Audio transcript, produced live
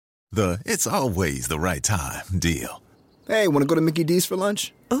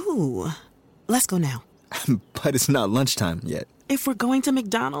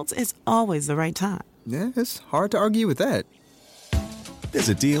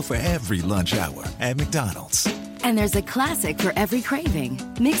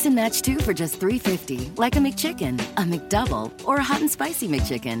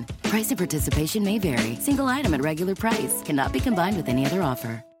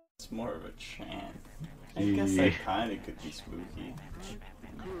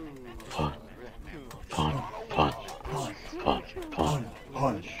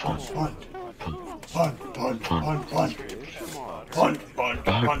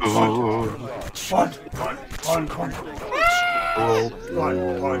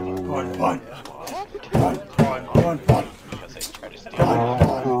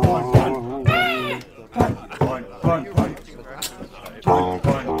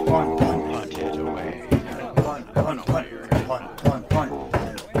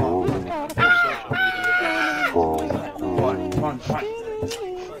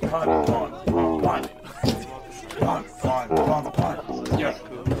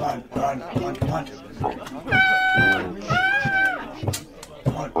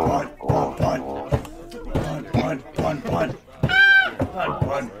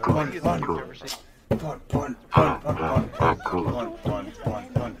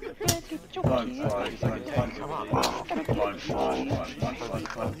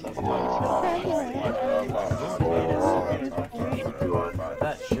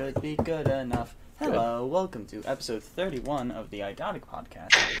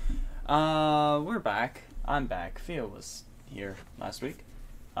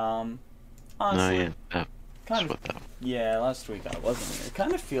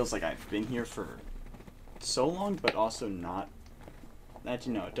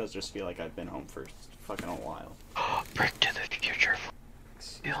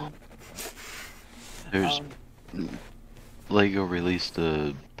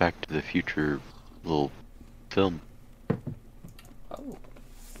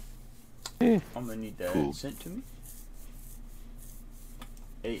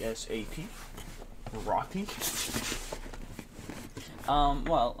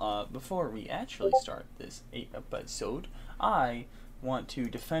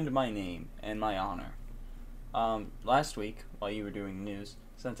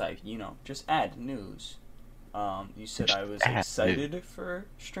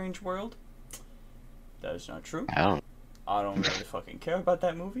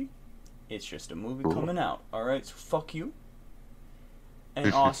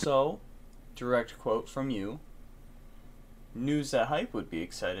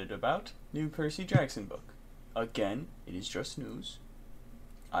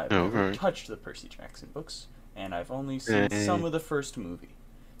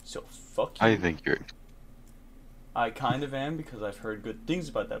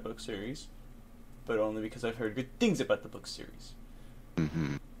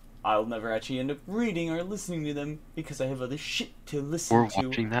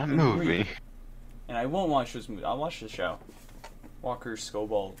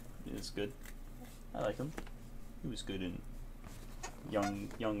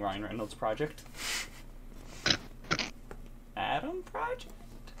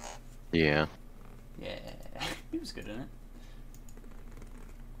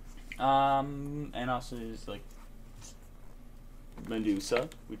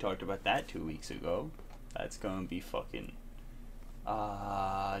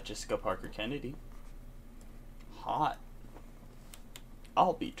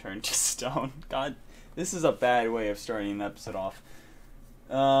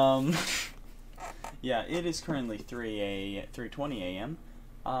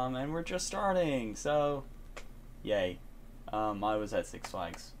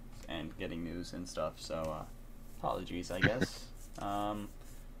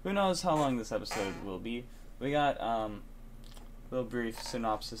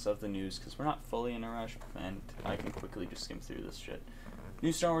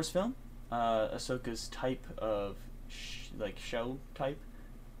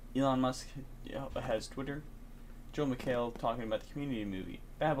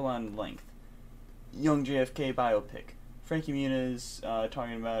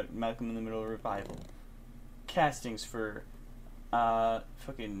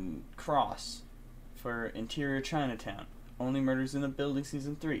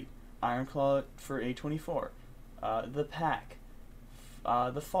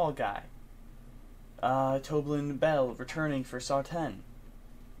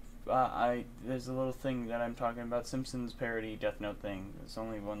there's a little thing that I'm talking about, Simpsons parody Death Note thing. There's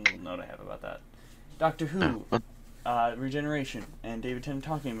only one little note I have about that. Doctor Who, Regeneration, and David Tennant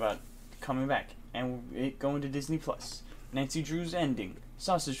talking about coming back, and it going to Disney Plus. Nancy Drew's ending,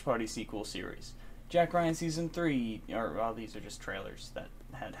 Sausage Party sequel series, Jack Ryan season 3, these are just trailers that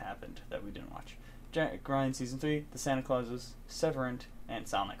had happened that we didn't watch. Jack Ryan season 3, The Santa Clauses, Severant, and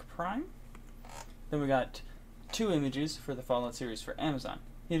Sonic Prime. Then we got 2 images for the Fallout series for Amazon.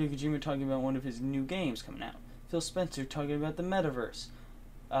 Hideo Kojima talking about one of his new games coming out. Phil Spencer talking about the metaverse.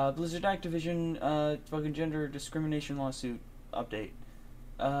 Blizzard Activision fucking gender discrimination lawsuit update.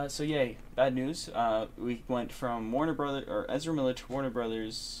 So yay, bad news. We went from Ezra Miller to Warner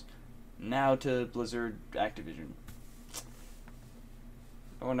Brothers, now to Blizzard Activision.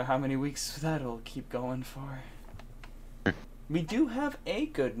 I wonder how many weeks that'll keep going for. We do have a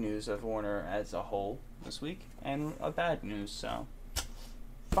good news of Warner as a whole this week, and a bad news, so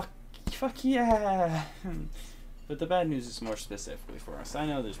fuck yeah! But the bad news is more specifically for us. I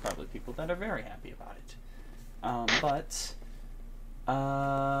know there's probably people that are very happy about it.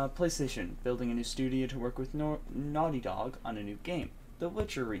 PlayStation building a new studio to work with Naughty Dog on a new game, The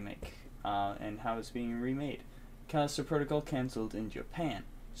Witcher remake, and how it's being remade. Callisto Protocol cancelled in Japan.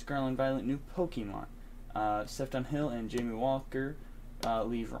 Scarlet and Violet new Pokemon. Sefton Hill and Jamie Walker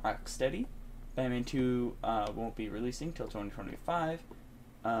leave Rocksteady. Batman 2 won't be releasing till 2025.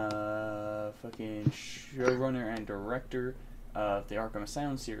 Fucking showrunner and director of the Arkham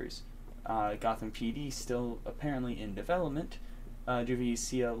Asylum series. Gotham PD still apparently in development.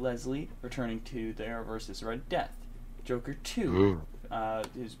 Javicia Leslie returning to the Arrowverse's Red Death. Joker 2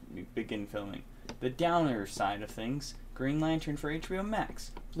 is begin filming. The downer side of things, Green Lantern for HBO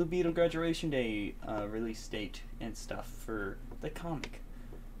Max. Blue Beetle Graduation Day release date and stuff for the comic.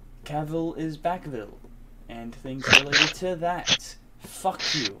 Cavill is Backville, and things related to that. Fuck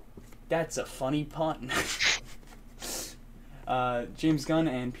you. That's a funny pun. James Gunn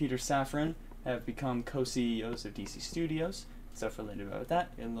and Peter Safran have become co-CEOs of DC Studios. Stuff related about that,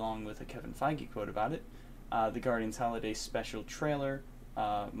 along with a Kevin Feige quote about it. The Guardians Holiday Special trailer.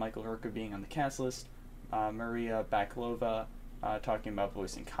 Michael Rooker being on the cast list. Maria Bakalova talking about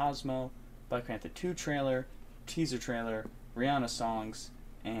voicing Cosmo. Black Panther 2 trailer. Teaser trailer. Rihanna songs.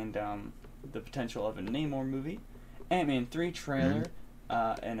 And the potential of a Namor movie. Ant-Man 3 trailer.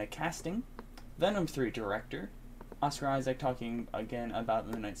 And a casting. Venom 3 director. Oscar Isaac talking again about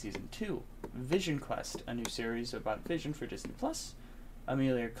Moon Knight Season 2. Vision Quest, a new series about Vision for Disney+.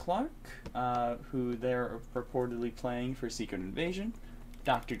 Amelia Clarke, who they're reportedly playing for Secret Invasion.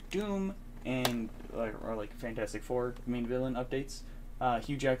 Doctor Doom, and Fantastic Four main villain updates.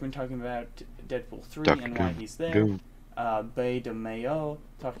 Hugh Jackman talking about Deadpool 3 Dr. and why he's there. Bay DeMayo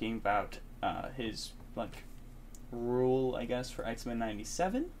talking about his rule, I guess, for X-Men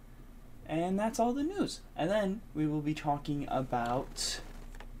 97. And that's all the news. And then we will be talking about,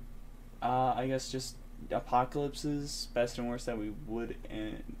 I guess, just Apocalypses, best and worst that we would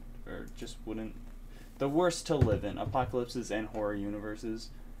or just wouldn't. The worst to live in, Apocalypses and horror universes.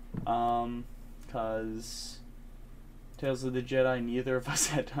 Because Tales of the Jedi, neither of us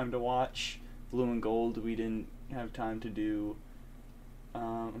had time to watch. Blue and Gold, we didn't have time to do.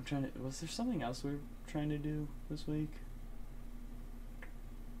 Was there something else we were trying to do this week?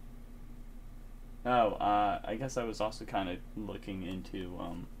 I guess I was also kind of looking into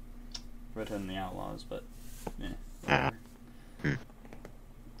Red Hood and the Outlaws, but whatever.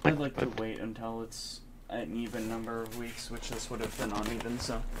 I'd like to wait until it's an even number of weeks, which this would have been uneven,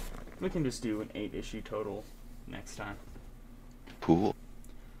 so we can just do an 8-issue total next time. Cool.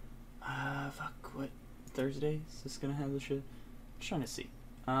 What Thursday is this gonna have the shit? I'm trying to see.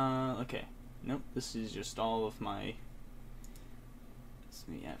 Okay. Nope, this is just all of my.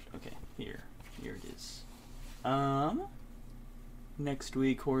 Okay, here it is. Next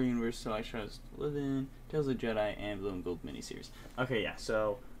week, Horror Universe, So I Chose to Live In, Tales of the Jedi, and Blue and Gold miniseries. Okay, yeah.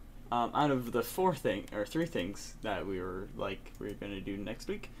 So, out of the 3 things that we were gonna do next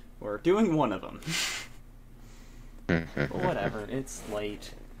week, we're doing one of them. Whatever, it's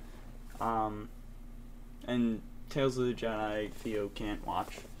late. And Tales of the Jedi, Theo can't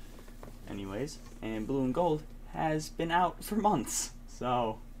watch, anyways. And Blue and Gold has been out for months,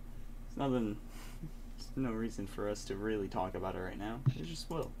 so there's no reason for us to really talk about it right now. It just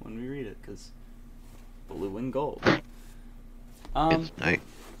will when we read it, because Blue and Gold. It's nice.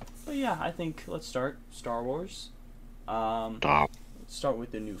 But yeah, I think let's start Star Wars. Let's start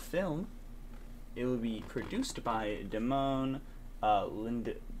with the new film. It will be produced by Damon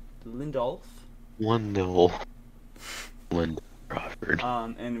Lindelof. Lind Crawford.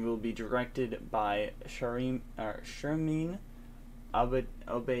 And will be directed by Sharmeen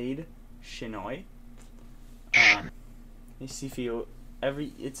Obeyed Shinoi.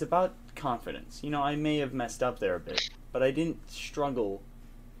 It's about confidence. I may have messed up there a bit, but I didn't struggle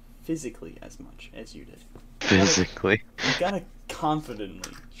physically as much as you did. Physically. You gotta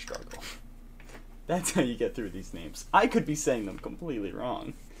confidently struggle. That's how you get through these names. I could be saying them completely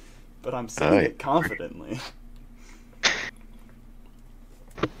wrong, but I'm saying it confidently.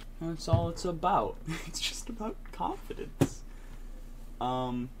 That's all it's about. It's just about confidence.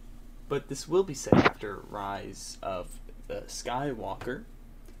 But this will be set after Rise of the Skywalker,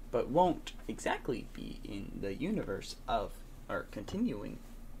 but won't exactly be in the universe of, or continuing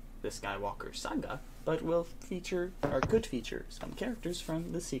the Skywalker saga, but will feature, or could feature, some characters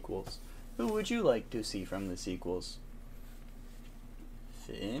from the sequels. Who would you like to see from the sequels?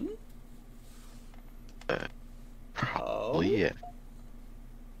 Finn? Probably, yeah.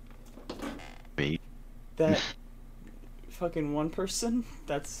 Me? That fucking one person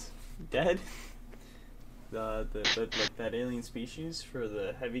that's dead? Like that alien species for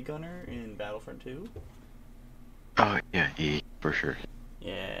the heavy gunner in Battlefront 2? Oh, yeah, for sure.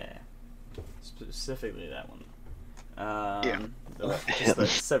 Yeah. Specifically that one. Yeah. The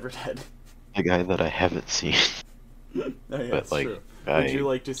severed head. The guy that I haven't seen. Oh, yeah, But, that's like, true. Would you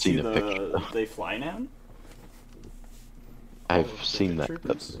like to see seen a picture, though. They Fly Now? I've seen that.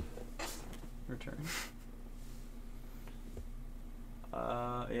 Troopers return.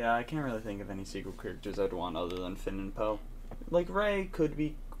 Yeah, I can't really think of any sequel characters I'd want other than Finn and Poe. Like, Rey could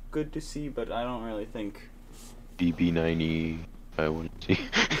be good to see, but I don't really think... BB-90, I wouldn't see.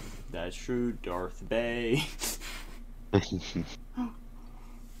 That's true, Darth Bay.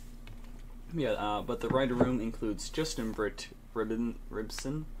 Yeah, but the writer room includes Justin Britt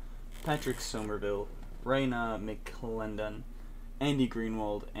Ribson, Patrick Somerville, Raina McClendon, Andy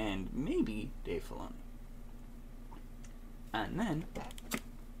Greenwald, and maybe Dave Filoni. And then,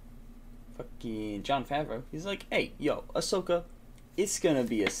 fucking Jon Favreau, he's like, hey, yo, Ahsoka, it's gonna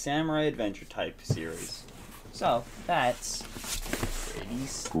be a samurai adventure type series. So, that's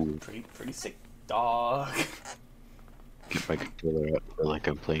Cool. pretty sick, dog. Get my controller out for like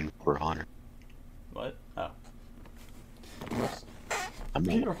I'm playing For Honor. What? Oh. I'm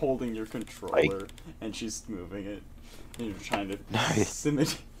You're holding your controller, and she's moving it, and you're trying to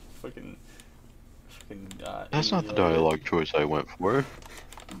simulate fucking, That's not the dialogue choice I went for.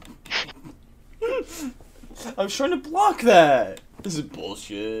 I was trying to block that! This is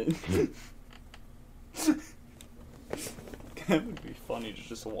bullshit. That would be funny to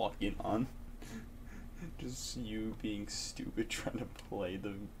just walk in on. Just you being stupid trying to play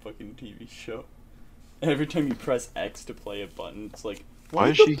the fucking TV show. And every time you press X to play a button, it's like,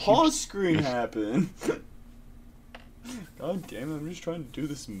 why did the pause screen happen? God damn it, I'm just trying to do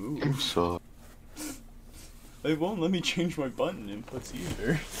this move. So It won't let me change my button inputs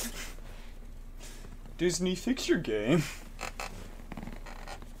either. Disney, fix your game.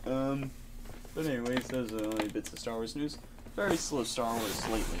 But anyways, those are the only bits of Star Wars news. Very slow Star Wars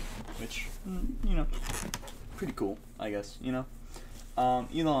lately, which, pretty cool, I guess,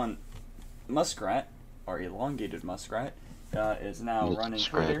 Elon Muskrat, or Elongated Muskrat, is now running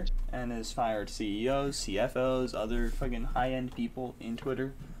Twitter and has fired CEOs, CFOs, other fucking high-end people in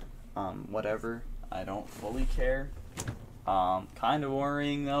Twitter. Whatever. I don't fully care. Kind of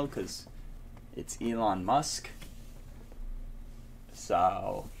worrying, though, because it's Elon Musk.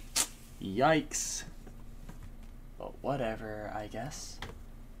 So, yikes. But whatever, I guess.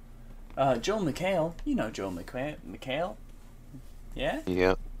 Joel McHale. You know Joel McHale? Yeah?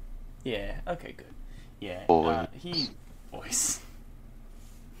 Yep. Yeah, okay, good. Yeah, Boy. Boys.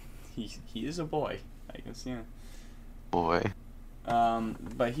 He is a boy, I guess, yeah. Boy.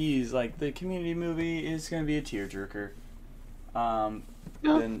 But he's like, the Community movie is gonna be a tearjerker.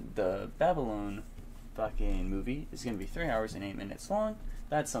 Then the Babylon fucking movie is gonna be 3 hours and 8 minutes long.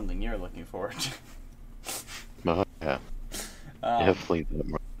 That's something you're looking forward to. Yeah. Definitely that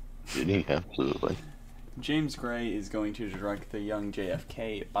more. Yeah, absolutely. James Gray is going to direct the young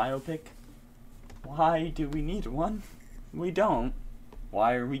JFK biopic. Why do we need one? We don't.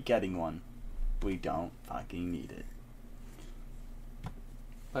 Why are we getting one? We don't fucking need it.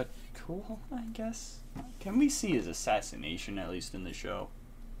 But cool, I guess. Can we see his assassination, at least in the show?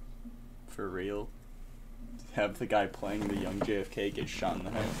 For real? Have the guy playing the young JFK get shot in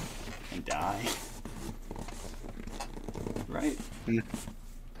the head and die? Right?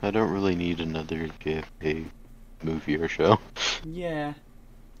 I don't really need another JFK movie or show. Yeah.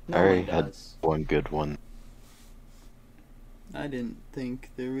 I already had one good one. I didn't think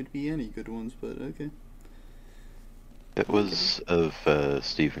there would be any good ones, but okay. It was of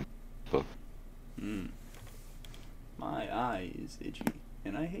Stephen book. My eye is itchy,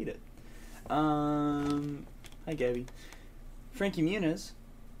 and I hate it. Hi, Gabby. Frankie Muniz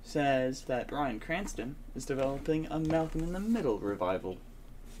says that Bryan Cranston is developing a Malcolm in the Middle revival,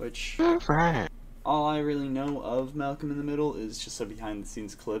 which all I really know of Malcolm in the Middle is just a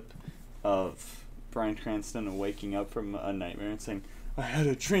behind-the-scenes clip of Bryan Cranston waking up from a nightmare and saying, "I had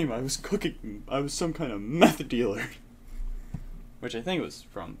a dream, I was some kind of meth dealer." Which I think was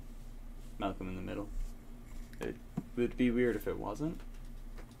from Malcolm in the Middle. It would be weird if it wasn't,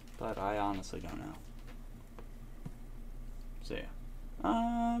 but I honestly don't know. So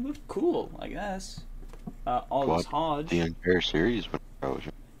yeah. But cool, I guess. Aldous Hodge. The entire series,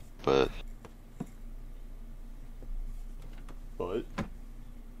 but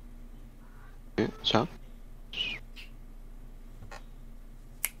yeah, so.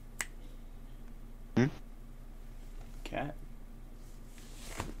 Cat.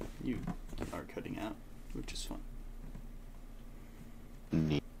 You are cutting out, which is fun.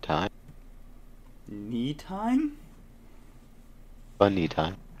 Need time. Knee time? Funny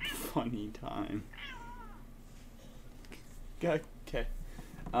time. Funny time. Okay.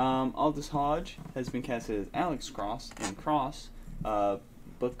 Aldous Hodge has been casted as Alex Cross in Cross, a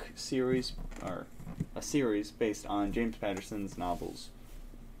book series, or a series based on James Patterson's novels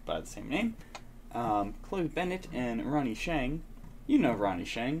by the same name. Chloe Bennett and Ronnie Chang. You know Ronnie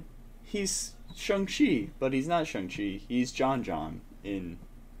Chang. He's Shang-Chi, but he's not Shang-Chi. He's John in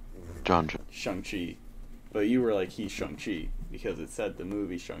Shang-Chi. But you were like, he's Shang-Chi, because it said the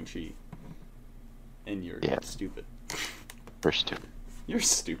movie Shang-Chi. And you're stupid. First two. You're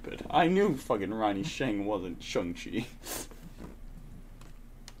stupid. I knew fucking Ronnie Chang wasn't Shang-Chi.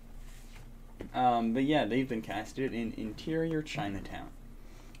 But yeah, they've been casted in Interior Chinatown.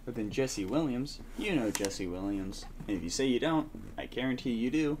 But then Jesse Williams, you know Jesse Williams. And if you say you don't, I guarantee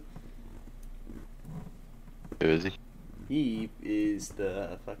you do. Who is he? He is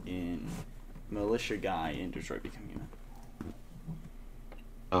the fucking militia guy in Detroit Become Human.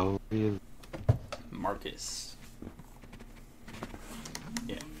 Oh, really? Marcus.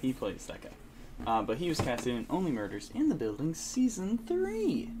 Yeah, he plays that guy. But he was casted in Only Murders in the Building Season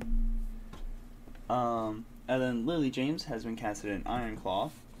 3. And then Lily James has been casted in Iron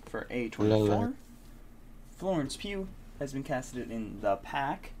Claw for A24. Florence Pugh has been casted in The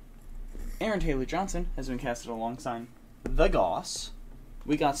Pack. Aaron Taylor Johnson has been casted alongside The Goss.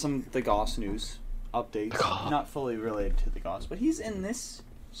 We got some The Goss news updates. Not fully related to The Goss, but he's in this,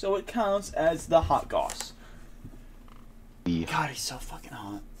 so it counts as the Hot Goss. Yeah. God, he's so fucking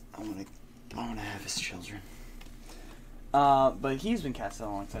hot. I wanna have his children. But he's been casted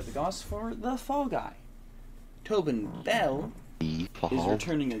alongside The Goss for The Fall Guy. Tobin Bell is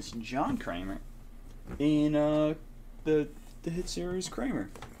returning as John Kramer in the hit series Kramer.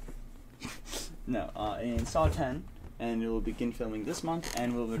 No, in Saw 10, and it will begin filming this month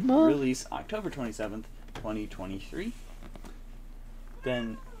and will release October 27th, 2023.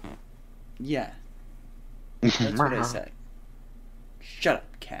 Then, yeah, that's what I said. Shut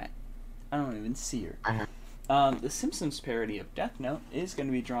up, cat. I don't even see her. The Simpsons parody of Death Note is going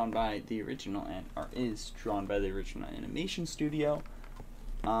to be drawn by the original animation studio.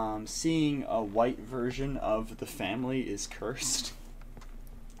 Seeing a white version of the family is cursed.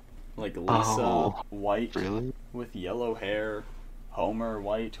 Like Lisa white with yellow hair, Homer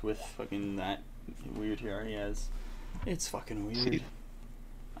white with fucking that weird hair he has. It's fucking weird.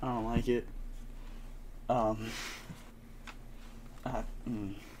 I don't like it. I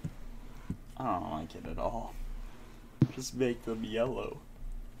don't like it at all. Just make them yellow.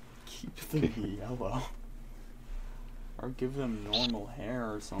 Keep them yellow. Or give them normal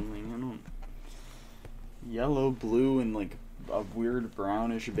hair or something. I don't. Yellow, blue, and like a weird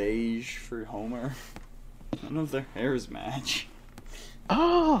brownish beige for Homer. None of their hairs match.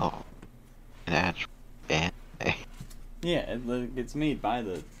 Oh! An actual anime. Yeah, it's made by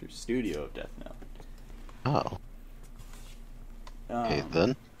the studio of Death Note. Oh. Okay,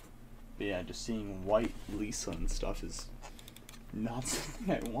 then. But yeah, just seeing white Lisa and stuff is not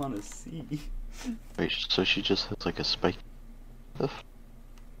something I want to see. Wait, so she just has like a spike stuff?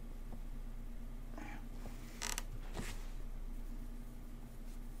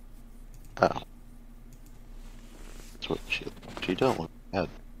 Oh. That's what she don't look bad.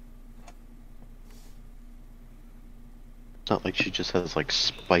 It's not like she just has like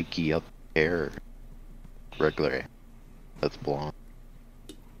spiky up hair. Regular hair. That's blonde.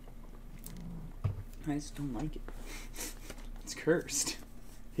 I just don't like it. It's cursed.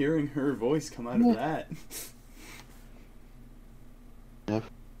 Hearing her voice come out of that.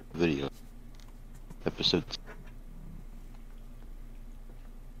 Video. Episodes.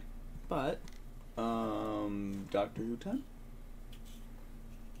 But, Doctor Who time?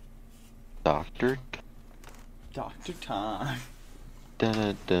 Doctor? Doctor time.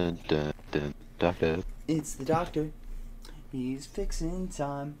 Dun, dun, dun, dun, doctor. It's the doctor. He's fixing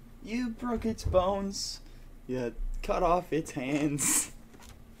time. You broke its bones. You cut off its hands.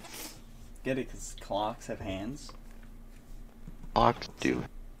 Get it? Because clocks have hands. Clocks do.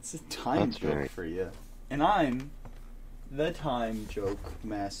 It's a time That's joke right. for you. And I'm the time joke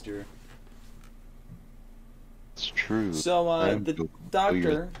master. It's true. So, I'm the so-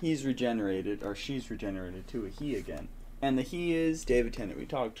 doctor, he's regenerated, or she's regenerated to a he again. And the he is David Tennant. We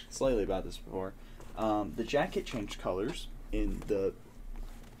talked slightly about this before. The jacket changed colors in the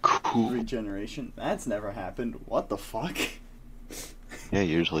Cool. regeneration. That's never happened. What the fuck? Yeah,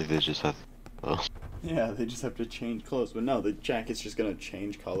 usually they just have. Well, Yeah, they just have to change clothes. But no, the jacket's just gonna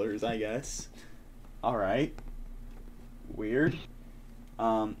change colors, I guess. Alright. Weird.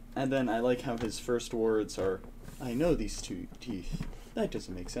 And then I like how his first words are, I know these two teeth. That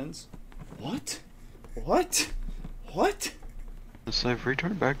doesn't make sense. What? What? What? since I've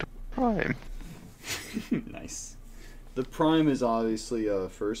returned back to Prime. Nice. The Prime is obviously a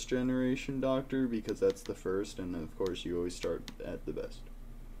first generation Doctor because that's the first, and of course you always start at the best.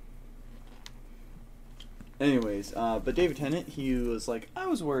 Anyways, but David Tennant, he was like, I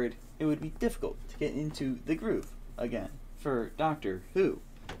was worried it would be difficult to get into the groove again for Doctor Who.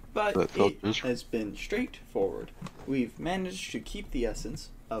 But That felt it miserable. has been straightforward. We've managed to keep the essence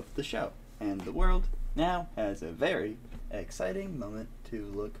of the show, and the world now has a very exciting moment to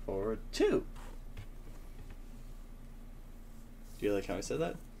look forward to. Do you like how I said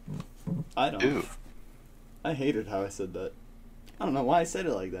that? I don't. Ew. I hated how I said that. I don't know why I said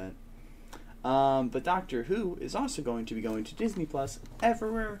it like that. But Doctor Who is also going to be going to Disney Plus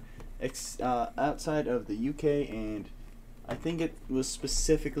everywhere outside of the UK, and I think it was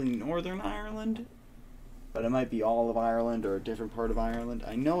specifically Northern Ireland, but it might be all of Ireland or a different part of Ireland.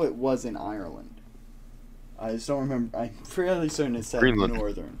 I know it was in Ireland. I just don't remember. I'm fairly certain it said Greenland.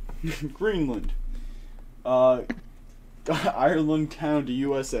 Northern. Greenland. Ireland town to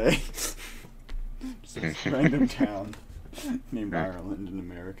USA. Just a random town named Ireland in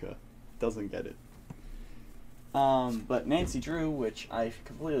America. Doesn't get it. But Nancy Drew, which I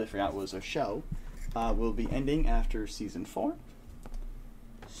completely forgot was a show, will be ending after season 4.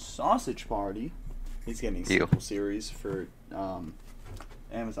 Sausage Party is getting a Ew. sequel series for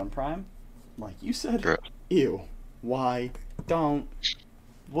Amazon Prime. Like you said, Gross. ew. Why? Don't.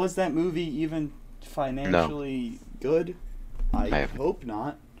 Was that movie even financially good? I haven't. hope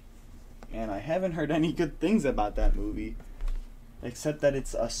not. And I haven't heard any good things about that movie. Except that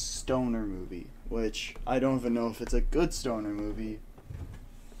it's a stoner movie. Which, I don't even know if it's a good stoner movie.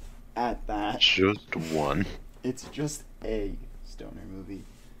 At that. Just one. It's just a stoner movie.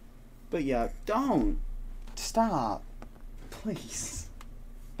 But yeah, don't. Stop. Please.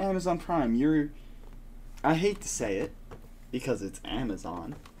 Amazon Prime, you're... I hate to say it, because it's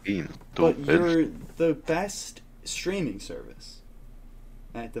Amazon. Being But stupid. you're the best streaming service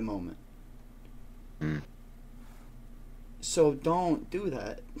at the moment. Mm. So don't do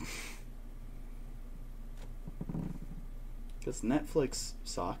that. Because Netflix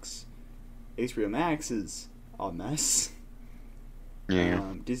sucks. HBO Max is a mess.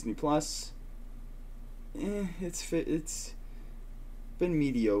 Yeah. Disney Plus, it's been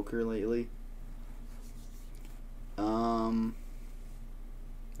mediocre lately. And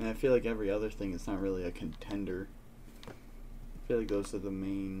I feel like every other thing is not really a contender. I feel like those are the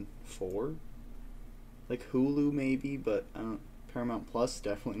main 4. Like Hulu maybe, but I don't. Paramount Plus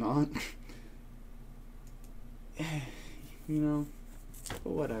definitely not. You know,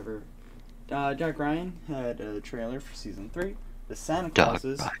 but whatever. Jack Ryan had a trailer for season 3. The Santa Doug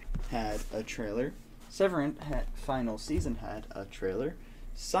Clauses Ryan. had a trailer. Severance final season had a trailer.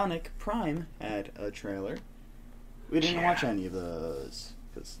 Sonic Prime had a trailer. We didn't watch any of those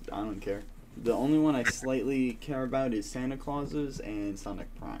because I don't care. The only one I slightly care about is Santa Clauses and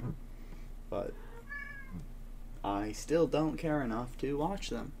Sonic Prime, but I still don't care enough to watch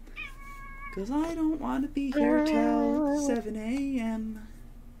them because I don't want to be here till 7 a.m.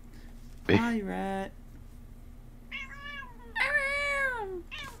 Me? Hi, rat.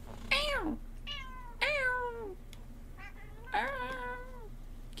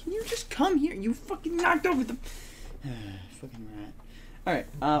 Can you just come here? You fucking knocked over the fucking rat. Alright,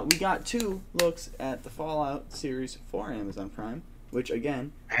 we got 2 looks at the Fallout series for Amazon Prime, which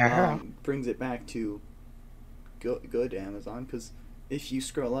again brings it back to good Amazon, because if you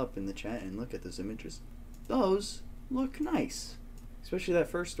scroll up in the chat and look at those images, those look nice. Especially that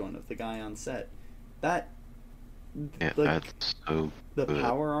first one of the guy on set. Yeah, like, that's so the good.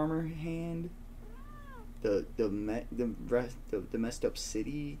 power armor hand, the messed up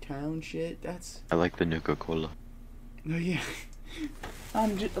city town shit. That's I like the Nuka-Cola. oh yeah.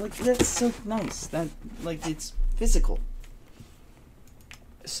 Just, like that's so nice. That like it's physical.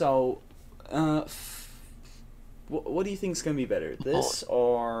 So, what do you think's gonna be better, this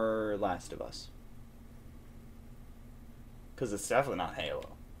or Last of Us? Because it's definitely not Halo.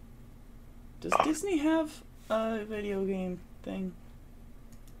 Does Disney have a video game thing?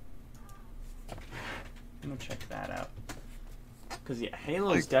 I'm gonna check that out. Because yeah,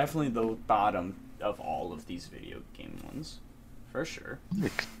 Halo is definitely the bottom of all of these video game ones, for sure.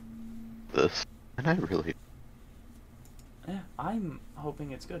 This, and I really. Yeah, I'm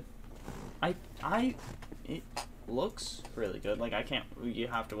hoping it's good. It looks really good. Like I can't. You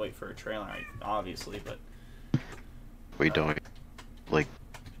have to wait for a trailer, obviously, but. We don't like.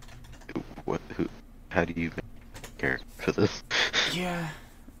 What? Who? How do you care for this? Yeah,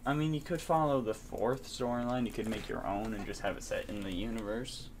 I mean, you could follow the fourth storyline. You could make your own and just have it set in the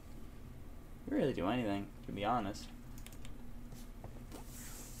universe. You really do anything, to be honest.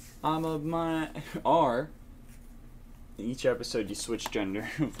 Or each episode you switch gender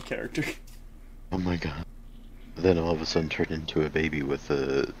of the character. Oh my god! Then all of a sudden turn into a baby with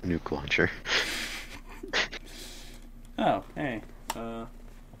a nuke launcher. Oh, hey.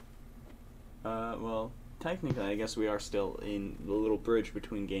 Well, technically, I guess we are still in the little bridge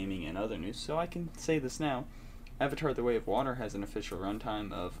between gaming and other news, so I can say this now. Avatar: The Way of Water has an official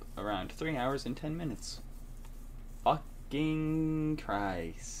runtime of around 3 hours and 10 minutes. Fucking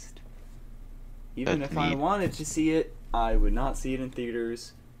Christ. Even That's if I neat. wanted to see it, I would not see it in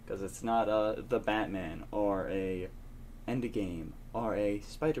theaters, because it's not the Batman, or a Endgame, or a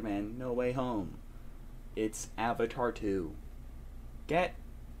Spider-Man No Way Home. It's Avatar 2. Get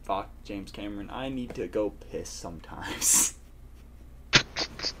fucked, James Cameron. I need to go piss sometimes.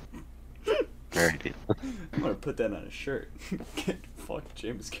 Alrighty. I'm gonna put that on a shirt. Get fucked,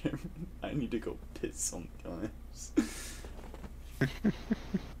 James Cameron. I need to go piss sometimes.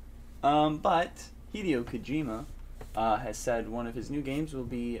 But Hideo Kojima has said one of his new games will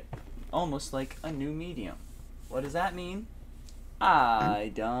be almost like a new medium. What does that mean?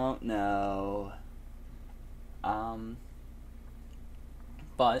 I don't know.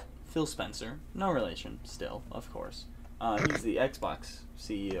 But Phil Spencer, no relation, still, of course. He's the Xbox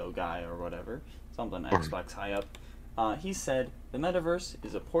CEO guy or whatever, something Xbox high up. He said, the metaverse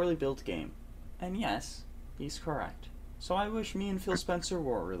is a poorly built game. And yes, he's correct. So I wish me and Phil Spencer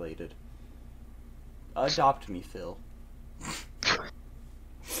were related. Adopt me, Phil.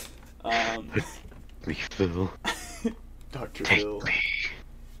 Me, Phil. Dr. Take Phil. me,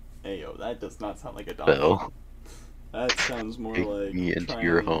 Hey, yo, that does not sound like a dog. Phil. That sounds more Take like me into trying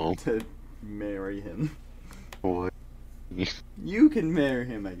your home. to marry him. What? You can marry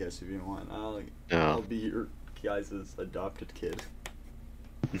him, I guess, if you want. No. I'll be your guys' adopted kid.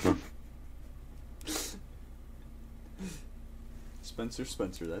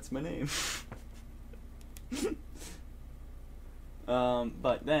 Spencer, that's my name.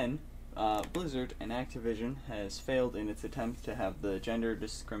 But then, Blizzard and Activision has failed in its attempt to have the gender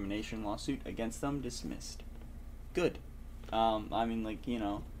discrimination lawsuit against them dismissed. Good. I mean, like, you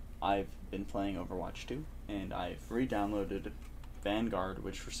know, I've been playing Overwatch 2, and I've re-downloaded Vanguard,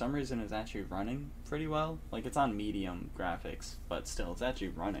 which for some reason is actually running pretty well. Like, it's on medium graphics, but still, it's actually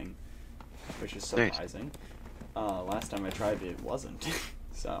running, which is Nice. surprising. Last time I tried it wasn't.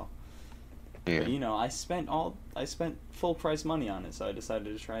 So, Yeah. but, you know, I spent full price money on it, so I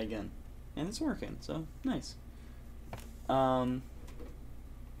decided to try again. And it's working, so nice. But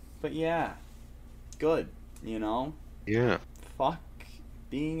yeah. Good, you know? Yeah. Fuck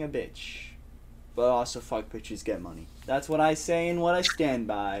being a bitch. But also fuck bitches get money. That's what I say and what I stand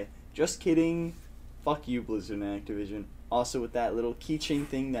by. Just kidding. Fuck you, Blizzard and Activision. Also with that little keychain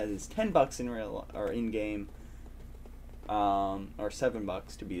thing that is $10 in real or in game. Or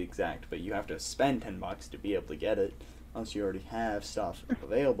 $7 to be exact, but you have to spend $10 to be able to get it, unless you already have stuff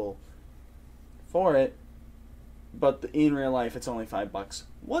available for it. But in real life, it's only $5.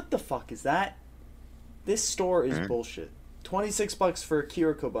 What the fuck is that? This store is bullshit. $26 for a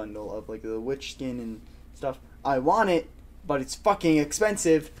Kiriko bundle of like the witch skin and stuff. I want it, but it's fucking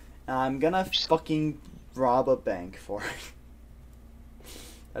expensive. And I'm gonna fucking rob a bank for it.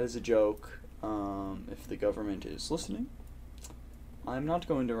 That is a joke. If the government is listening, I'm not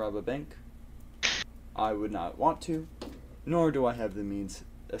going to rob a bank. I would not want to, nor do I have the means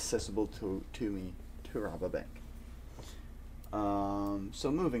accessible to me to rob a bank.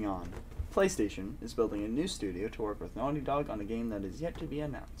 So moving on. PlayStation is building a new studio to work with Naughty Dog on a game that is yet to be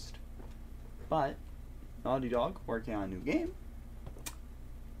announced. But, Naughty Dog working on a new game?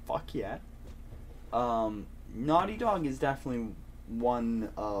 Fuck yeah. Naughty Dog is definitely one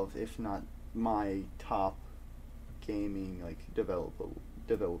of, if not my top gaming like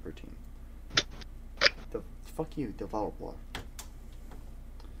developer team. Fuck you, developer.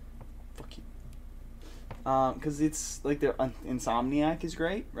 Fuck you. Cause it's like their Insomniac is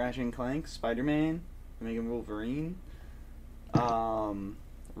great. Ratchet and Clank, Spider-Man, Omega Wolverine,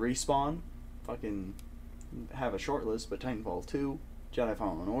 Respawn, fucking have a short list, but Titanfall 2, Jedi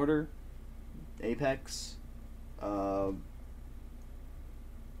Fallen Order, Apex, other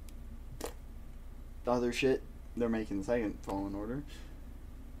shit. They're making the second Fallen Order.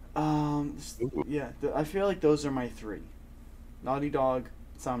 Yeah, I feel like those are my three: Naughty Dog,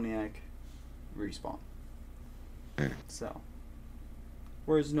 Insomniac, Respawn. So,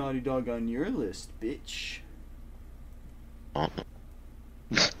 where's Naughty Dog on your list, bitch?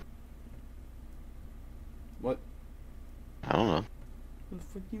 What? I don't know. What the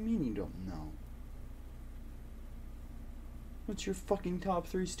fuck do you mean you don't know? What's your fucking top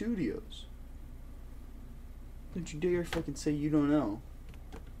 3 studios? Don't you dare fucking say you don't know.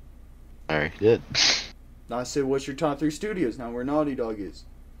 I already did. I said, what's your top 3 studios? Now where Naughty Dog is.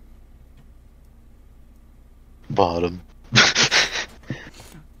 Bottom.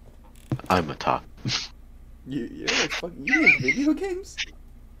 I'm a top. You're like fucking. You make video games?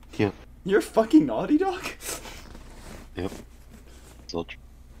 Yep. You're fucking Naughty Dog? Yep. It's all true.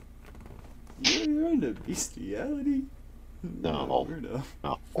 You're into bestiality? No. Weirdo.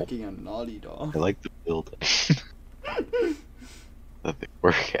 No. Fucking a Naughty Dog. I like to build it. That they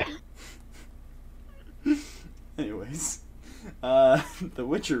work at. Anyways, The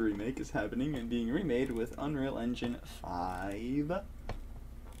Witcher remake is happening and being remade with Unreal Engine 5.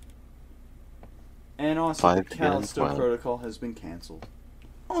 And also, 5 the Callisto again? Wow. Protocol has been cancelled.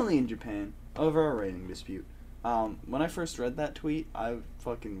 Only in Japan, over a rating dispute. When I first read that tweet, I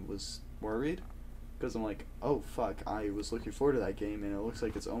fucking was worried. Because I'm like, oh fuck, I was looking forward to that game and it looks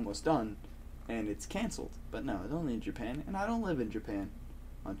like it's almost done. And it's cancelled. But no, it's only in Japan, and I don't live in Japan.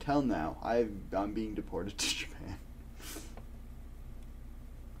 Until now, I'm being deported to Japan.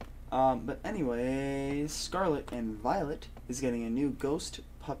 But anyways, Scarlet and Violet is getting a new ghost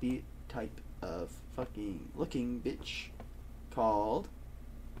puppy type of fucking looking bitch called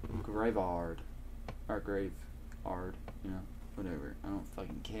Graveard. Or Graveard, you know, whatever. I don't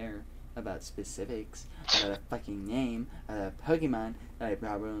fucking care about specifics, about a fucking name, about a Pokemon that I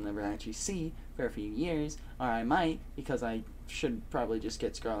probably will never actually see for a few years, or I might, because I should probably just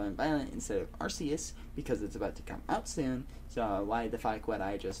get Scarlet and Violet instead of Arceus, because it's about to come out soon, so why the fuck would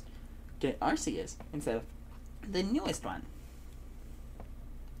I just get Arceus instead of the newest one?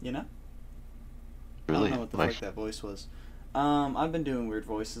 You know? Really? I don't know what the fuck that voice was. I've been doing weird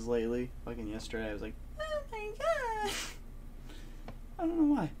voices lately. Fucking yesterday I was like, oh my god! I don't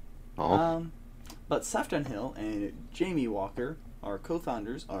know why. Oh. But Sefton Hill and Jamie Walker were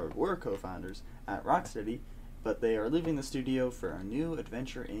co-founders at Rocksteady, but they are leaving the studio for a new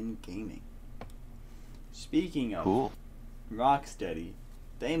adventure in gaming. Speaking of Cool. Rocksteady,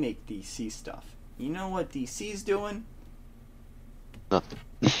 they make DC stuff. You know what DC's doing? Nothing.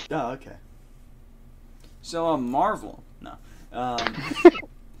 Oh, okay. So, Marvel. No. I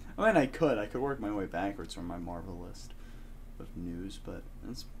mean, I could work my way backwards from my Marvel list of news, but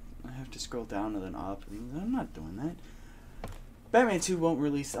I have to scroll down and then up, and I'm not doing that. Batman 2 won't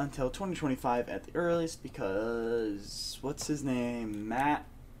release until 2025 at the earliest because... what's his name? Matt...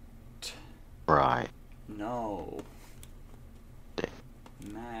 Right. No.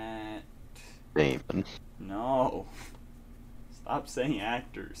 Matt... Damon. No. Stop saying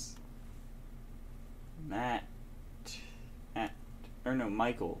actors. Matt...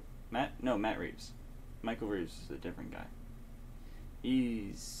 Michael. Matt Reeves. Michael Reeves is a different guy.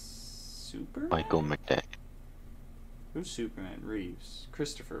 He's... Superman? Michael McDaniel. Who's Superman? Reeves.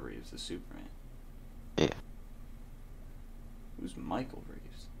 Christopher Reeves is Superman. Yeah. Who's Michael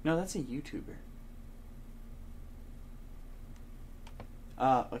Reeves? No, that's a YouTuber.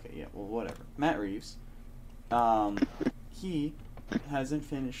 Okay, yeah, well, whatever. Matt Reeves. He hasn't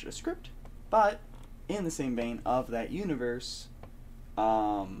finished a script, but in the same vein of that universe,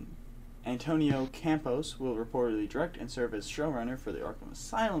 Antonio Campos will reportedly direct and serve as showrunner for the Arkham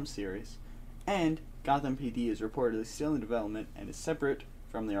Asylum series, and Gotham PD is reportedly still in development and is separate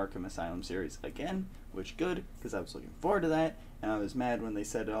from the Arkham Asylum series again, which good, because I was looking forward to that, and I was mad when they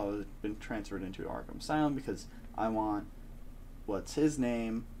said, oh, it's been transferred into Arkham Asylum, because I want, what's his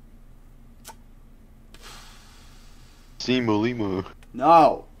name? Simu Limu.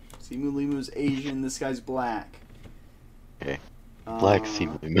 No! Simu Limu's Asian, this guy's black. Okay. Black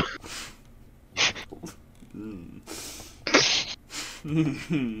Simu Limu.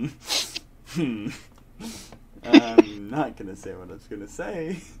 I'm not gonna say what I was gonna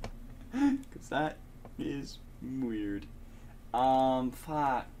say, because that is weird.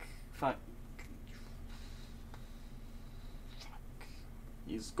 Fuck.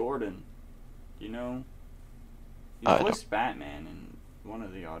 He's Gordon. You know? He voiced Batman in one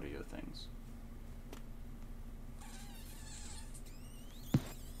of the audio things.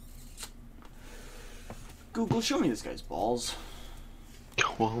 Google, show me this guy's balls.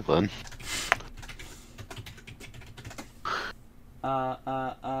 Well then.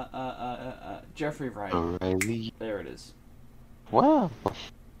 Jeffrey Wright. O'Reilly. There it is. Wow.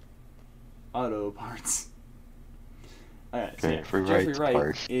 Auto parts. Alright, so Jeffrey Jeffrey Wright's Wright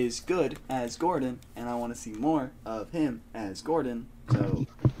parts. is good as Gordon, and I want to see more of him as Gordon, so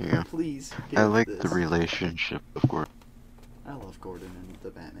Yeah. please I give like this. the relationship, of course. I love Gordon and the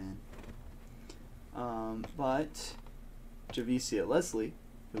Batman. But Javicia Leslie,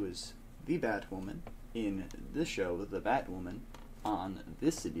 who is the Batwoman in this show, The Batwoman, on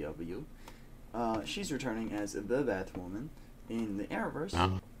this CW, she's returning as the Batwoman in the Arrowverse,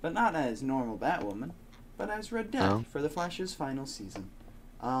 Oh. but not as normal Batwoman, but as Red Death Oh. for the Flash's final season.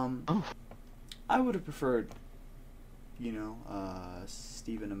 Oh. I would have preferred,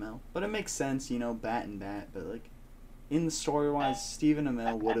 Stephen Amell, but it makes sense, Bat and Bat, but like, in the story-wise, Stephen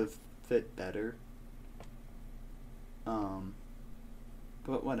Amell would have fit better.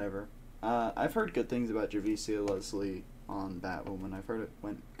 But whatever. I've heard good things about Javicia Leslie on Batwoman. I've heard it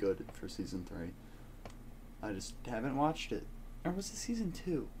went good for season 3. I just haven't watched it. Or was it season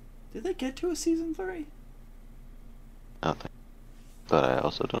 2? Did they get to a season 3? Nothing. But I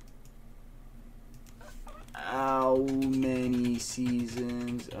also don't. How many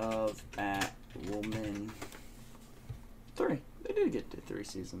seasons of Batwoman? 3. They did get to 3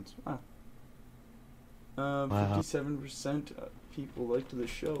 seasons. Wow. 57% of people liked the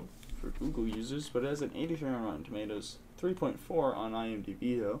show for Google users, but it has an 83 on Rotten Tomatoes, 3.4 on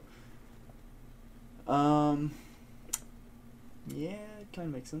IMDb though. Yeah, it kind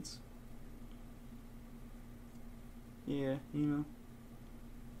of makes sense. Yeah,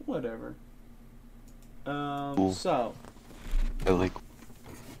 whatever. Cool. So, I like.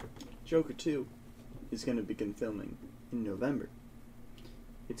 Joker 2 is going to begin filming in November.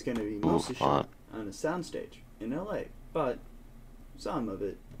 It's going to be mostly shot on a soundstage in LA, but some of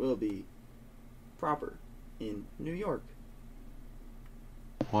it will be proper in New York.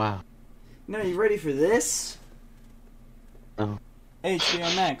 Wow. Now, you ready for this? Oh.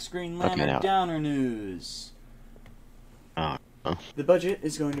 HBO Max Green Lantern now. Downer news. Oh. The budget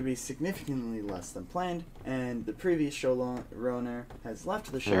is going to be significantly less than planned, and the previous showrunner has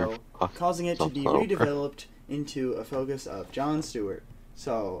left the show, causing it to be redeveloped into a focus of Jon Stewart.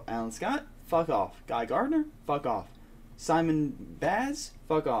 So, Alan Scott, fuck off. Guy Gardner, fuck off. Simon Baz,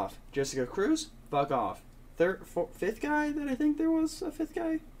 fuck off. Jessica Cruz, fuck off. Fifth guy that I think there was a fifth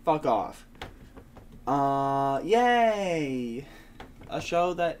guy, fuck off. Yay! A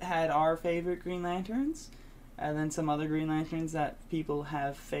show that had our favorite Green Lanterns, and then some other Green Lanterns that people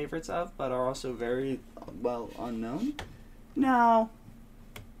have favorites of, but are also very, well, unknown. Now,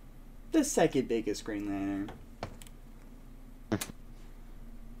 the second biggest Green Lantern.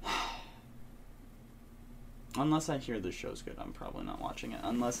 Unless I hear the show's good, I'm probably not watching it.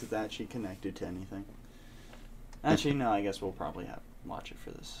 Unless it's actually connected to anything. Actually, no, I guess we'll probably watch it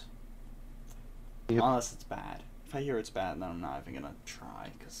for this. Yep. Unless it's bad. If I hear it's bad, then I'm not even gonna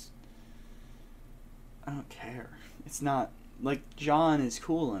try, because I don't care. It's not... Like, John is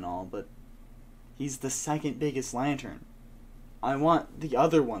cool and all, but he's the second biggest lantern. I want the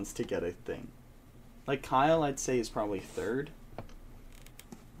other ones to get a thing. Like, Kyle, I'd say, is probably third.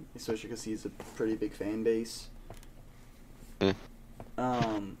 Especially because he's a pretty big fan base. And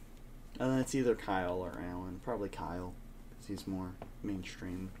then it's either Kyle or Alan. Probably Kyle, because he's more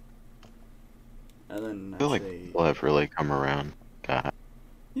mainstream. And then I feel like people have really come around. God.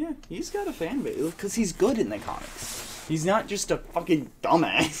 Yeah, he's got a fan base, because he's good in the comics. He's not just a fucking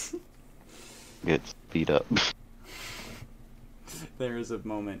dumbass. Gets beat up. There is a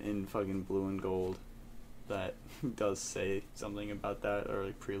moment in fucking Blue and Gold that does say something about that, or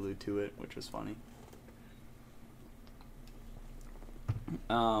like prelude to it, which was funny.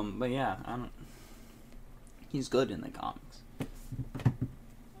 But yeah, he's good in the comics.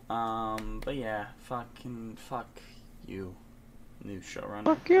 But yeah, fuck you, new showrunner.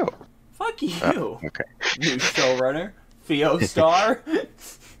 Fuck you. Fuck you. Oh, okay. New showrunner, Theo Star.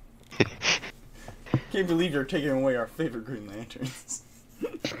 Can't believe you're taking away our favorite Green Lanterns.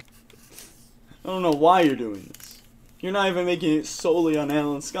 I don't know why you're doing this. You're not even making it solely on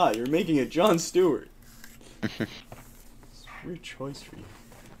Alan Scott. You're making it Jon Stewart. It's a weird choice for you.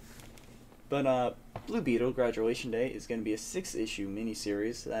 But Blue Beetle Graduation Day is going to be a 6-issue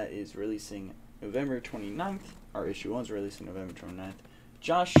miniseries that is releasing November 29th. Our issue 1 is releasing November 29th.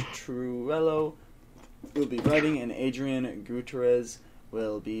 Josh Truello will be writing, and Adrian Gutierrez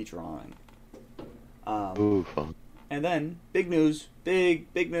will be drawing. Ooh, fun. And then, big news. Big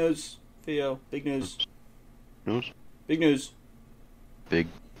news. Theo, big news. News? Big news. Big.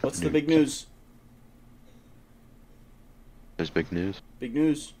 What's the big news? There's big news? Big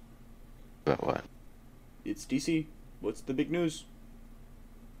news. About what? It's DC. What's the big news?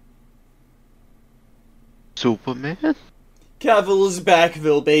 Superman? Cavill is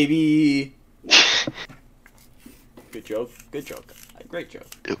Backville, baby! Good joke. Good joke. Great joke.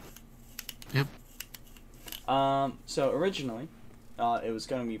 Yep. So originally, it was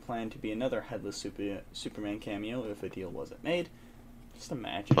going to be planned to be another headless Superman cameo if a deal wasn't made. Just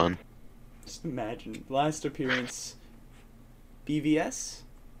imagine. Fun. Just imagine. Last appearance, BVS?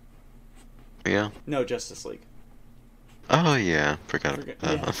 Yeah. No, Justice League. Oh, yeah. Forgot.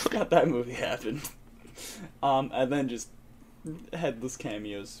 Forgot that movie happened. And then just headless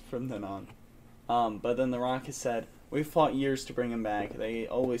cameos from then on. But then The Rock has said, we've fought years to bring him back. They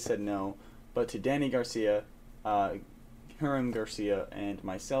always said no. But to Danny Garcia, Hiram Garcia, and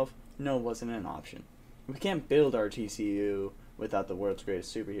myself, no wasn't an option. We can't build our TCU without the world's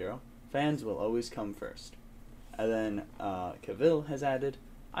greatest superhero. Fans will always come first. And then Cavill has added,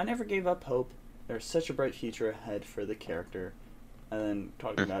 I never gave up hope. There's such a bright future ahead for the character. And then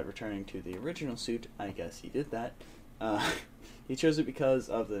talking about returning to the original suit, I guess he did that. He chose it because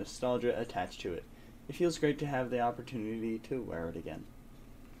of the nostalgia attached to it. It feels great to have the opportunity to wear it again.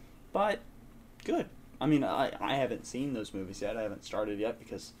 But, good. I mean, I haven't seen those movies yet. I haven't started yet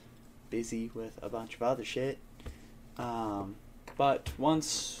because busy with a bunch of other shit. But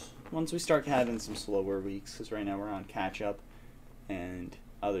once we start having some slower weeks, because right now we're on catch up and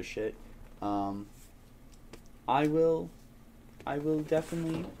other shit, I will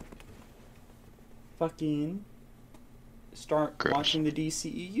definitely fucking start watching the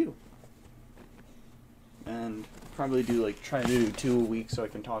DCEU. And probably try to do 2 a week so I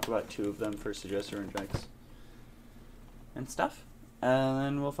can talk about 2 of them for suggestor injects and stuff. And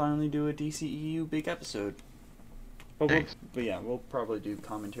then we'll finally do a DCEU big episode. But we'll probably do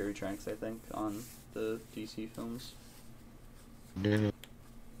commentary tracks, I think, on the DC films. Yeah.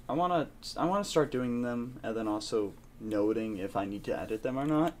 I wanna start doing them and then also noting if I need to edit them or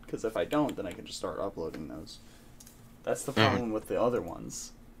not. Because if I don't, then I can just start uploading those. That's the problem with the other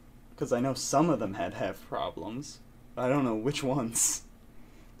ones. Because I know some of them have problems. But I don't know which ones.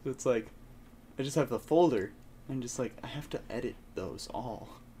 So it's like, I just have the folder. And just I have to edit those all.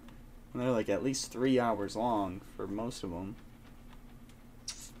 And they're at least 3 hours long for most of them.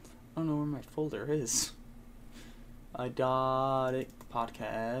 I don't know where my folder is. Idotic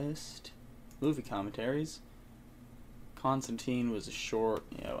podcast. Movie commentaries. Constantine was a short,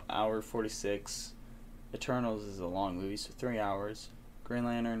 hour 46. Eternals is a long movie, so 3 hours. Green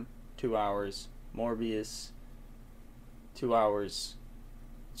Lantern, 2 hours. Morbius, 2 hours.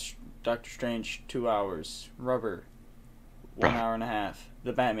 Doctor Strange, 2 hours. Rubber, 1 hour and a half.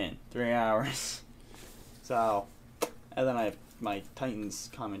 The Batman, 3 hours. So, and then I have my Titans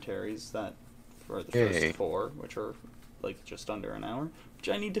commentaries that for the first 4, which are just under an hour. Which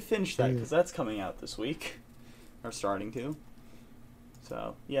I need to finish that because that's coming out this week, or starting to.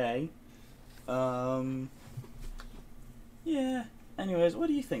 So, yay. Yeah. Anyways, what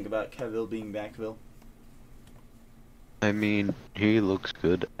do you think about Cavill being Backville? I mean, he looks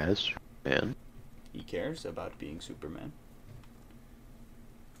good as Superman. He cares about being Superman.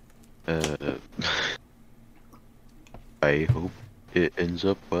 I hope it ends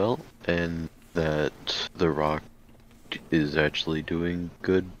up well, and that The Rock is actually doing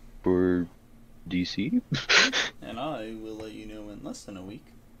good for DC. And I will let you know in less than a week.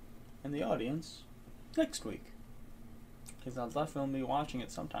 And the audience, next week. Because I'll definitely be watching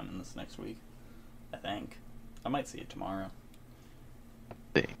it sometime in this next week. I think. I might see it tomorrow.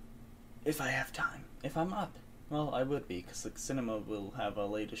 If I have time. If I'm up. Well, I would be, because the cinema will have a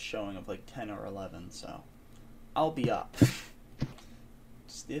latest showing of 10 or 11, so I'll be up.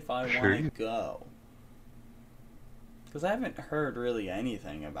 Just if I want to go. Because I haven't heard really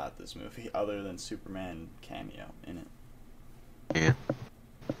anything about this movie other than Superman cameo in it. Yeah.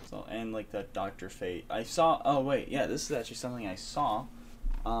 So, and that Dr. Fate. I saw, oh wait, yeah, this is actually something I saw.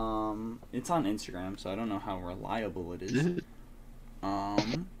 It's on Instagram, so I don't know how reliable it is.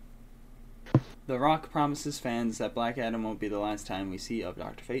 The Rock promises fans that Black Adam won't be the last time we see of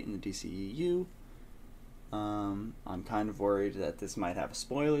Dr. Fate in the DCEU. I'm kind of worried that this might have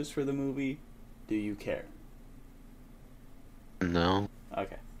spoilers for the movie. Do you care? No.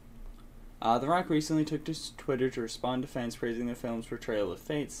 Okay. The Rock recently took to Twitter to respond to fans praising the film's portrayal of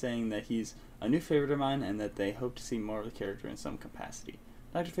Fate, saying that he's a new favorite of mine and that they hope to see more of the character in some capacity.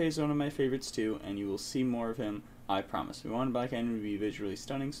 Dr. Fate is one of my favorites too, and you will see more of him, I promise. We wanted Black Adam to be visually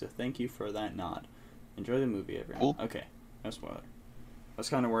stunning, so thank you for that nod. Enjoy the movie, everyone. Cool. Okay, no spoiler. I was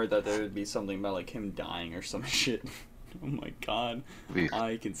kind of worried that there would be something about like him dying or some shit. Oh my god.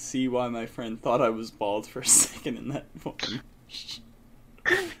 I can see why my friend thought I was bald for a second in that fucking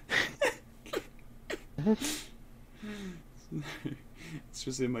It's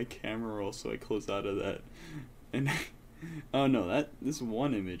just in my camera roll, so I close out of that. And oh no, this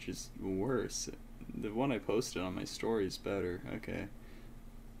one image is worse. The one I posted on my story is better. Okay.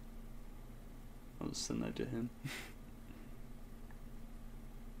 I'll just send that to him.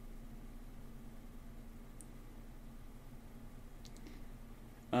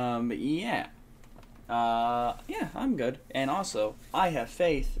 But yeah. Yeah, I'm good. And also, I have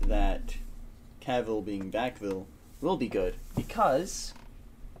faith that Cavill being Backville will be good because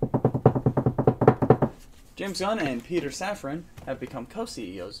James Gunn and Peter Safran have become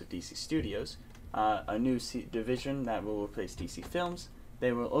co-CEOs of DC Studios, a new division that will replace DC Films.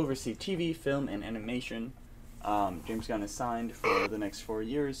 They will oversee TV, film, and animation. James Gunn is signed for the next 4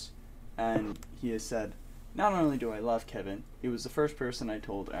 years, and he has said, "Not only do I love Kevin, he was the first person I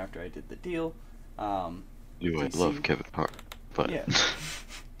told after I did the deal." You would love Kevin Hart, but yeah.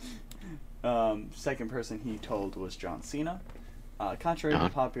 Second person he told was John Cena. Contrary to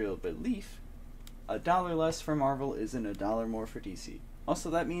popular belief, $1 less for Marvel isn't $1 more for DC. Also,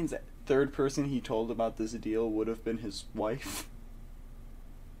 that means that third person he told about this deal would have been his wife.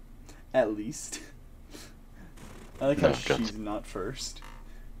 At least. I like how she's not first.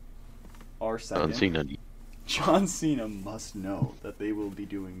 Or second. John Cena must know that they will be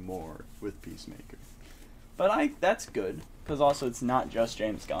doing more with Peacemaker. But that's good, because also it's not just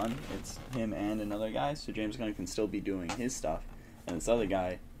James Gunn, it's him and another guy, so James Gunn can still be doing his stuff, and this other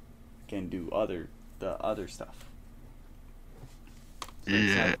guy can do the other stuff. So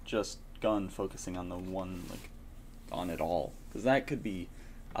it's not just Gunn focusing on the one, like, on it all, because that could be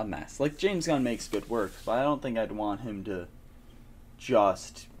a mess. Like, James Gunn makes good work, but I don't think I'd want him to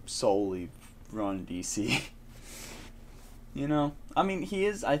just solely run DC. You know? I mean, he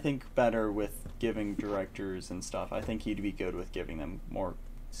is, I think, better with giving directors and stuff. I think he'd be good with giving them more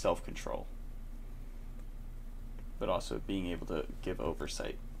self-control. But also being able to give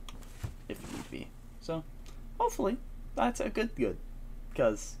oversight, if need be. So, hopefully, that's a good.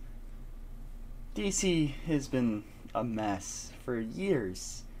 Because DC has been a mess for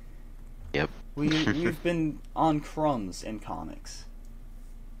years. Yep. We've been on crumbs in comics.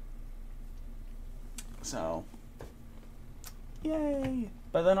 So, yay!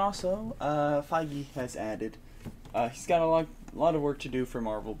 But then also, Feige has added, he's got a lot of work to do for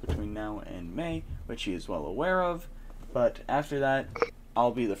Marvel between now and May, which he is well aware of. But after that,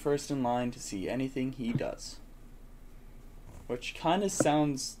 I'll be the first in line to see anything he does. Which kind of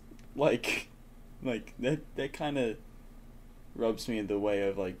sounds like that kind of rubs me the way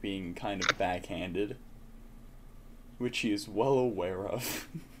of like being kind of backhanded, which he is well aware of.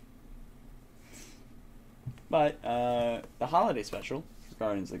 But the holiday special,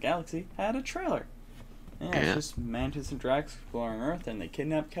 Guardians of the Galaxy, had a trailer. Yeah, it's just Mantis and Drax exploring Earth, and they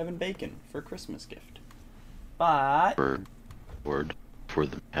kidnap Kevin Bacon for a Christmas gift. But word for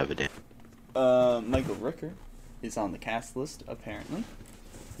the evidence. Michael Rooker is on the cast list, apparently.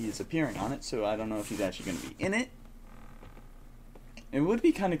 He is appearing on it, so I don't know if he's actually going to be in it. It would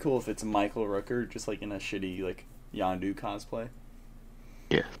be kind of cool if it's Michael Rooker, just like in a shitty, like, Yondu cosplay.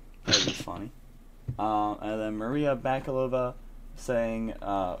 Yeah. That'd be funny. And then Maria Bakalova saying,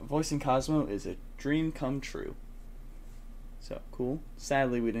 voicing Cosmo is a dream come true. So, cool.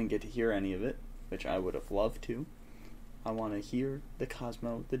 Sadly, we didn't get to hear any of it, which I would have loved to. I want to hear the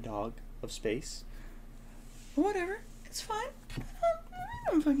Cosmo, the dog of space. But whatever. It's fine. I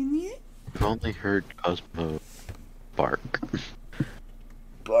don't fucking need it. I've only heard Cosmo bark.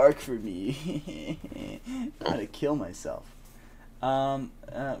 Bark for me. I'm gonna kill myself.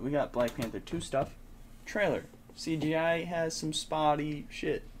 We got Black Panther 2 stuff. Trailer. CGI has some spotty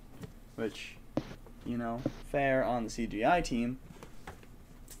shit. Which, you know, fair on the CGI team.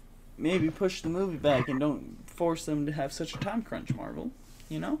 Maybe push the movie back and don't force them to have such a time crunch, Marvel.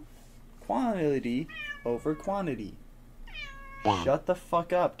 You know? Quality over quantity. Wow. Shut the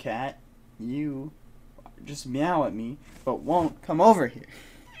fuck up, cat. You just meow at me, but won't come over here.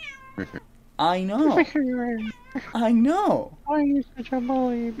 I know. I know. Why are you such a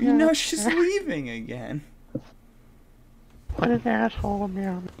bully? You know she's leaving again. What an asshole,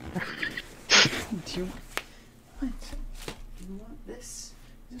 meow. Do you... What? Do you want this?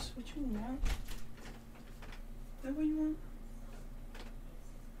 Is this what you what you want? Is that what you want?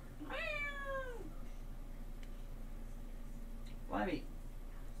 Flabby,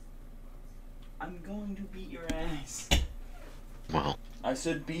 I'm going to beat your ass. Well. I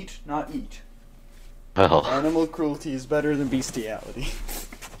said beat, not eat. Well. Animal cruelty is better than bestiality.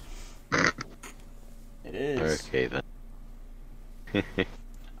 It is. Okay then.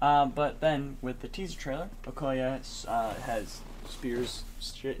 But then, with the teaser trailer, Okoye has Spears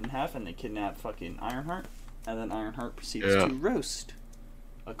shit in half and they kidnap fucking Ironheart. And then Ironheart proceeds to roast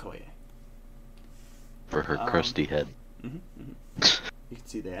Okoye. For her crusty head. You can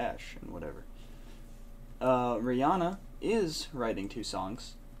see the ash and whatever. Rihanna is writing 2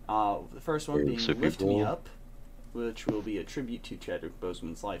 songs. The first one being Lift Me Up, which will be a tribute to Chadwick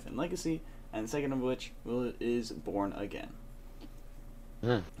Boseman's life and legacy, and the second of which is Born Again.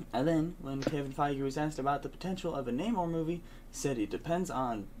 And then, when Kevin Feige was asked about the potential of a Namor movie, he said it depends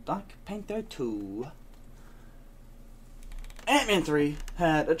on Black Panther 2. Ant-Man 3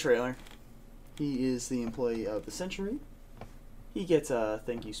 had a trailer. He is the employee of the century. He gets a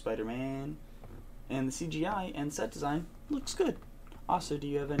thank you, Spider-Man. And the CGI and set design looks good. Also, do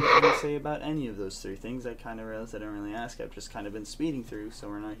you have anything to say about any of those 3 things? I kind of realized I didn't really ask. I've just kind of been speeding through, so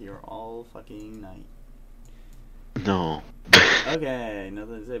we're not here all fucking night. No. Okay,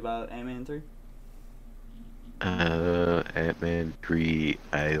 nothing to say about Ant-Man 3? Ant-Man 3,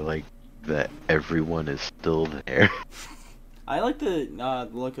 I like that everyone is still there. I like the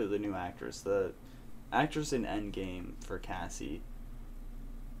look of the new actress. The actress in Endgame for Cassie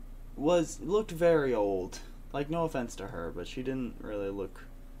looked very old. Like, no offense to her, but she didn't really look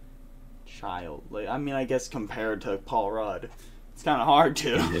childlike. I mean, I guess compared to Paul Rudd, it's kind of hard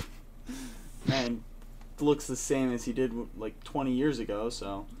to. And looks the same as he did like 20 years ago,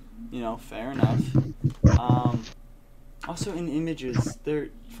 so fair enough. Also in Images, they're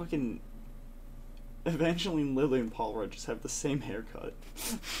fucking Evangeline Lilly and Paul Rudd just have the same haircut.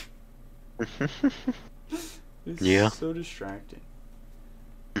 It's so distracting.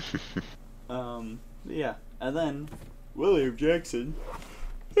 Yeah, and then William Jackson.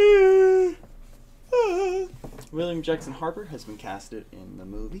 William Jackson Harper has been casted in the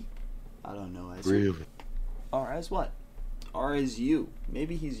movie. I don't know as Really? Or as what? Or as you.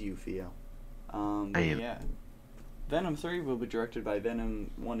 Maybe he's you, Theo. Yeah. Venom 3 will be directed by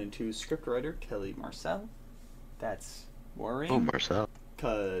Venom 1 and 2 scriptwriter Kelly Marcel. That's worrying. Oh, Marcel.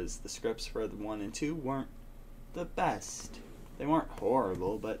 Because the scripts for the 1 and 2 weren't the best. They weren't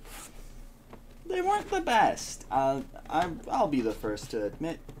horrible, but they weren't the best. I'll be the first to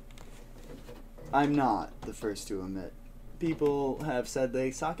admit. I'm not the first to admit. People have said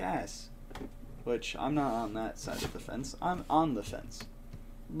they suck ass. Which, I'm not on that side of the fence. I'm on the fence.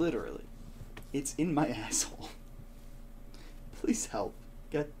 Literally. It's in my asshole. Please help.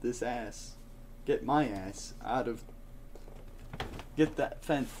 Get this ass. Get my ass out of... Get that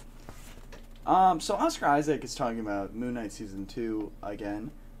fence. So Oscar Isaac is talking about Moon Knight Season 2 again.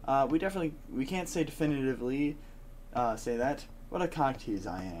 We can't say definitively say that. What a cock tease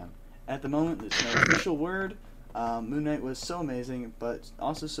I am. At the moment, there's no official word. Moon Knight was so amazing, but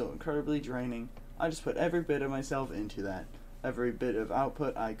also so incredibly draining. I just put every bit of myself into that. Every bit of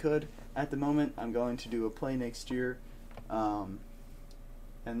output I could. At the moment, I'm going to do a play next year. And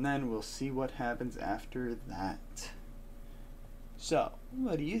then we'll see what happens after that. So,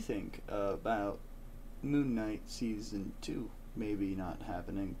 what do you think about Moon Knight Season 2? Maybe not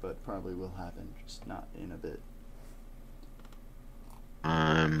happening, but probably will happen. Just not in a bit.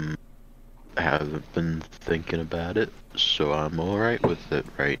 I haven't been thinking about it, so I'm alright with it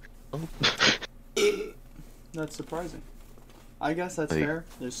right now. That's surprising. I guess that's fair.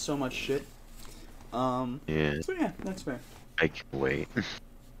 There's so much shit. Yeah. So yeah, that's fair. I can wait.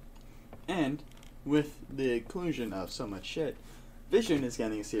 And, with the inclusion of so much shit, Vision is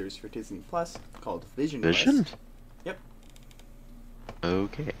getting a series for Disney Plus called Vision Vision? Quest. Yep.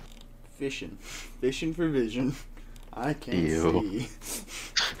 Okay. Vision. Vision for Vision. I can't Ew. see.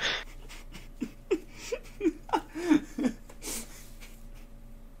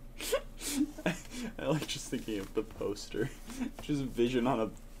 I like just thinking of the poster. Just Vision on a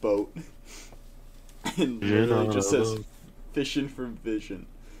boat. And literally just says Vision for Vision.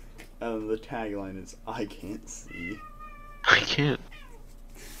 And the tagline is, I can't see. I can't.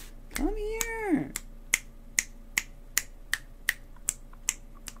 Come here.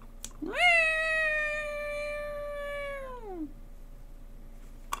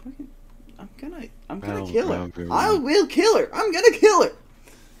 I'm gonna kill her. I will kill her. I'm gonna kill her.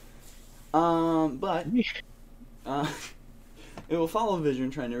 But it will follow Vision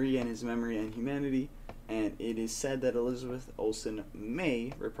trying to regain his memory and humanity, and it is said that Elizabeth Olsen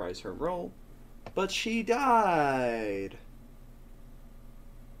may reprise her role, but she died.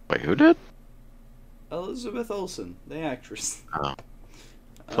 Wait, who did? Elizabeth Olsen, the actress. Oh.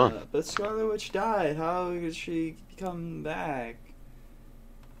 Fun. But Scarlet Witch died. How did she come back?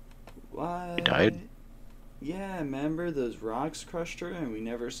 Why? She died? Yeah, remember those rocks crushed her and we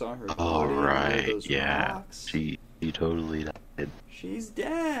never saw her Oh, body under right. those Yeah. rocks? She totally died. She's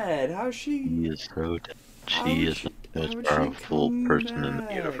dead. How's she? She is so dead. How She would is she- the how most would she powerful come person in the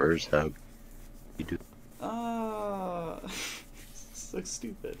back? universe. How could you do? So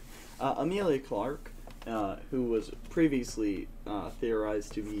stupid. Amelia Clarke, who was previously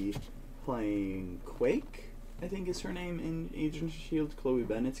theorized to be playing Quake, I think is her name in Agents of S.H.I.E.L.D., Chloe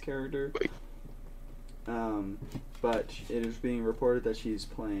Bennett's character. Quake. But it is being reported that she's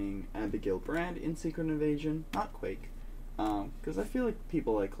playing Abigail Brand in Secret Invasion, not Quake. Because I feel like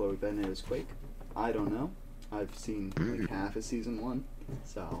people like Chloe Bennett as Quake. I don't know. I've seen like half of season 1,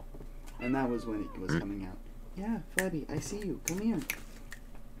 so, and that was when it was coming out. Yeah, Flabby, I see you. Come here.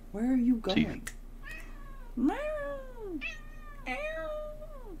 Where are you going?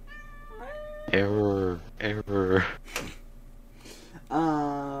 Error.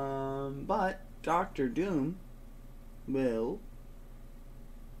 But Doctor Doom will.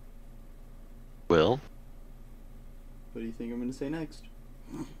 Will What do you think I'm going to say next?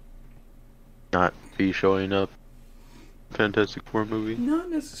 not be showing up. Fantastic Four movie. Not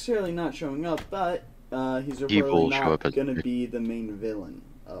necessarily not showing up, but he's He will reportedly show not up as- going to be the main villain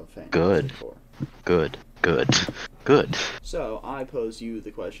of Fantastic Good. Four. Good. So I pose you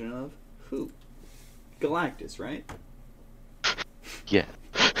the question of who? Galactus, right? Yeah.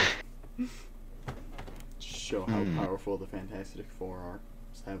 Show how powerful the Fantastic Four are.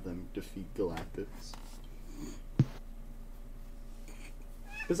 Just have them defeat Galactus.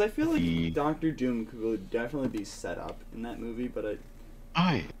 Because I feel like Doctor Doom could definitely be set up in that movie, but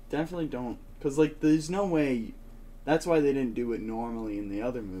I definitely don't. Because, like, there's no way. That's why they didn't do it normally in the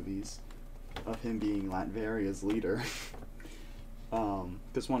other movies of him being Latveria's leader.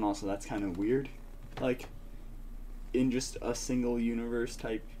 Because, one, also, that's kind of weird. Like, in just a single universe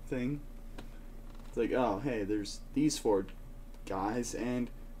type thing. It's like, oh, hey, there's these 4 guys, and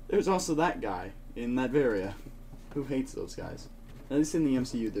there's also that guy in Latveria who hates those guys. At least in the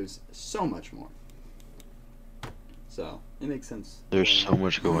MCU, there's so much more. So, it makes sense. There's so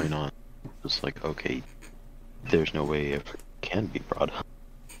much going on. It's like, okay, there's no way it can be brought up.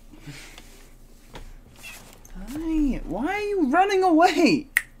 Hi, why are you running away?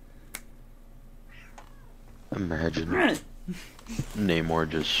 Imagine Namor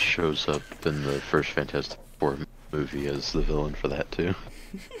just shows up in the first Fantastic Four movie as the villain for that too.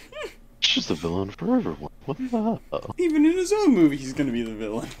 It's just the villain for everyone. What the hell? Even in his own movie, he's gonna be the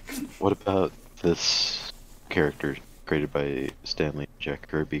villain. What about this character created by Stanley and Jack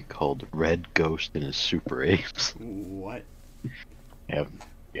Kirby called Red Ghost and his Super Apes? What? Yeah.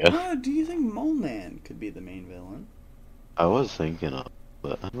 Do you think Mole Man could be the main villain? I was thinking of,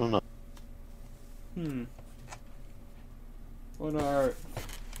 but I don't know. What are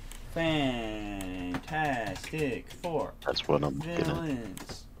Fantastic Four That's what I'm looking at.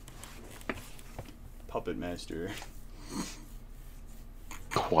 villains? Puppet Master.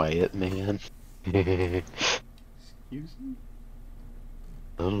 Quiet Man. Excuse me?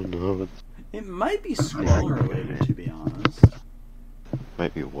 I don't know. It might be scroll related, to be honest.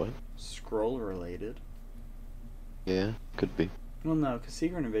 Might be what? Scroll related. Yeah, could be. Well, no, because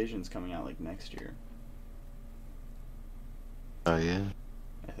Secret Invasion's coming out like next year, Oh yeah.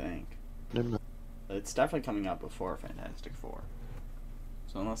 I think. Never mind. It's definitely coming out before Fantastic Four.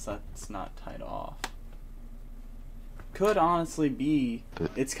 So unless that's not tied off. Could honestly be.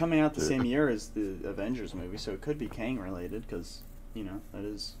 It's coming out the same year as the Avengers movie, so it could be Kang related, because, you know, that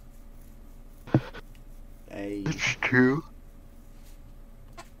is a It's true.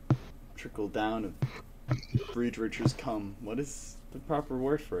 trickle down of Reed Richards cum. What is the proper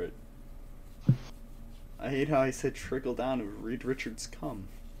word for it? I hate how I said trickle down of Reed Richards cum.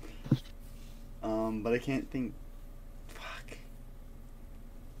 But I can't think. Fuck.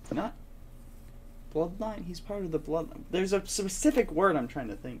 Not bloodline. He's part of the bloodline. There's a specific word I'm trying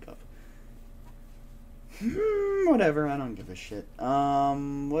to think of. Whatever. I don't give a shit.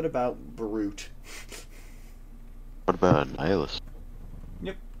 What about Brute? What about Nihilus?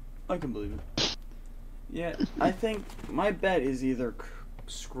 Yep, I can believe it. Yeah, I think my bet is either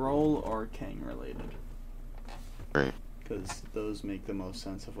Skrull or Kang related. Right. Because those make the most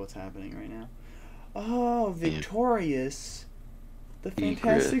sense of what's happening right now. Oh, Victorious! The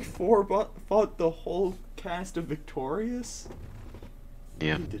Fantastic Four fought the whole cast of Victorious?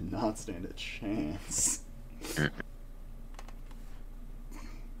 Yeah. He did not stand a chance.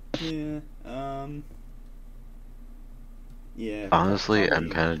 Yeah, yeah. Honestly, I'm probably-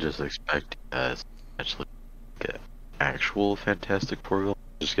 kind of just expecting that actually get actual Fantastic Four villain.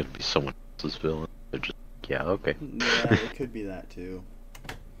 It's just gonna be someone else's villain. They're just okay. Yeah, it could be that too.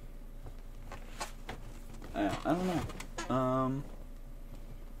 I don't know.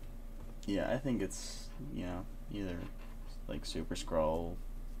 Yeah, I think it's, either like Super Skrull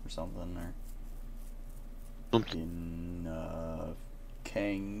or something, or in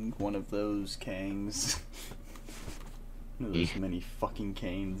Kang, one of those Kangs. There's many fucking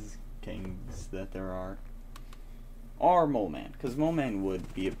Kangs that there are. Or Mole Man, because Mole Man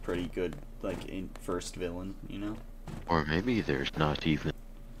would be a pretty good, first villain, Or maybe there's not even.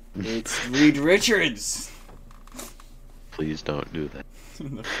 It's Reed Richards! Please don't do that.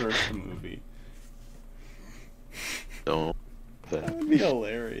 In the first movie. Don't. That would be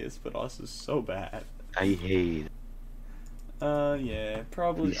hilarious, but also so bad. I hate. Yeah,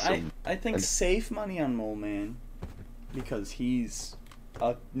 probably. He's so- I think safe money on Mole Man, because he's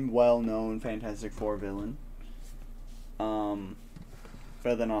a well-known Fantastic Four villain.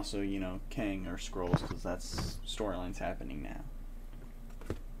 But then also, Kang or Skrulls, because that's storylines happening now.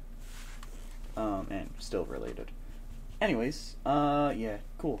 And still related. Anyways, yeah,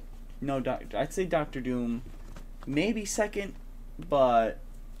 cool. No, I'd say Doctor Doom, maybe second, but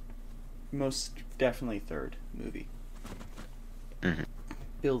most definitely third movie. Mhm.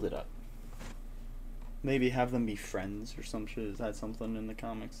 Build it up. Maybe have them be friends or some shit. Is that something in the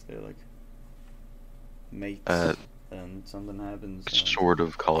comics? They're like mates, and something happens. Sort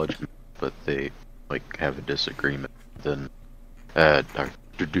of college, but they have a disagreement. Then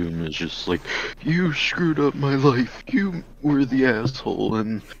Doctor Doom is just like, you screwed up my life. You were the asshole,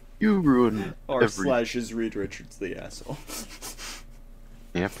 and you ruined Or every. slash is Reed Richards the asshole.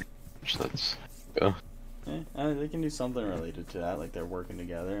 Yeah, pretty much that's. Yeah, they can do something related to that, like they're working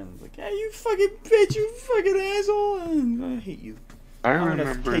together, and it's like, hey, you fucking bitch, you fucking asshole, and I hate you. I I'm gonna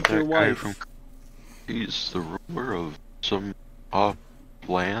remember take your that guy wife. from. He's the ruler of some off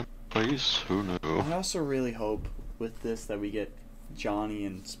land place. Who knew? I also really hope with this that we get Johnny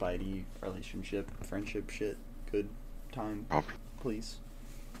and Spidey relationship, friendship shit, good time, Probably. please.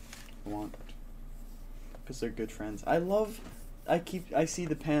 I want it. Because they're good friends. I see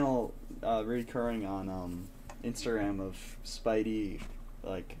the panel recurring on Instagram of Spidey,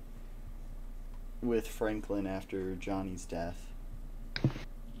 with Franklin after Johnny's death.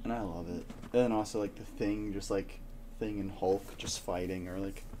 And I love it. And then also, the Thing, just, Thing and Hulk just fighting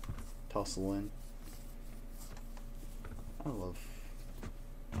or, tussling. I love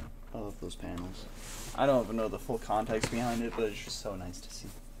those panels. I don't even know the full context behind it, but it's just so nice to see.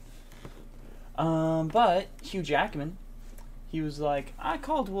 But Hugh Jackman, he was like, I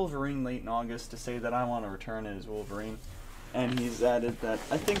called Wolverine late in August to say that I want to return as Wolverine, and he's added that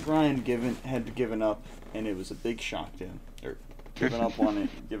I think Ryan had given up, and it was a big shock to him, or given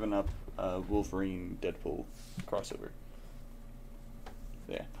up Wolverine Deadpool crossover.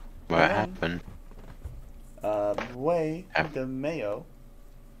 Yeah. What happened? Way the Mayo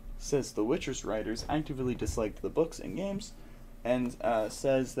says The Witcher's writers actively disliked the books and games, and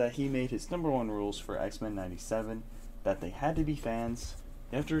says that he made his #1 rules for X-Men 97, that they had to be fans,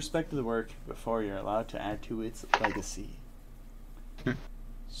 you have to respect the work before you're allowed to add to its legacy.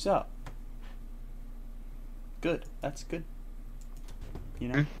 So, good. That's good.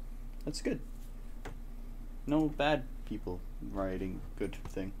 That's good. No bad people writing good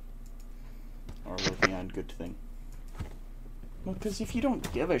thing. Or looking at good thing. Well, because if you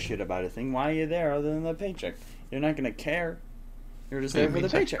don't give a shit about a thing, why are you there other than the paycheck? You're not gonna care. You're just there for the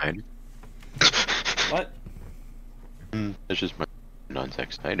paycheck. What? That's just my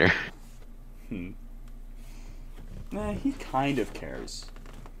non-Zack Snyder. Nah, he kind of cares.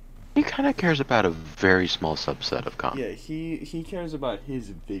 He kind of cares about a very small subset of comics. Yeah, he cares about his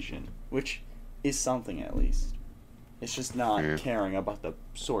vision, which is something at least. It's just not caring about the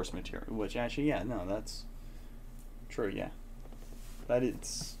source material, which actually, yeah, no, that's true, yeah. But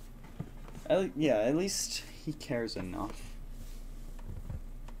it's... yeah, at least he cares enough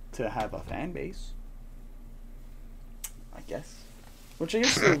to have a fan base, I guess. Which I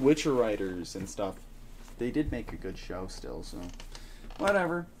guess the Witcher writers and stuff, they did make a good show still, so...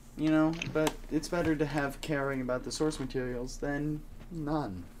 Whatever, but it's better to have caring about the source materials than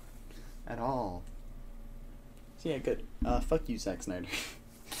none. At all. So yeah, good. Fuck you, Zack Snyder.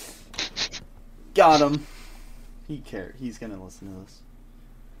 Got him. He cares. He's gonna listen to this.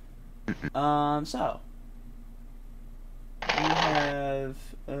 So we have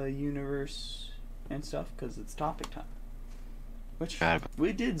a universe and stuff because it's topic time. Which God.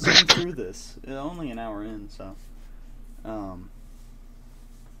 we did zoom through this. Only an hour in, so.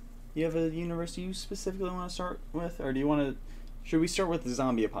 You have a universe you specifically want to start with, or do you want to? Should we start with the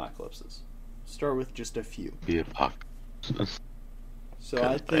zombie apocalypses? Start with just a few. The Apocalypse. So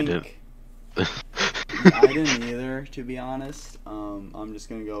I think didn't. I didn't either, to be honest. I'm just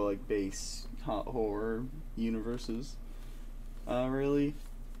gonna go like base horror universes, really.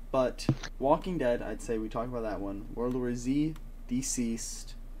 But Walking Dead, I'd say we talk about that one. World War Z,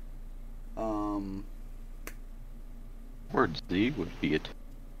 Deceased. Word Z would be it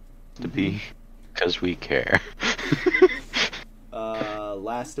to be, because we care.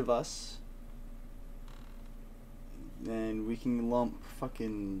 Last of Us. And we can lump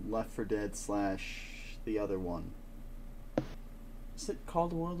fucking Left 4 Dead / the other one. Is it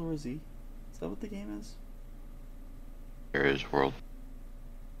called World War Z? Is that what the game is? There is World.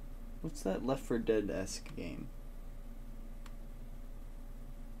 What's that Left 4 Dead-esque game?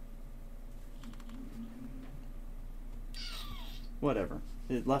 Whatever.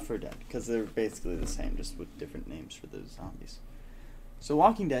 Left 4 Dead, because they're basically the same, just with different names for those zombies. So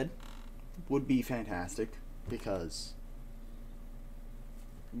Walking Dead would be fantastic, because,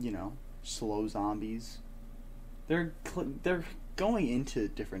 you know, slow zombies. They're going into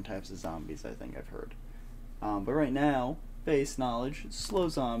different types of zombies, I think I've heard. But right now, base knowledge, slow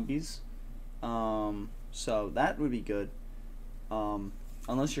zombies. So that would be good.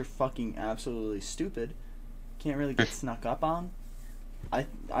 Unless you're fucking absolutely stupid, can't really get snuck up on. I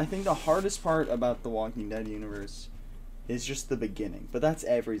think the hardest part about the Walking Dead universe is just the beginning, but that's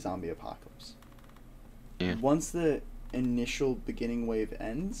every zombie apocalypse. Yeah. Once the initial beginning wave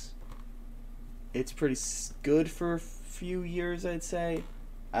ends, it's pretty good for a few years, I'd say,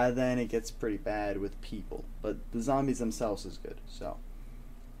 and then it gets pretty bad with people. But the zombies themselves is good, so.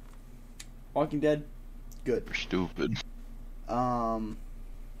 Walking Dead, good. You're stupid. World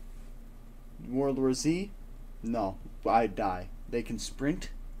War Z, no, I'd die. They can sprint?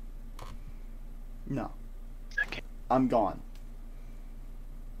 No. Okay. I'm gone.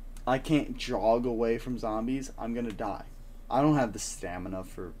 I can't jog away from zombies. I'm gonna die. I don't have the stamina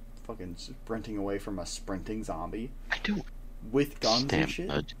for fucking sprinting away from a sprinting zombie. I do. With guns and shit?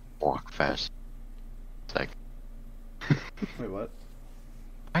 Stamina to walk fast. It's like, Wait, what?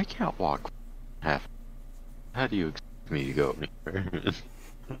 I can't walk half. How do you expect me to go anywhere?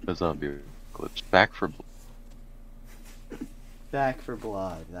 A zombie apocalypse. Back for blood. Back for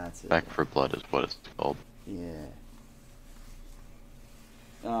Blood, that's it. Back for blood is what it's called. Yeah.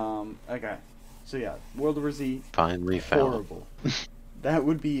 Okay. So yeah, World War Z, Finally found. horrible. That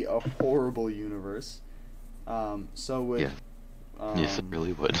would be a horrible universe. So would... Yeah. Yes, it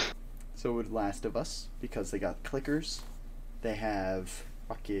really would. So would Last of Us, because they got clickers. They have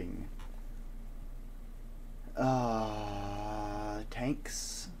fucking...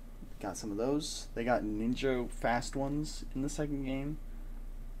 tanks. Got some of those. They got ninja fast ones in the second game.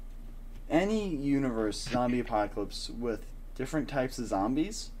 Any universe zombie apocalypse with different types of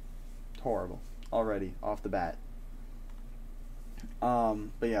zombies, horrible already off the bat.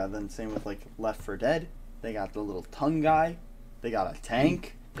 But yeah, then same with like Left 4 Dead. They got the little tongue guy. They got a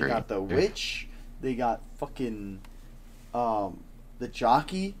tank. They got the witch. They got fucking the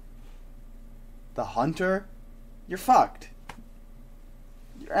jockey. The hunter. You're fucked.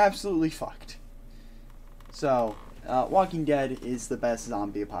 You're absolutely fucked. So, Walking Dead is the best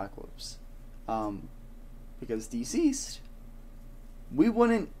zombie apocalypse. Because Deceased, we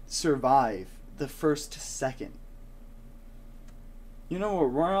wouldn't survive the first second. You know what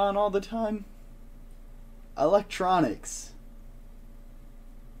we're on all the time? Electronics.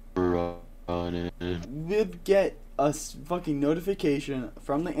 We'd get a fucking notification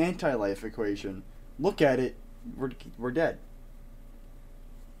from the anti-life equation. Look at it, we're dead.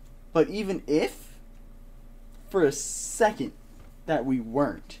 But even if, for a second, that we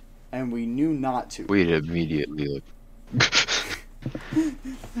weren't, and we knew not to, We'd immediately look.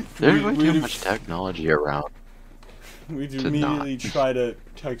 There's way too much technology around. we'd to immediately not. try to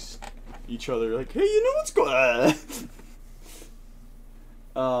text each other like, "Hey, you know what's going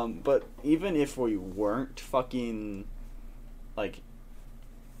on?" But even if we weren't fucking, like,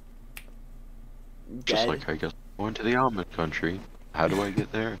 Just dead, like, I guess, going to the Amish country. How do I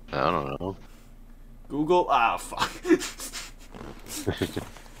get there? I don't know. Google, fuck.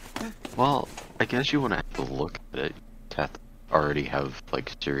 Well, I guess you want to have to look at it. To have to already have,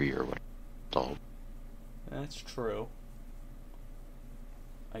 like, Siri or whatever installed. That's true.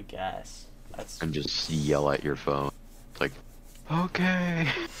 I guess. That's And just yell at your phone. It's like, okay.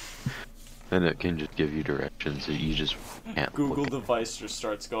 Then it can just give you directions that you just can't Google look at. device just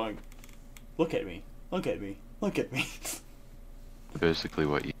starts going, look at me, look at me, look at me. basically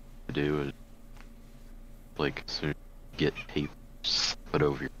what you do is, like, as soon as you get tape, slip it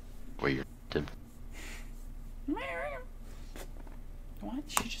over where you're tempted. What?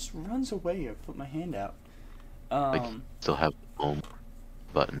 She just runs away. I put my hand out. Like, you still have the home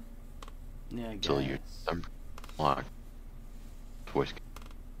button Yeah, I until you're guess. locked. Voice.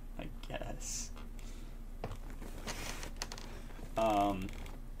 I guess.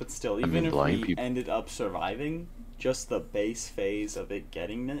 But still, I even mean, if blind we people- ended up surviving, just the base phase of it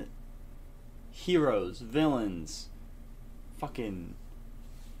getting it, heroes, villains, fucking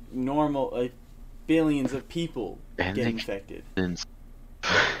normal, billions of people And get they- infected. Then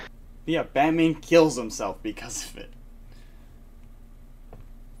Yeah, Batman kills himself because of it.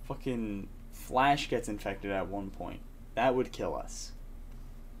 Fucking Flash gets infected at one point. That would kill us.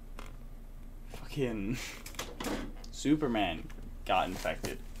 Fucking Superman got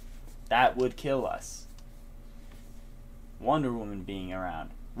infected. That would kill us. Wonder Woman being around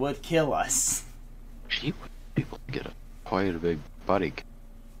would kill us. she would be able to get quite a big body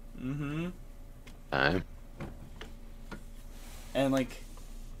Mm-hmm. time. And, like,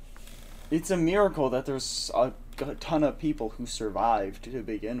 it's a miracle that there's a ton of people who survived to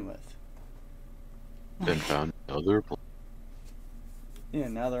begin with. Then found other Yeah,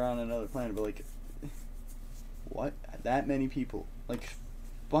 now they're on another planet, but, like, what? That many people. Like,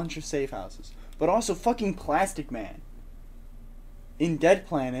 bunch of safe houses. But also fucking Plastic Man. In Dead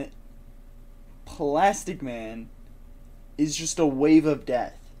Planet, Plastic Man is just a wave of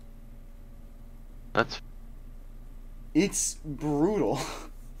death. That's It's brutal.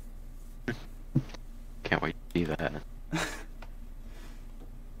 can't wait to see that.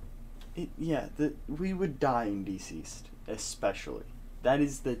 We would die in Deceased, especially. That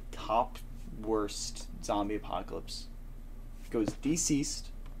is the top worst zombie apocalypse. It goes Deceased,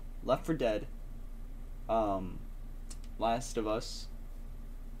 Left 4 Dead, Last of Us,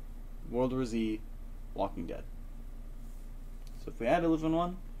 World War Z, Walking Dead. So if we had to live in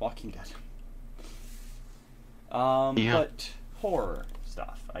one, Walking Dead. Yeah. But horror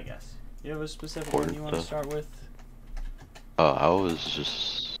stuff, I guess. You have a specific Horror one you want to stuff. start with? I was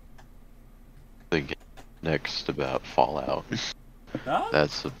just thinking next about Fallout. Huh?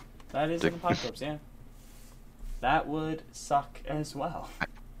 That's a, That is the- an apocalypse, yeah. That would suck as well.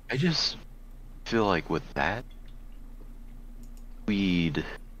 I just feel like with that, we'd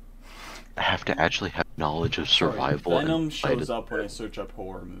have to actually have knowledge of survival. Sorry, Venom and shows up when I search up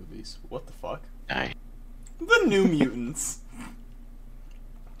horror movies. What the fuck? I, The New Mutants.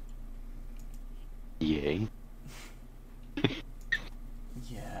 yay.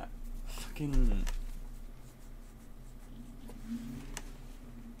 Yeah. Fucking...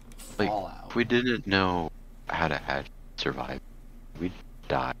 Like, Fallout. if we didn't know how to actually survive, we'd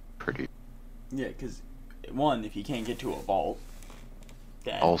die pretty. Yeah, because, one, if you can't get to a vault,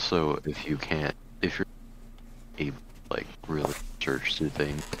 dead. Also, if you're able to, like, really search through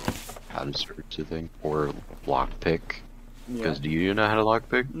things, how to search through things, or lockpick. Yeah. Because do you know how to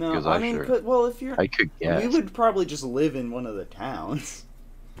lockpick? No, Because I mean, well, if you're... I could guess. We would probably just live in one of the towns.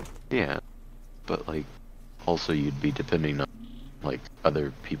 Yeah, but like, also you'd be depending on like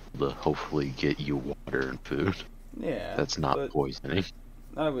other people to hopefully get you water and food. Yeah. That's not but poisoning,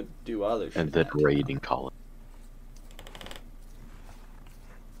 I would do other shit. and then in that raiding town. colony.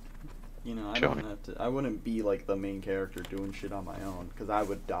 You know, I Showing. don't have to... I wouldn't be, like, the main character doing shit on my own, because I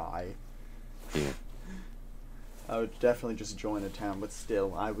would die. Yeah. I would definitely just join a town, but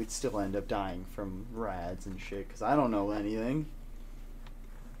still, I would still end up dying from rads and shit, because I don't know anything.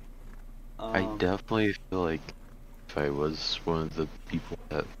 I definitely feel like if I was one of the people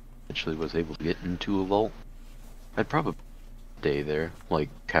that actually was able to get into a vault, I'd probably stay there, like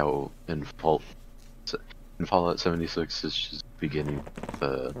how in Fallout 76 is just beginning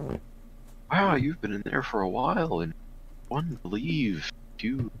the wow, you've been in there for a while and one believe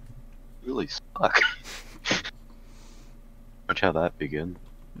you really suck. Much how that began.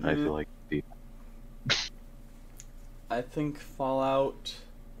 I feel like the I think Fallout,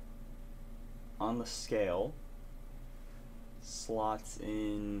 on the scale, slots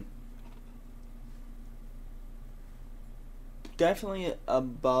in definitely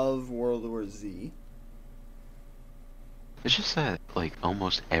above World War Z. it's just that like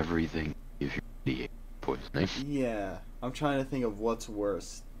almost everything gives you radiation poisoning. Yeah, I'm trying to think of what's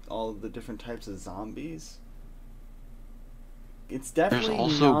worse. All of the different types of zombies. It's definitely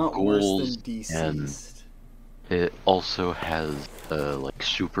also not worse ghouls than Deceased. It also has like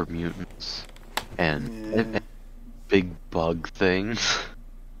super mutants and Yeah. big bug things,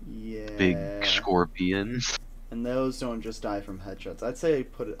 Yeah. big scorpions. And those don't just die from headshots. I'd say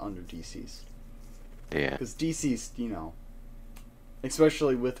put it under Deceased. Yeah. Because Deceased, you know,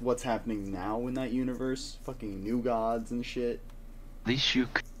 Especially with what's happening now in that universe. Fucking new gods and shit. At least you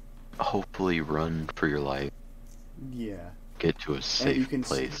could hopefully run for your life. Yeah. Get to a And safe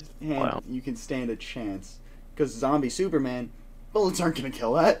place. Wow. you can stand a chance. Because zombie Superman, bullets aren't gonna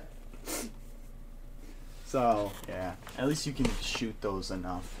kill that. So, yeah. At least you can shoot those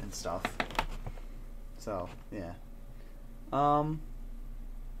enough and stuff. So, yeah.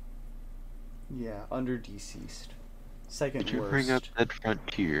 Yeah, under deceased. Second Did you worst. bring up Dead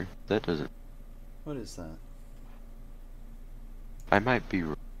Frontier? That doesn't... What is that? I might be...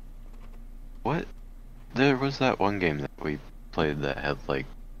 What? There was that one game that we played that had, like...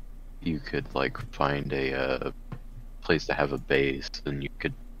 You could, like, find a place to have a base, and you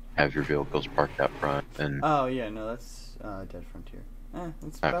could have your vehicles parked out front, and... Oh, yeah, no, that's Dead Frontier.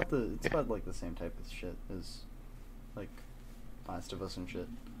 It's about Okay. it's about, like, the same type of shit as, like, Last of Us and shit.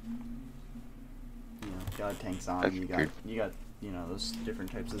 You know, God tank zombie, you got, you know, those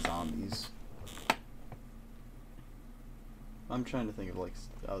different types of zombies. I'm trying to think of, like,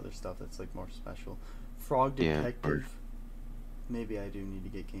 other stuff that's, like, more special. Frog Yeah, Detective. Maybe I do need to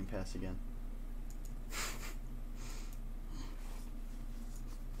get Game Pass again.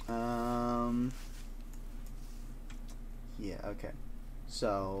 Yeah, okay.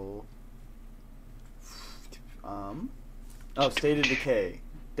 So, oh, State of Decay.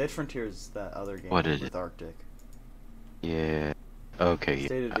 Dead Frontier is that other game What is with it? Arctic. Yeah. Okay,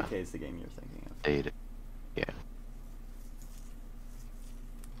 State yeah. of Decay is the game you're thinking of. Data. Yeah.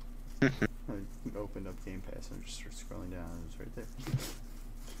 I opened up Game Pass and just started scrolling down and it's right there.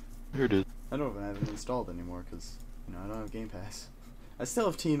 Here it is. I don't even have it installed anymore because, you know, I don't have Game Pass. I still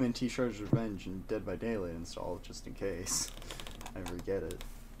have TMNT Shredder's Revenge and Dead by Daylight installed just in case I ever get it.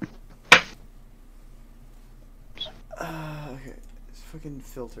 Okay. It's fucking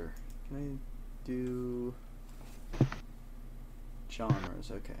filter. Can I do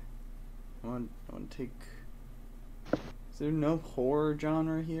genres? Okay. I want to take... Is there no horror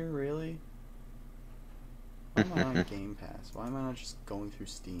genre here, really? Why am I on Game Pass? Why am I not just going through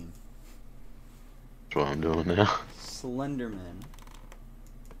Steam? That's what I'm doing now. Slenderman.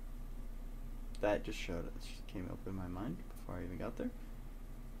 That just showed it. Just came up in my mind before I even got there.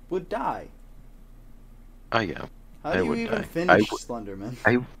 Would die. Oh, yeah. How do you would even die. finish Slenderman?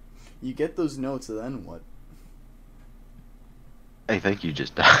 I You get those notes, and then what? I think you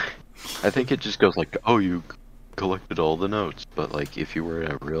just die. I think it just goes like, oh, you collected all the notes. But, like, if you were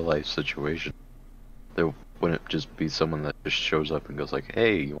in a real-life situation, there wouldn't just be someone that just shows up and goes like,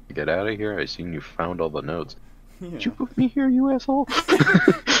 hey, you want to get out of here? I seen you found all the notes. Yeah. Did you put me here, you asshole?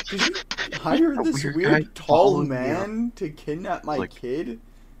 Did you hire A this weird weird guy tall following me man to kidnap my Like- kid?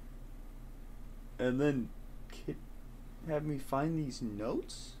 And then have me find these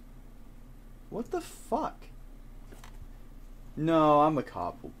notes? What the fuck? No, I'm a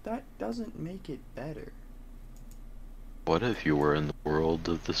cop. That doesn't make it better. What if you were in the world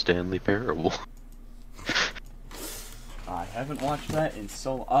of the Stanley Parable? I haven't watched that in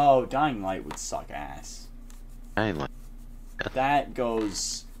so... Oh, Dying Light would suck ass. I like That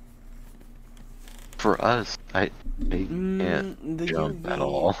goes... for us, I can't the jump at UV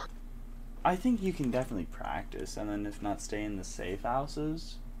all. I think you can definitely practice, and then if not, stay in the safe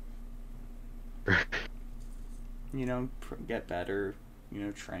houses. You know, get better, you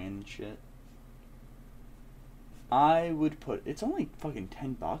know, train and shit. I would put... It's only fucking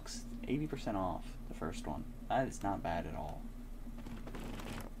 $10. 80% off, the first one. That is not bad at all.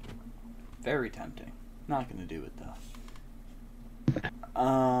 Very tempting. Not gonna do it,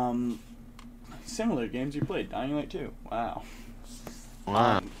 though. Similar games you played. Dying Light 2. Wow.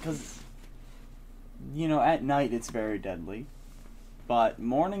 Wow. Because, you know, at night it's very deadly. But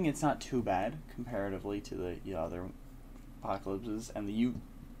morning it's not too bad comparatively to the other apocalypses. And the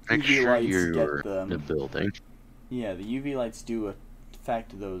Make UV sure lights you're get them. in the building. Yeah, the UV lights do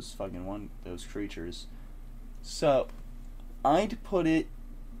affect those those creatures. So, I'd put it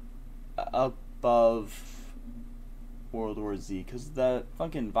above World War Z, because the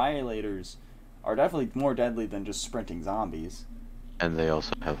fucking Violators are definitely more deadly than just sprinting zombies. And they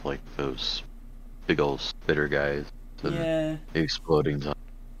also have, like, those big old spitter guys. And Yeah, exploding zombies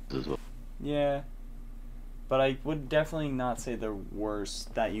as well. yeah. But I would definitely not say they're worse.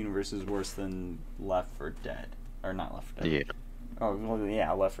 That universe is worse than Left 4 Dead. Or not Left 4 Dead. Yeah. Oh, well,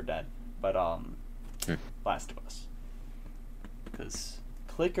 yeah, Left 4 Dead. But, Last of Us. Because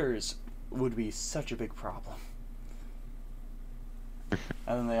clickers would be such a big problem. And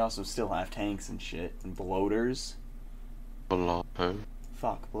then they also still have tanks and shit. And bloaters.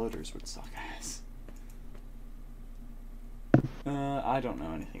 Fuck, bloaters would suck ass. I don't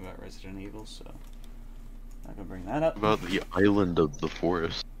know anything about Resident Evil, so... Not gonna bring that up. About the island of the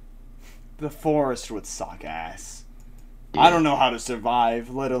forest. The forest would suck ass. Yeah. I don't know how to survive,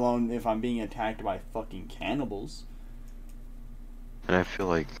 let alone if I'm being attacked by fucking cannibals. And I feel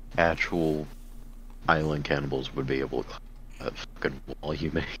like actual island cannibals would be able to climb that fucking wall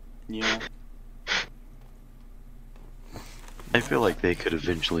you make. Yeah. I feel like they could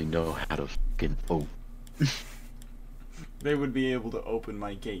eventually know how to fucking open. They would be able to open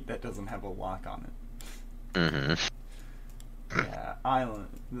my gate that doesn't have a lock on it. Mm-hmm. Yeah,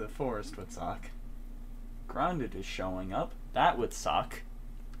 the forest would suck. Grounded is showing up. That would suck.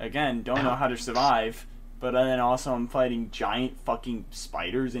 Again, don't know how to survive. But then also I'm fighting giant fucking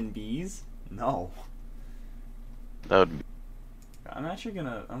spiders and bees? No. That would be... I'm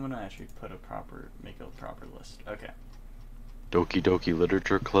gonna actually make a proper list. Okay. Doki Doki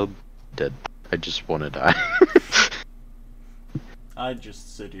Literature Club? Dead. I just want to die. I'd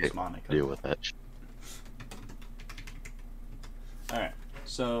just seduce Monica. Deal with that shit. Alright,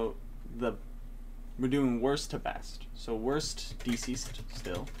 so we're doing worst to best. So worst deceased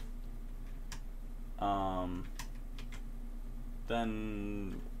still.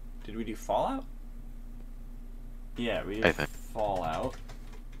 Then did we do Fallout? Yeah, we did Fallout.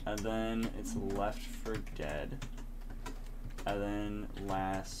 And then it's Left 4 Dead. And then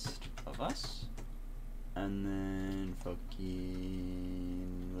Last of Us. And then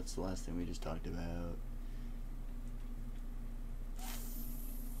fucking what's the last thing we just talked about?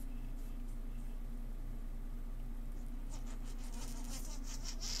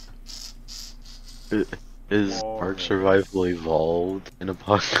 Is Ark Survival evolved in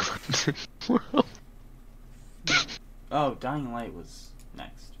Apocalypse world? Oh, Dying Light was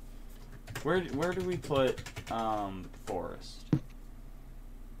next. Where do we put Forest?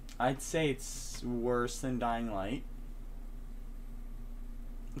 I'd say it's worse than Dying Light.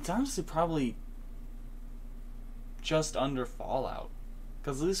 It's honestly probably just under Fallout.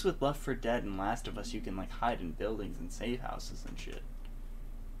 Because at least with Left 4 Dead and Last of Us, you can like hide in buildings and safe houses and shit.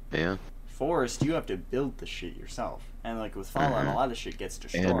 Yeah. Forest, you have to build the shit yourself. And like with Fallout, a lot of shit gets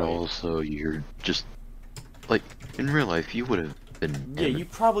destroyed. And also, you're just like in real life, you would have been. Yeah, you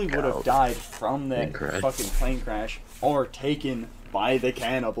probably would have died from that fucking plane crash or taken by the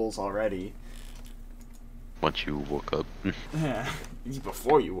cannibals already. Once you woke up. Yeah,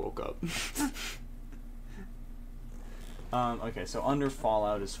 before you woke up. Okay, so under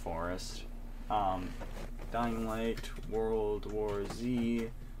Fallout is Forest. Dying Light, World War Z,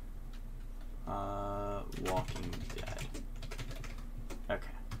 Walking Dead. Okay.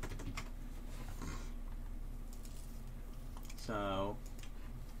 So,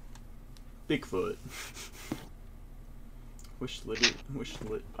 Bigfoot. Wish lit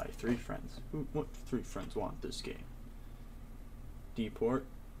by 3 friends. What 3 friends want this game? Deport,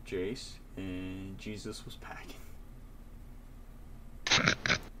 Jace, and Jesus was packing.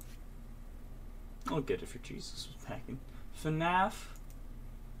 I'll get it for Jesus was packing. FNAF,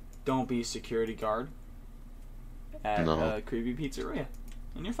 don't be a security guard at a creepy pizzeria,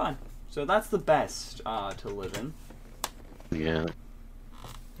 and you're fine. So that's the best to live in. Yeah.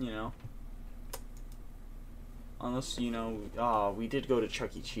 You know. Unless, you know, we did go to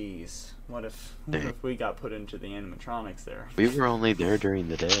Chuck E. Cheese. What if we got put into the animatronics there? We were only there during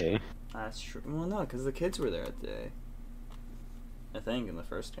the day. That's true. Well, no, because the kids were there at the day. I think in the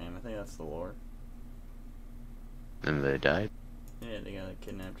first game. I think that's the lore. And they died? Yeah, they got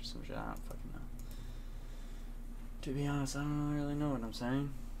kidnapped or some shit. I don't fucking know. To be honest, I don't really know what I'm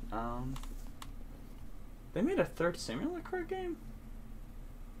saying. They made a 3rd Simulacra game?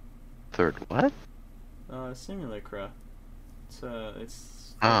 3rd what? Simulacra.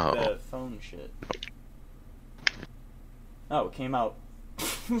 It's Oh. the phone shit. Oh, it came out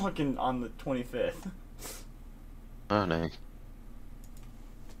fucking on the 25th. Oh, nice.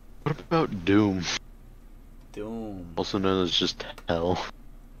 What about Doom? Doom. Also known as just Hell.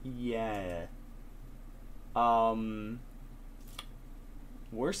 Yeah.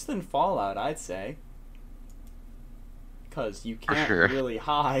 Worse than Fallout, I'd say. Because you can't really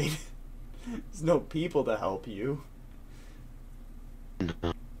hide. There's no people to help you.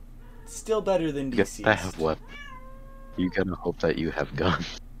 No. Still better than You DC. gotta have weapons. You gotta hope that you have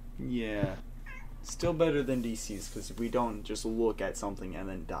guns. Yeah. Still better than DC's, because we don't just look at something and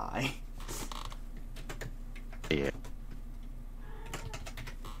then die. Yeah.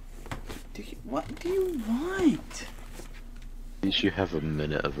 What do you want? At least you have a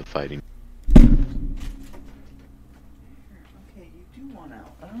minute of a fighting. Okay, you do want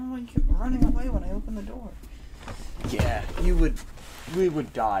out. I don't know why you keep running away when I open the door. Yeah, we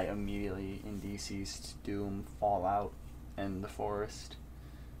would die immediately in DC's Doom, Fallout, and the Forest.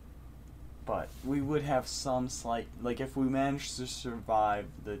 But we would have some slight, like if we managed to survive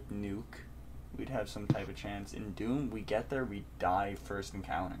the nuke, we'd have some type of chance. In Doom, we get there, we die first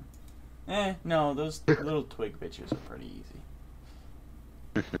encounter. No, those little twig bitches are pretty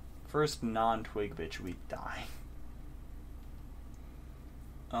easy. First non-twig bitch, we die.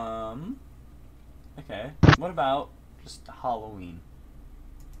 Okay. What about just Halloween?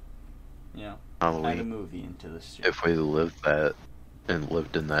 You know, Halloween. add a movie into this shit. If we lived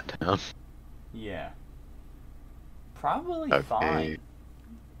in that town. Yeah. Probably Okay. fine.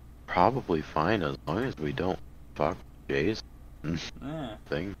 Probably fine as long as we don't fuck Jason. Yeah.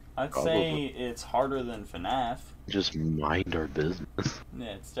 Thing. I'd Probably. say it's harder than FNAF. Just mind our business.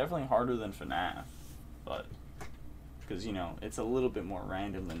 Yeah, it's definitely harder than FNAF, but because you know it's a little bit more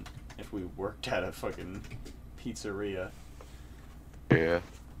random than if we worked at a fucking pizzeria. Yeah.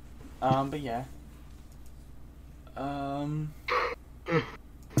 But yeah. Nope,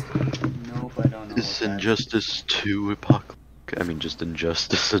 I don't know. Is what that Injustice 2 Apocalypse? I mean, just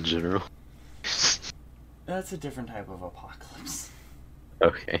Injustice in general. That's a different type of apocalypse.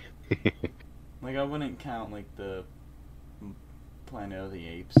 Okay. Like I wouldn't count like the Planet of the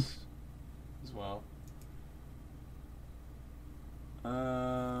Apes as well.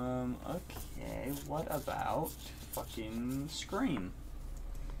 Okay, what about fucking Scream?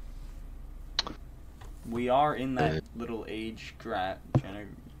 We are in that little age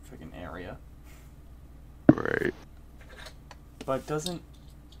fucking area. Right. But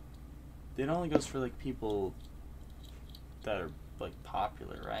it only goes for like people that are like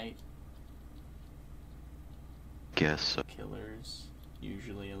popular, right? Guess so. Killers,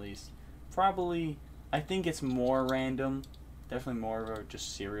 usually at least. Probably, I think it's more random. Definitely more of a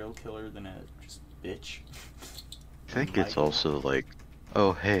just serial killer than a just bitch. I think it's also like,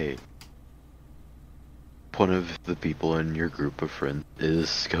 oh hey, one of the people in your group of friends is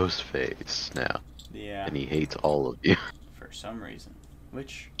Ghostface now. Yeah. And he hates all of you. For some reason.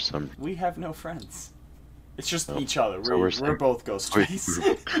 Which, Some. we have no friends. It's just Oh, each other. so We're both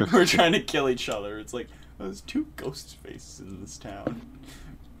Ghostface. We're trying to kill each other. It's like, oh, there's two Ghostfaces in this town.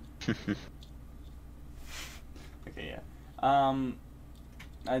 Okay, yeah.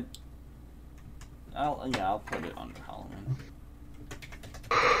 I'll put it on Halloween.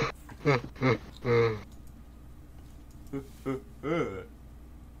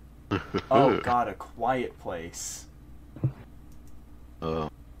 Oh god, A Quiet Place. Where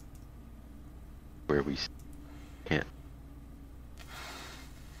we can't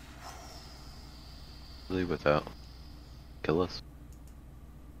really without kill us.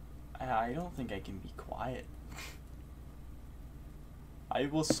 I don't think I can be quiet. I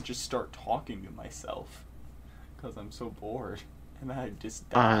will just start talking to myself because I'm so bored, and then I just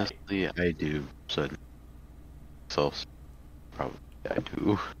die. Honestly, I do. So, probably I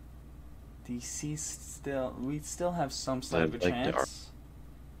do. DC we still have some sort of a Like chance.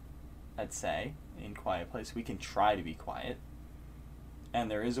 I'd say in Quiet Place we can try to be quiet, and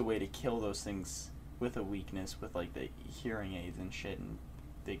there is a way to kill those things with a weakness, with like the hearing aids and shit, and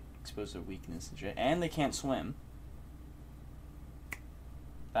they expose their weakness and shit, and they can't swim.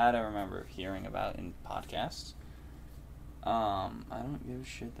 That I remember hearing about in podcasts. I don't give a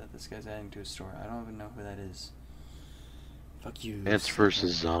shit that this guy's adding to his store. I don't even know who that is. Fuck you. Ants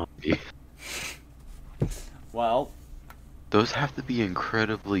versus Zombie. Well, Those have to be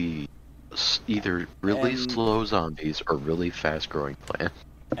incredibly either really And- slow zombies or really fast-growing plants.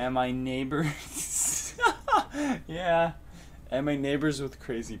 am I neighbors? Yeah. Am I neighbors with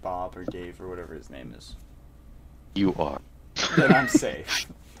Crazy Bob or Dave or whatever his name is? You are. Then I'm safe.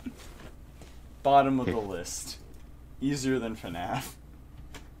 Bottom of the list. Easier than FNAF.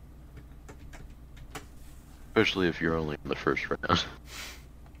 Especially if you're only in the first round.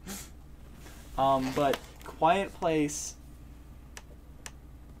 But Quiet Place,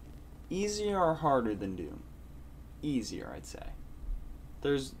 easier or harder than Doom? Easier, I'd say.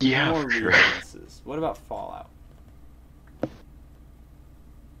 There's Yeah, more for sure. weaknesses. What about Fallout?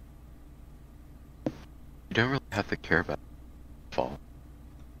 You don't really have to care about fall.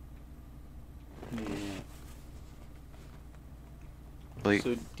 Yeah. Like,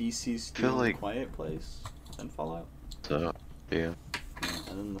 So DC's feel doing like- Quiet Place, then Fallout, so, yeah. and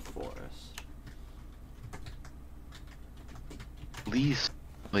then The Forest. At least,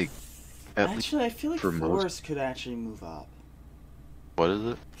 like, at least, Actually, I feel like for most- Forest could actually move up. what is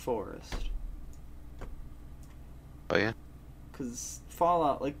it? Forest. Oh yeah? Because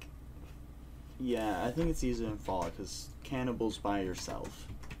Fallout, like, yeah, I think it's easier than Fallout because cannibals by yourself.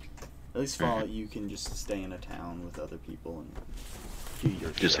 At least Fallout, you can just stay in a town with other people and do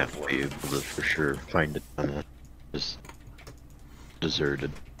your Just shit have at to be work. able to, for sure, find a town that's just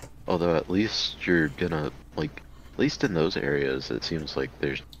deserted. Although at least you're gonna, like, at least in those areas, it seems like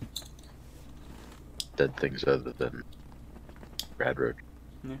there's dead things other than Rad Road.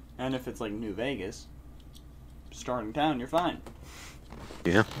 Yeah. And if it's like New Vegas, starting town, you're fine.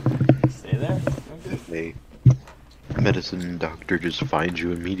 Yeah. Stay there. You're good. A medicine doctor just finds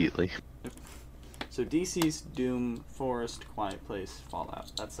you immediately. So DC's Doom, Forest, Quiet Place,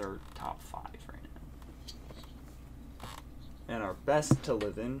 Fallout. That's our top 5 right now. And our best to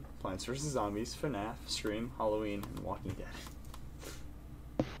live in: Plants vs. Zombies, FNAF, Scream, Halloween, and Walking Dead.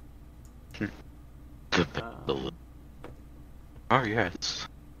 Oh yes,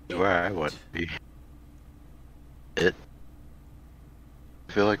 where I want to be. It.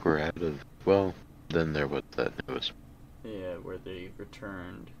 I feel like we're out of. Well, then there was that newest. Yeah, where they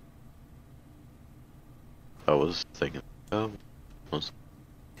returned. I was thinking, oh, most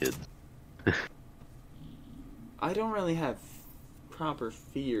kids. I don't really have proper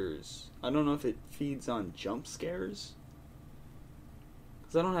fears. I don't know if it feeds on jump scares.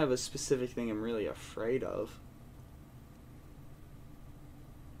 Because I don't have a specific thing I'm really afraid of.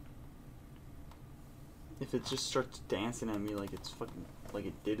 If it just starts dancing at me like it's fucking like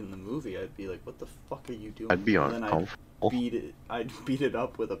it did in the movie, I'd be like, "What the fuck are you doing?" I'd be And then uncomfortable. I'd beat it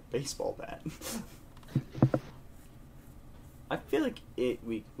up with a baseball bat. I feel like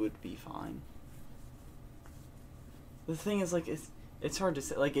we would be fine. The thing is, like, it's hard to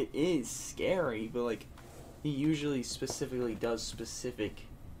say. Like, it is scary, but like, he usually specifically does specific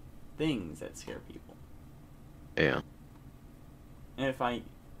things that scare people. Yeah. And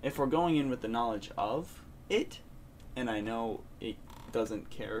if we're going in with the knowledge of it, and I know it doesn't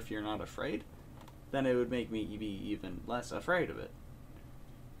care if you're not afraid, then it would make me be even less afraid of it.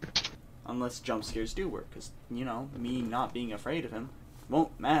 Unless jump scares do work, because, you know, me not being afraid of him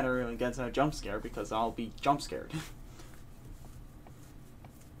won't matter against a jump scare because I'll be jump scared.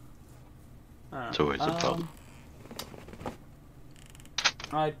 So it's a problem.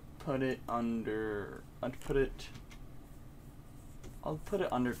 I'll put it under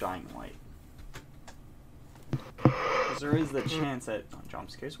Dying Light. Because there is the chance that jump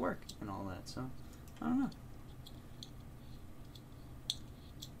scares work and all that, so I don't know.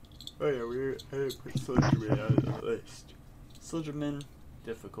 Oh yeah, I didn't put Slenderman out of the list. Slenderman,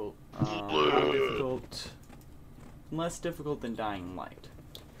 difficult. How difficult? Less difficult than Dying Light.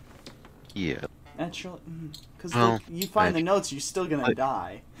 Yeah. Actually, because Well, you find the notes, you're still gonna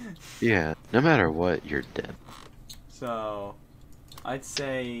die. Yeah, no matter what, you're dead. So, I'd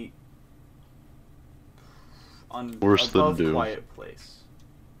say Worse than above Doom. Quiet Place.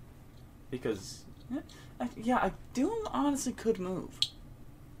 Because, Doom honestly could move.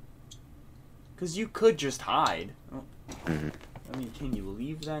 Because you could just hide. Oh, I mean, can you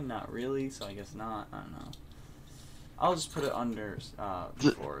leave then? Not really, so I guess not. I don't know. I'll just put it under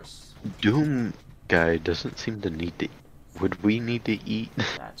the Forest. Doom guy doesn't seem to need to. Would we need to eat?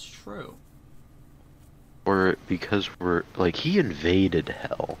 That's true. Or because we're like he invaded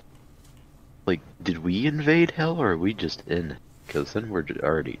hell. Like, did we invade hell or are we just in? Because then we're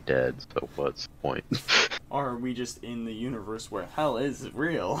already dead. So what's the point? Or are we just in the universe where hell is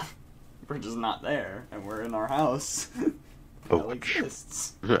real? We're just not there, and we're in our house. Hell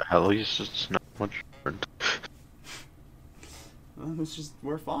exists. Hell is just not much different. It's just,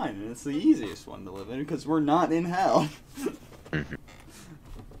 we're fine, and it's the easiest one to live in, because we're not in hell.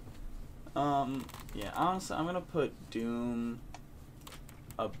 Yeah, honestly, I'm gonna put Doom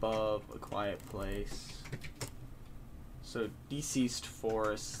above A Quiet Place. So, Deceased,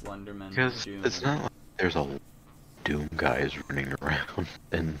 Forest, Slenderman, Because Doom. it's not like there's a Doom guys running around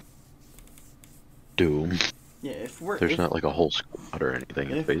in Doom. Yeah, There's not like a whole squad or anything.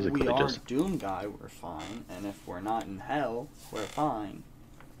 It's If basically we are just Doom Guy, we're fine. And if we're not in hell, we're fine.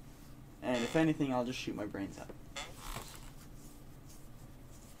 And if anything, I'll just shoot my brains out.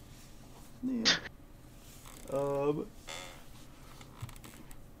 Yeah.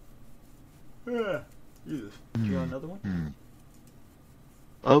 Yeah. Do you want another one?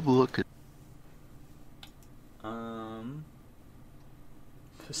 I'm looking.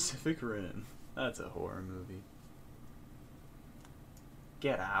 Pacific Rim. That's a horror movie.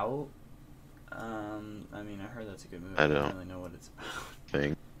 Get Out. I mean, I heard that's a good movie. I I don't don't really know what it's about.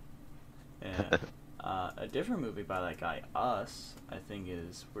 Thing. Yeah. A different movie by that guy, Us, I think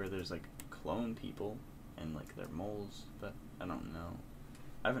is where there's like clone people and like they're moles, but I don't know.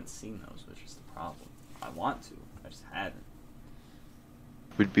 I haven't seen those, which is the problem. I want to, I just haven't.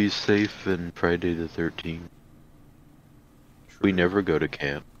 We'd be safe in Friday the 13th. We never go to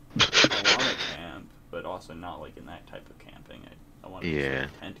camp. I want to camp, but also not like in that type of camping. I want to just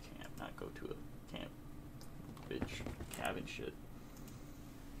like tent camp, not go to a camp, bitch, cabin shit.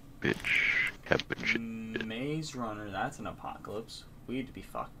 bitch, cabbage. Maze Runner, that's an apocalypse. We'd be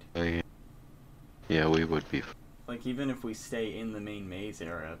fucked. Yeah, we would be. Like, even if we stay in the main maze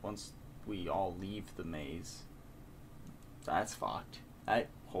area, once we all leave the maze, that's fucked. That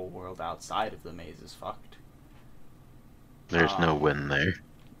whole world outside of the maze is fucked. There's no win there.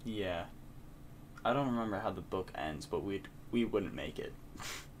 Yeah. I don't remember how the book ends, but we wouldn't make it.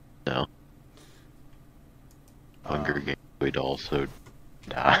 No. Hunger Games, we'd also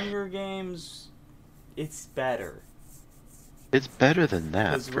die. Hunger Games, it's better. It's better than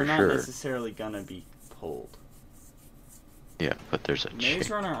that, Because for we're not sure. necessarily gonna be pulled. Yeah, but there's a Maze chance.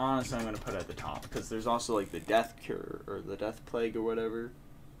 Runner, honestly, I'm gonna put at the top. Because there's also, like, the Death Cure, or the Death Plague, or whatever.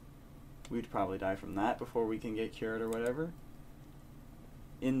 We'd probably die from that before we can get cured, or whatever.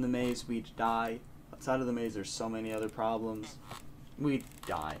 In the maze, we'd die. Outside of the maze, there's so many other problems. We'd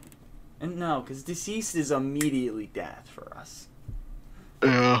die. And no, because deceased is immediately death for us.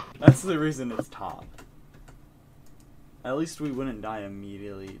 Yeah. That's the reason it's top. At least we wouldn't die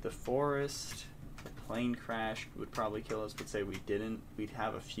immediately. The forest, the plane crash would probably kill us, but say we didn't, we'd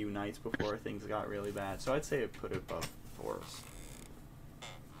have a few nights before things got really bad. So I'd say I'd put it above the forest.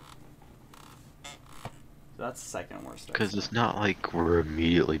 So that's the second worst. Because it's not like we're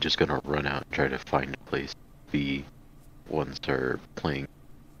immediately just gonna run out and try to find a place to be once they're playing.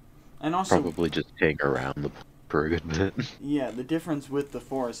 And also, Probably just hang around the for a good bit. yeah, the difference with the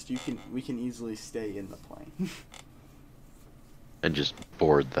forest, we can easily stay in the plane. And just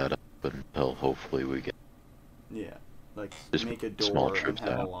board that up until hopefully we get. Yeah, like Just make a small door and trips have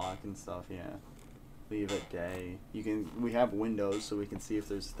a out. lock and stuff. Yeah, leave at day. We have windows so we can see if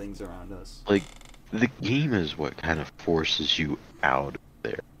there's things around us. Like, the game is what kind of forces you out of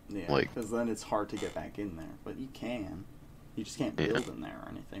there. Yeah, like- because then it's hard to get back in there. But you can. You just can't Yeah. build in there or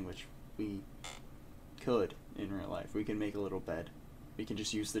anything, which we could in real life. We can make a little bed. We can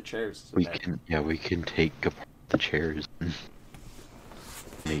just use the chairs as a bed. We can take apart the chairs and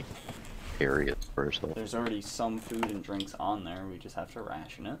make areas for ourselves. There's already some food and drinks on there. We just have to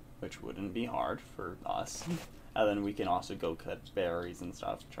ration it, which wouldn't be hard for us. And then we can also go cut berries and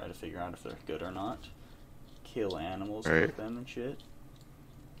stuff to try to figure out if they're good or not. Kill animals, Right. cook them and shit.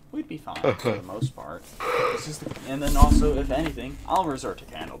 We'd be fine for the most part. It's just, and then also, if anything, I'll resort to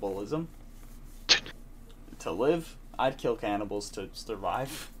cannibalism. To live, I'd kill cannibals to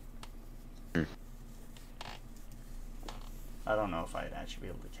survive. I don't know if I'd actually be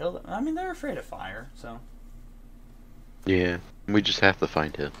able to kill them. I mean, they're afraid of fire, so. Yeah, we just have to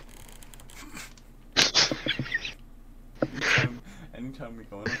find him. Anytime we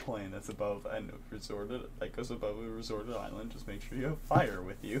go on a plane that's above and resorted, that goes above a resorted island, just make sure you have fire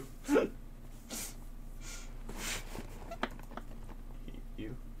with you. Hate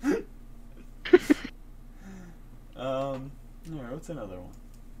you. Alright, what's another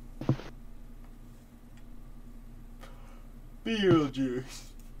one? Beetlejuice.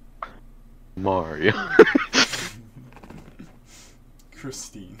 Mario.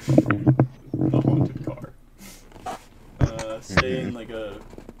 Christine. The haunted car. Stay in like a,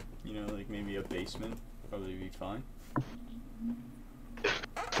 like maybe a basement. Probably be fine.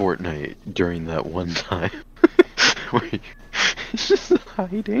 Fortnite during that one time where he's just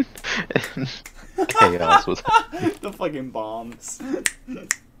hiding and chaos was happening. The fucking bombs.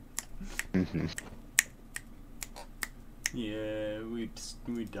 Mm-hmm. Yeah,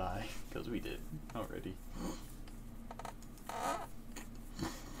 we'd die because we did already.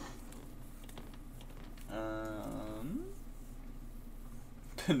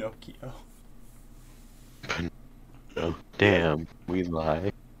 Pinocchio. Oh, damn, we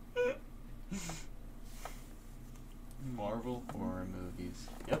lie. Marvel horror movies.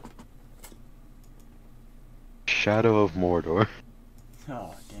 Yep. Shadow of Mordor.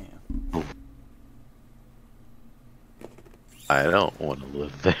 Oh, damn. I don't want to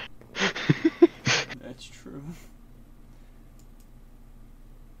live there. That's true.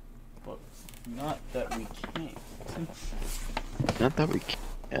 But not that we can't. Not that we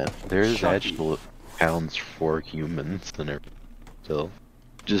can't. There's Chucky. actual pounds for humans and everything. Still,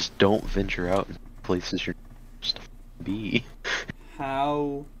 just don't venture out in places you're supposed to be.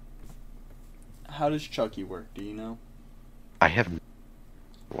 How does Chucky work? Do you know? I haven't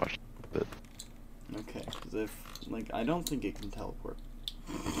watched it. Okay, because if I don't think it can teleport.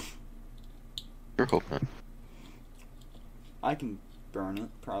 Sure hope not. I can burn it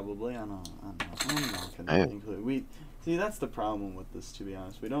probably. I don't know. I'm not I- gonna include. We see that's the problem with this. To be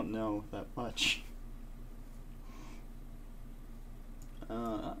honest, we don't know that much.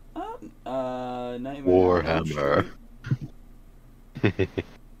 Nightmare on Elm Warhammer. Street.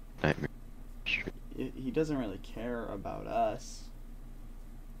 Nightmare Street. He doesn't really care about us.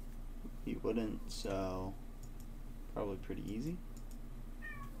 he wouldn't, so probably pretty easy.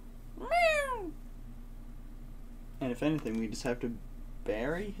 And if anything, we just have to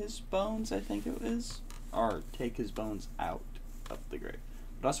bury his bones, I think it is. Or take his bones out of the grave.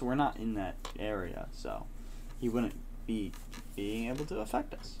 But also, we're not in that area, so he wouldn't be being able to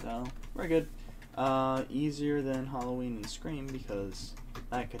affect us. So, we're good. Easier than Halloween and Scream, because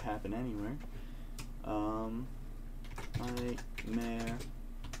that could happen anywhere. Nightmare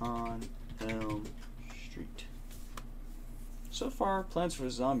on Elm Street. So far, Plants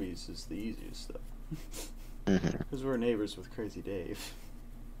vs. Zombies is the easiest, though. Because we're neighbors with Crazy Dave.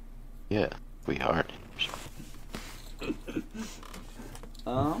 Yeah, we are.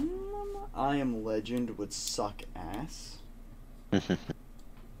 I Am Legend would suck ass.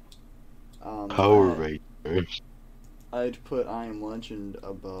 Power Rangers. I'd put I Am Legend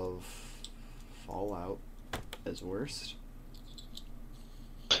above Fallout as worst.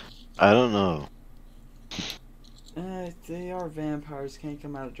 I don't know. They are vampires, can't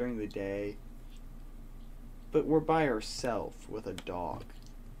come out during the day. But we're by ourselves with a dog.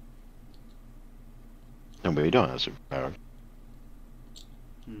 No, but we don't have superpowers.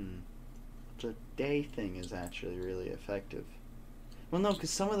 The day thing is actually really effective. Well, no, because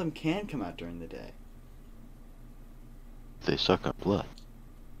some of them can come out during the day. They suck on blood.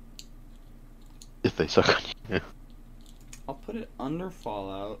 If they suck on you. I'll put it under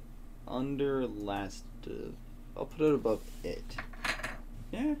Fallout, under Last... I'll put it above it.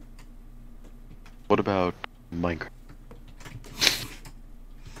 Yeah. What about Minecraft?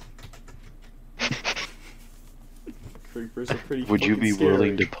 Creepers are pretty Would you be scary.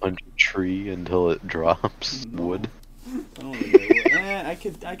 willing to punch a tree until it drops wood? I don't really know. I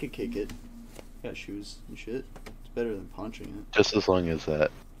could kick it. Got shoes and shit. It's better than punching it. Just as long as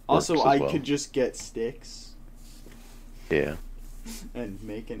that. Also, works I as well. could just get sticks Yeah. and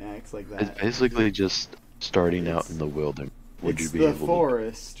make an axe like that. It's basically just starting out in the wilderness. Would you It's be the able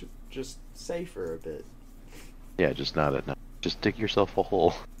forest, just safer a bit. to? Yeah, just not at night. Just dig yourself a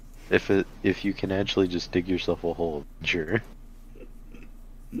hole. If you can actually just dig yourself a hole, sure.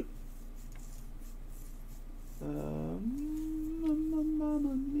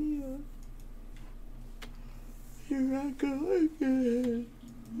 Mamma mia. Here I go again.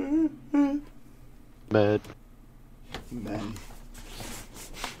 Mad. Man.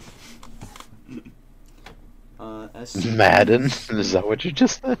 Madden? Is that what you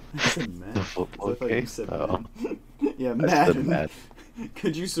just said? I said Madden. The football I thought game? you said Oh. Madden. Yeah, I said Madden. Madden.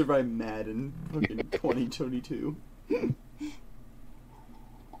 Could you survive Madden fucking 2022?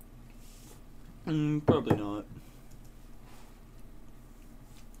 Probably not.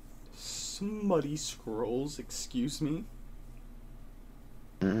 Smutty Scrolls, excuse me?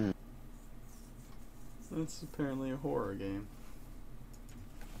 Mm. That's apparently a horror game.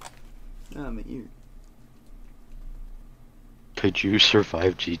 Ah, my ear. Could you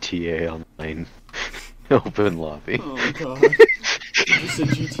survive GTA Online open lobby? Oh god. If you said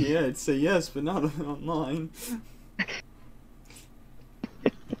GTA, I'd say yes, but not online.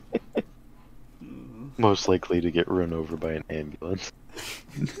 Most likely to get run over by an ambulance.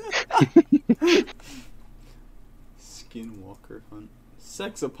 Skinwalker Hunt.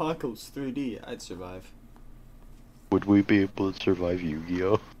 Sex Apocalypse 3D, I'd survive. Would we be able to survive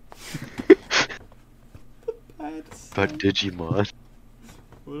Yu-Gi-Oh? But Digimon?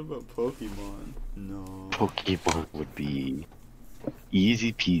 What about Pokemon? No. Pokemon would be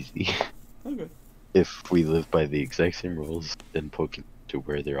easy peasy. Okay. If we live by the exact same rules in Pokemon, to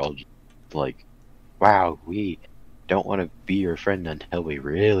where they're all just like, wow, we don't want to be your friend until we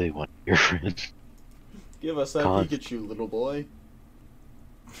really want to be your friend. Give us that Pikachu, little boy.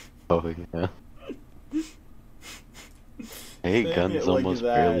 Oh, yeah. Hey, Saying guns it almost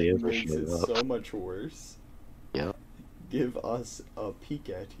like barely that ever makes it show up. so much worse. Yeah. Give us a peek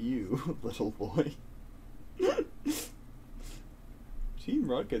at you, little boy. Team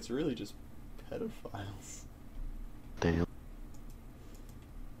Rocket's really just pedophiles. Damn.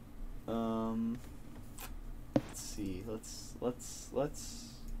 Let's see. Lettuce.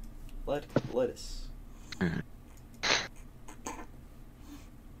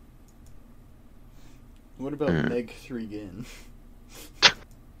 What about Meg 3 Gin?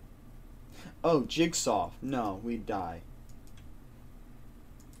 Oh, Jigsaw. No, we'd die.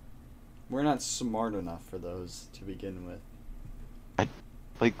 We're not smart enough for those to begin with.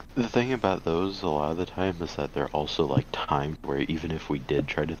 Like, the thing about those a lot of the time is that they're also, like, timed where even if we did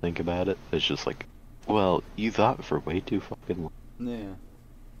try to think about it, it's just like, well, you thought for way too fucking long. Yeah.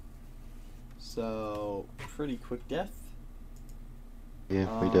 So, pretty quick death.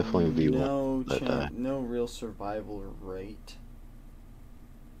 Yeah, we definitely would be no one that die. no real survival rate.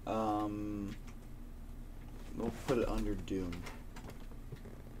 put it under Doom.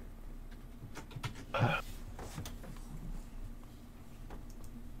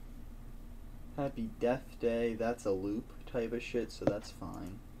 Happy Death Day, that's a loop type of shit, so that's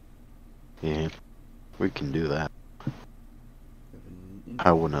fine. Yeah, we can do that. We have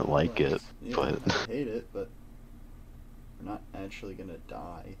I wouldn't like it, yeah, but... I hate it, but we're not actually gonna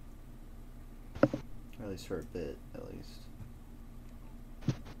die. Or at least for a bit, at least.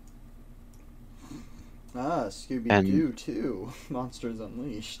 Ah, Scooby-Doo 2. Monsters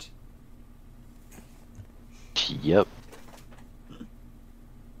Unleashed. Yep.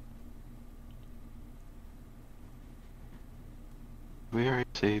 We already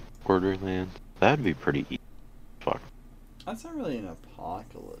say Borderlands. That'd be pretty easy. Fuck. That's not really an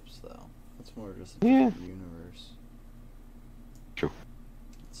apocalypse, though. That's more just a Yeah. different universe. True.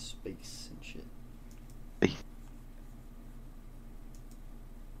 Space and shit. Hey.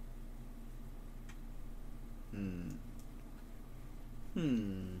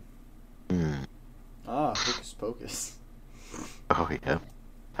 Ah, Hocus Pocus. Oh, yeah.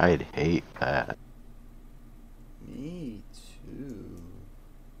 I'd hate that. Me too.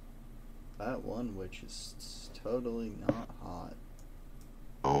 That one witch is totally not hot.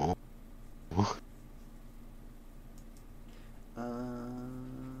 Oh.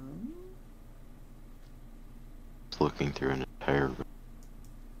 Just looking through an entire room.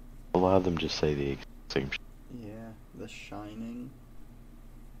 A lot of them just say the exact same shit. Yeah, The Shining.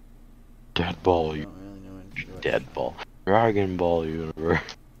 Dead Ball, I you don't really know anything about Dead Ball. Dragon Ball Universe.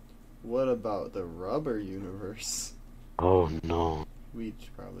 What about the Rubber Universe? Oh no. We'd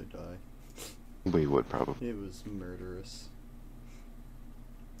probably die. We would probably. It was murderous.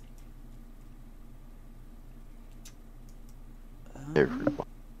 Everyone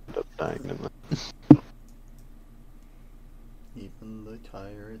ended up dying in that. Even the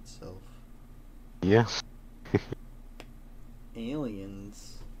tire itself. Yeah.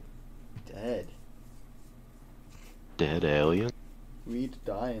 Aliens. Dead. Dead alien We'd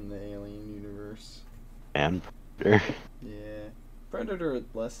die in the alien universe. and Predator. Yeah. Predator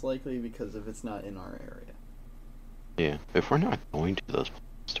less likely because if it's not in our area. Yeah. If we're not going to those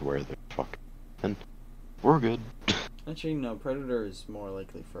places to where they're fucking, then we're good. Actually, no. Predator is more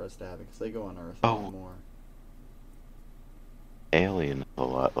likely for us to have it because they go on Earth Oh. more. Alien is a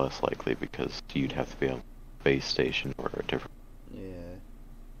lot less likely because you'd have to be on a space station or a different. Yeah.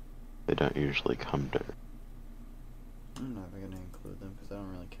 They don't usually come to. I'm never gonna include them because I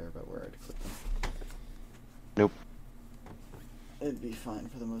don't really care about where I'd put them. Nope. It'd be fine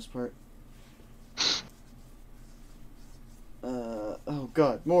for the most part. Oh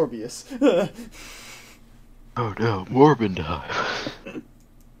god, Morbius. Oh no, Morbin dive.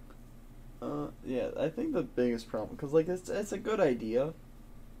 Yeah, I think the biggest problem, because, like, it's a good idea.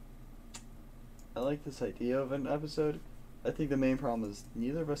 I like this idea of an episode. I think the main problem is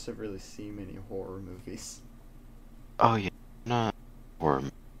neither of us have really seen many horror movies. Oh yeah, not horror.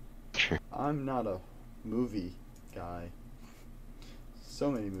 Sure. I'm not a movie guy.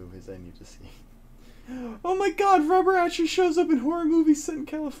 So many movies I need to see. Oh my god, Rubber actually shows up in horror movies set in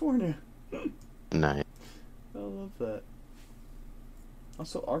California. Nice. I love that.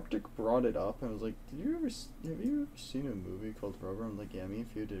 Also, Arctic brought it up and was like, have you ever seen a movie called Rubber? I'm like, yeah, me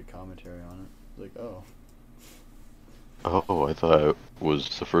and Few did a commentary on it. Like, oh. Oh, I thought I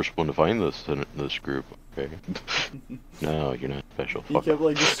was the first one to find this in this group. Okay. No, you're not special. He Fuck kept, off.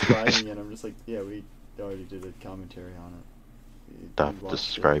 like, describing it. I'm just like, yeah, we already did a commentary on it. We Stop watched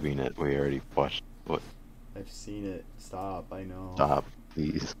describing it. We already watched. What? I've seen it. Stop, I know. Stop,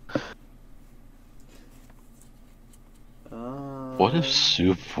 please. What if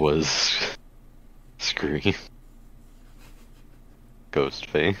Soup was Scream?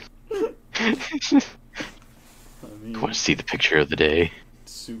 Ghostface. I mean, Want to see the picture of the day?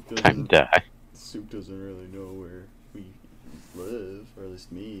 Soup Time to die. Soup doesn't really know where we live, or at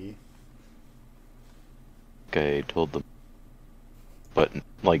least me. Okay, told them. But,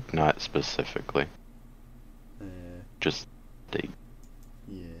 like, not specifically. Just, they,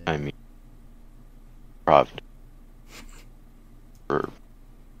 Yeah. I mean, Providence. Or...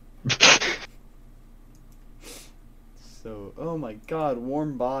 So, oh my god,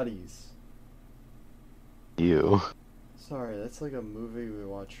 Warm Bodies. You. Sorry, that's like a movie we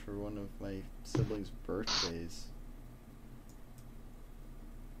watched for one of my siblings' birthdays.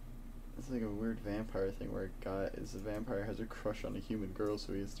 It's like a weird vampire thing where a vampire has a crush on a human girl,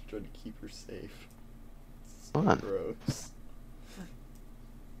 so he has to try to keep her safe. It's so Fun. gross.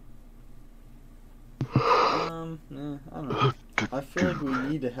 Nah, I don't know. I feel like we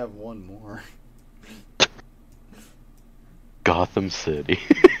need to have one more.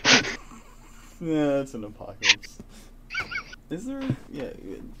 Yeah, it's an apocalypse. Is there? Yeah.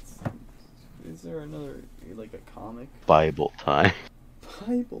 Is there another like a comic? Bible time.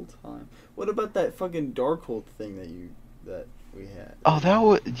 Bible time. What about that fucking Darkhold thing that we had? Oh, that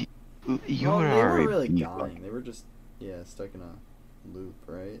was you Well, would they already weren't really be dying. They were just stuck in a loop,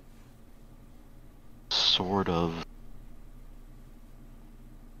 right? sort of.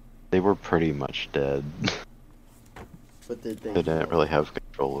 They were pretty much dead. But did they? They didn't really have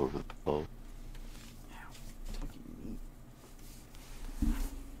control over the flow.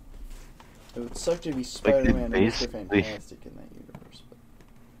 It would suck to be Spider-Man and Mr. basically- Fantastic in that universe, but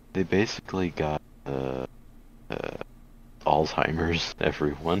They basically got Alzheimer's.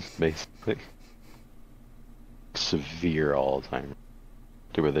 Everyone basically severe Alzheimer's,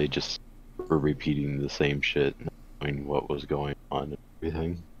 to where they just were repeating the same shit, not knowing what was going on and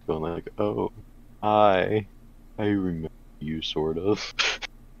everything. Going like, "Oh, I remember you, sort of."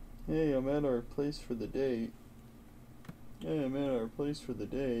 hey, I'm at our place for the date. Hey, I'm at our place for the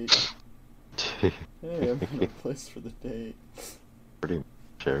date. Hey, I'm at our place for the date. Pretty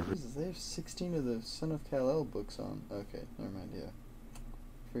much every. Jesus, they have 16 of the Son of Kal-El books on. Okay, never mind, yeah.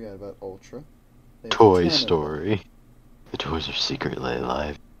 Forgot about Ultra. They have 10 Toy of them. Story. The toys are secretly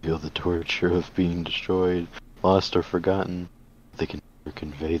alive. Feel the torture of being destroyed, lost, or forgotten. They can never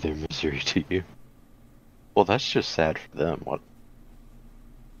convey their misery to you. Well, that's just sad for them.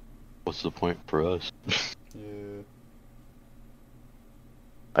 What's the point for us? Yeah.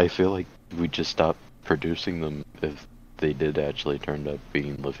 I feel like we just stopped producing them if they did actually turn up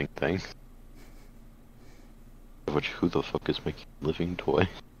being living things. Which, who the fuck is making living toy?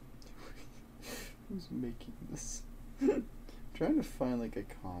 Who's making this? Trying to find like a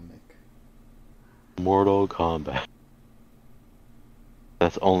comic. Mortal Kombat.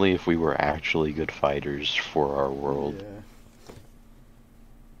 That's only if we were actually good fighters for our world. Yeah.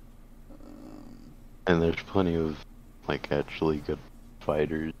 And there's plenty of, like, actually good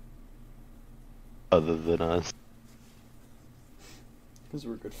fighters other than us. Because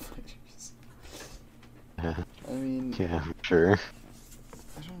we're good fighters. Yeah, I mean, yeah, sure.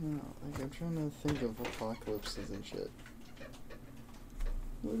 I don't know. Like, I'm trying to think of apocalypses and shit.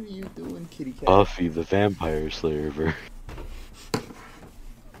 What are you doing, kitty cat? Buffy the Vampire Slayer.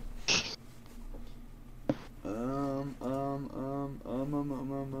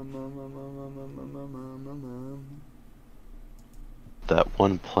 That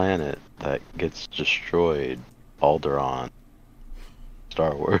one planet that gets destroyed, Alderaan,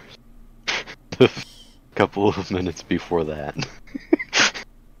 Star Wars. A couple of minutes before that.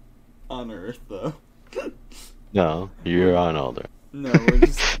 On Earth, though. No, you're on Alderaan. No, we're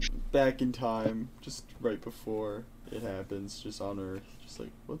just back in time, just right before it happens, just on Earth. Just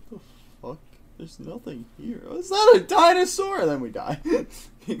like, what the fuck? There's nothing here. Oh, it's not a dinosaur! And then we die.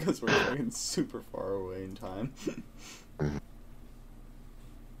 Because we're fucking super far away in time.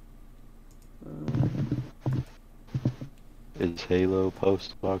 Is Halo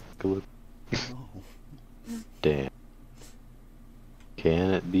post-apocalyptic? No. Damn.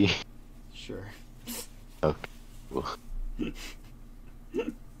 Can it be? Sure. Okay. Cool.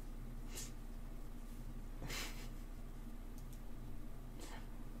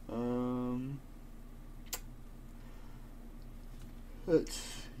 Let's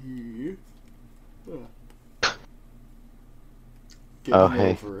see. Getting Oh,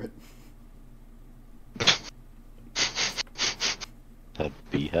 hey. over it. That'd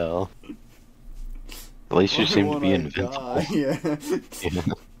be hell. At least you seem to be invincible. Yeah. Yeah.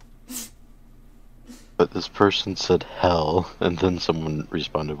 But this person said hell, and then someone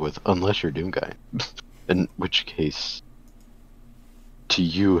responded with, unless you're Doomguy. In which case, to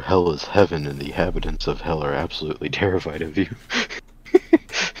you, hell is heaven, and the inhabitants of hell are absolutely terrified of you.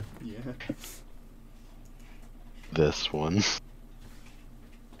 Yeah. This one.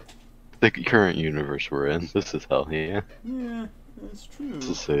 The current universe we're in, this is hell, yeah. Yeah, that's true.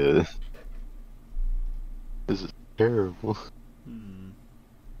 This is terrible.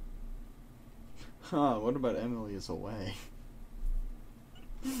 Huh, what about Emily is Away?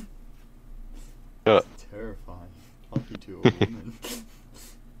 Uh, Terrifying. Talking to a woman.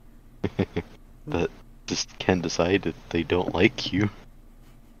 that just can decide that they don't like you.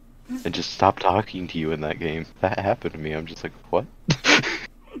 And just stop talking to you in that game. That happened to me, I'm just like, what?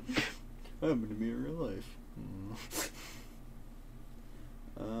 Happened to me in real life.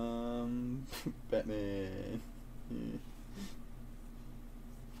 Batman. Yeah.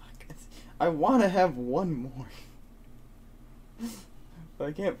 Fuck, I want to have one more. But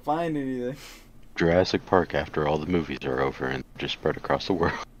I can't find anything. Jurassic Park after all the movies are over and just spread across the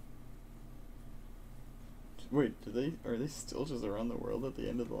world. Wait, are they still just around the world at the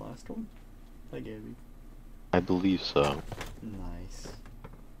end of the last one? Hi, Gabby. I believe so. Nice.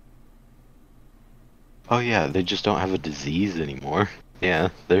 Oh yeah, they just don't have a disease anymore. Yeah,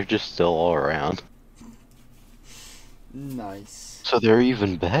 they're just still all around. Nice. So they're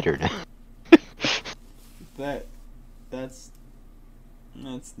even better now. That's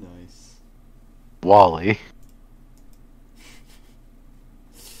nice. Wally.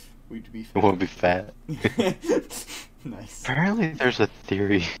 We'd be It fat. won't be fat. Nice. Apparently there's a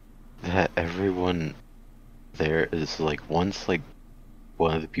theory that everyone there is like, once like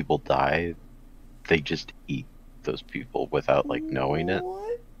one of the people die, they just eat those people without like knowing it.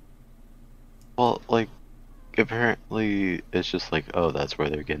 What? Well, like, apparently it's just like, oh, that's where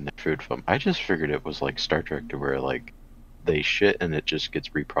they're getting their food from. I just figured it was like Star Trek, to where like they shit and it just gets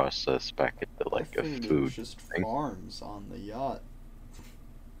reprocessed back into like a It was food just thing. farms on the yacht.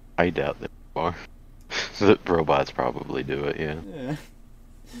 I doubt there are. The robots probably do it, yeah. Yeah.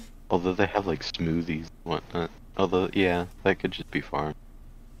 Although they have like smoothies and whatnot. Although, yeah, that could just be farm.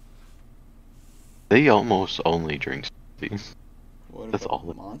 They almost only drink smoothies. What That's about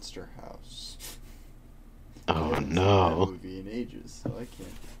all it- Monster House? Oh I haven't seen that no. movie in ages, so I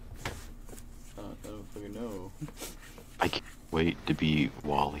can't. I don't fucking know. I can't wait to be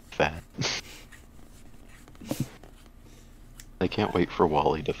Wally fat. I can't wait for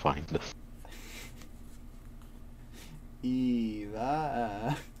Wally to find us.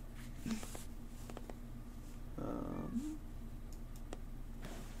 Eva. Um.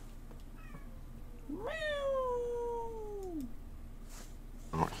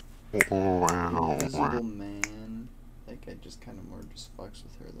 Invisible Man. That guy just kind of more just fucks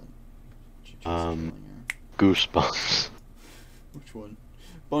with her than she just killing her. Goosebumps. Which one?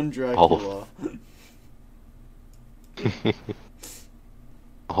 Bun All Dracula.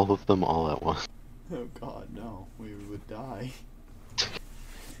 All of them all at once. Oh god, no. We would die.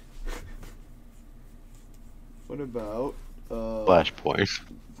 What about, Flashpoint.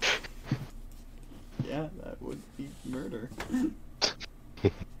 yeah, that would be murder.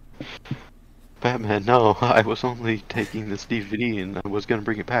 Batman, no, I was only taking this DVD and I was gonna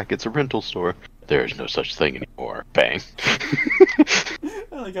bring it back. It's a rental store. There's no such thing anymore. Bang. I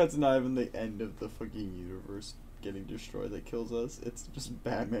like how it's not even the end of the fucking universe getting destroyed that kills us. It's just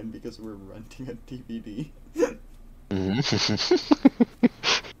Batman because we're renting a DVD.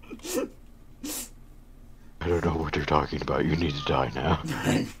 I don't know what you're talking about. You need to die now.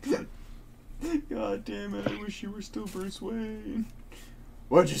 God damn it, I wish you were still Bruce Wayne.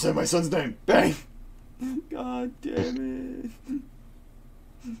 Why'd you say my son's name? Bang! God damn it.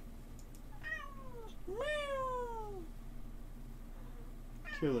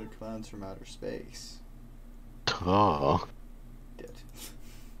 Killer clowns from outer space. Oh. Dead.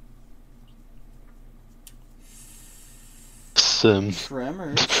 Sims.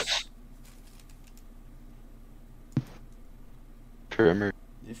 Tremors. Tremor.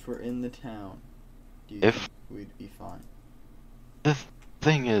 If we're in the town, do you If- think we'd be fine? The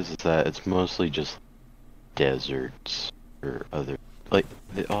thing is that it's mostly just deserts or other. Like,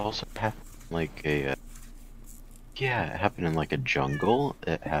 it also happened like a. Yeah, it happened in like a jungle.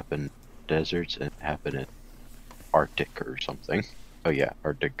 It happened in deserts, and it happened in Arctic or something. Oh yeah,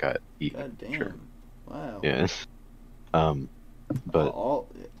 Arctic got eaten. God damn. Sure. Wow. Yes. But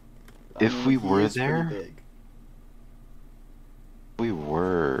I if mean, we he were is pretty there- big. we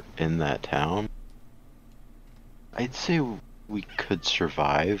were in that town, I'd say we could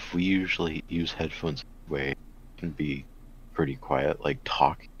survive. We usually use headphones anyway. It can be pretty quiet. Like,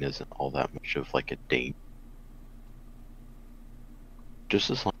 talking isn't all that much of like a danger. Just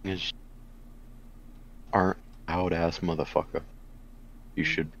as long as you aren't out ass motherfucker. You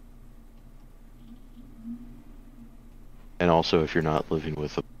should. And also, if you're not living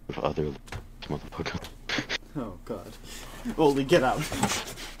with a bunch of other motherfuckers. Oh god. Only get out.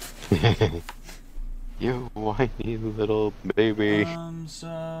 You whiny little baby.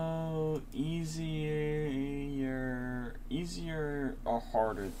 So easier or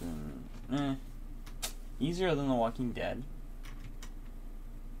harder than easier than The Walking Dead,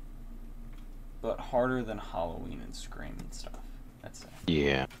 but harder than Halloween and Scream and stuff. That's it.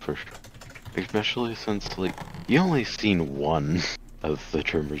 Yeah, for sure. Especially since, like, you only seen one of the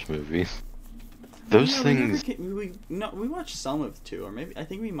Tremors movies. Those Yeah, things. we watched some of two, or maybe I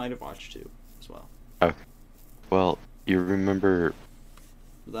think we might have watched two as well. Okay. Well, you remember.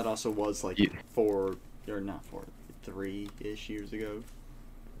 That also was like You- 3-ish years ago.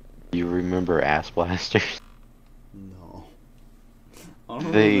 You remember Ass Blasters? No. I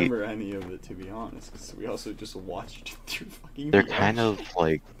don't They- remember any of it, to be honest, because we also just watched it through fucking They're VR. kind of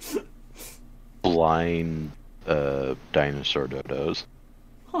like blind dinosaur dodos.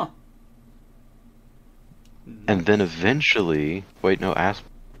 Huh. And then eventually, wait, no,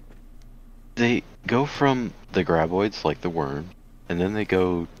 they go from the graboids, like the worm, and then they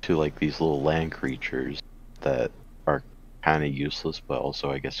go to like these little land creatures that are kind of useless, but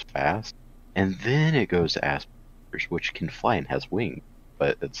also I guess fast. And then it goes to aspiders, which can fly and has wings,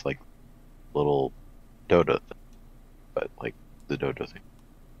 but it's like little dodo thing. But like the dodo thing,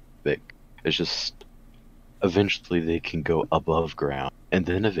 big. It's just eventually they can go above ground, and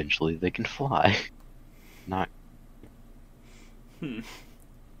then eventually they can fly. Not.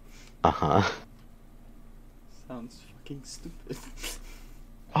 Uh-huh. Sounds fucking stupid.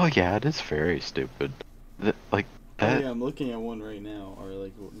 Oh yeah, it is very stupid. Like Oh that. yeah, I'm looking at one right now, or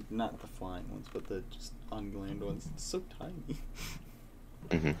like, not the flying ones, but the just unglammed ones. It's so tiny.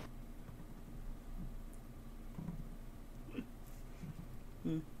 Mhm.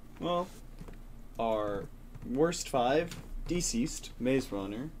 Well, our worst 5: Deceased, Maze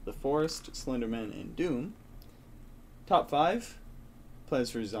Runner, The Forest, Slenderman, and Doom. Top 5: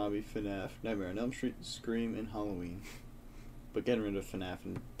 Plants vs. Zombie, FNAF, Nightmare on Elm Street, Scream, and Halloween. But getting rid of FNAF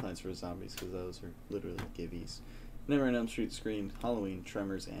and Plants vs. Zombies, because those are literally giveies. Nightmare on Elm Street, Scream, Halloween,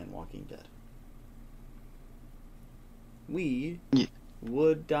 Tremors, and Walking Dead. We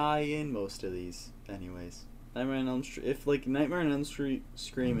would die in most of these, anyways. Nightmare on Elm Street. If like Nightmare on Elm Street,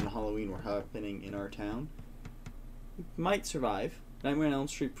 Scream, and Halloween were happening in our town, we might survive. Nightmare on Elm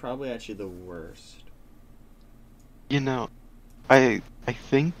Street probably actually the worst. You know, I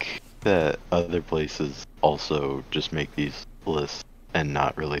think that other places also just make these lists and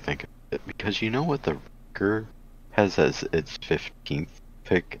not really think of it, because you know what the Ricker has as its 15th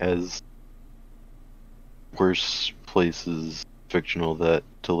pick as worst places fictional that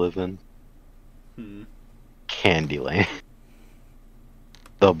to live in? Candyland.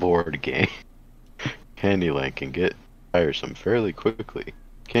 The board game. Candyland can get tiresome fairly quickly.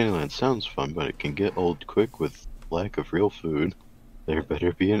 Candyland sounds fun, but it can get old quick with lack of real food. There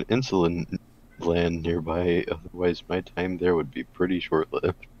better be an insulin land nearby, otherwise my time there would be pretty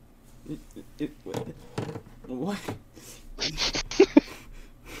short-lived. What?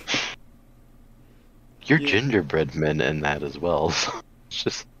 You're Yeah. gingerbread men in that as well, so it's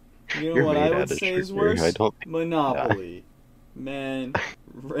just... You know You're what made I would out of say is sugar. worse? I don't think Monopoly. Man,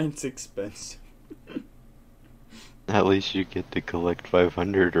 rent's expensive. At least you get to collect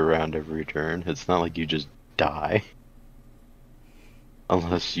 500 around every turn. It's not like you just die.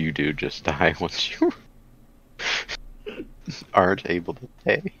 Unless you do just die once you aren't able to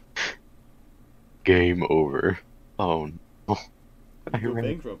pay. Game over. Oh no. You go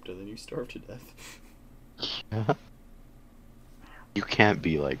bankrupt and then you starve to death. Yeah. You can't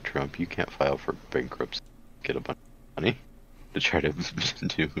be like Trump. You can't file for bankruptcy, get a bunch of money to try to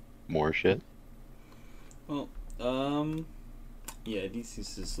do more shit. Well, yeah,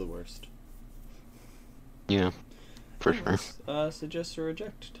 DC's is the worst. Yeah, for sure. Suggest or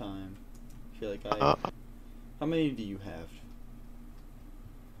reject time. I feel like how many do you have?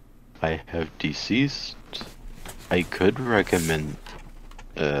 I have deceased. I could recommend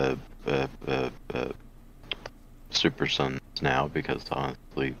Super Sons now, because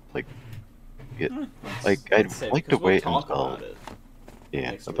honestly, like, I'd like to wait talk until about it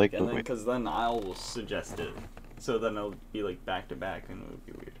yeah, next I'd week, like to and then wait. because then I'll suggest it, so then it'll be like back to back, and it would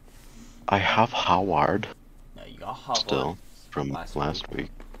be weird. I have Howard Yeah, you got Howard still from last week.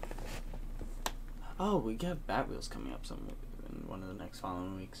 Oh, we got Batwheels coming up in one of the next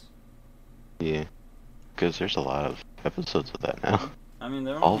following weeks. Yeah, because there's a lot of episodes of that now. I mean,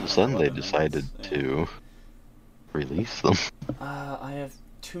 they're All only of a sudden they 11 decided minutes, to release them. I have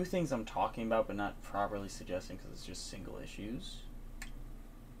 2 things I'm talking about, but not properly suggesting because it's just single issues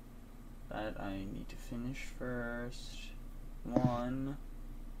that I need to finish first. One.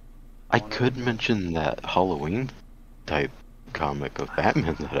 I could mention that Halloween type comic of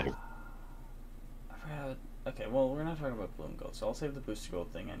Batman that I... Okay, well, we're not talking about Blue and Gold, so I'll save the Booster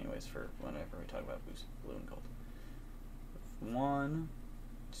Gold thing anyways for whenever we talk about Blue and Gold. 1,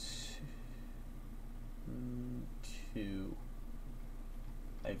 2.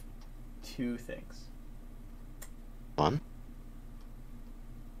 I have 2 things. Fun?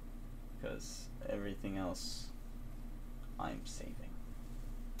 Because everything else I'm saving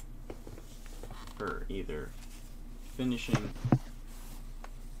for either finishing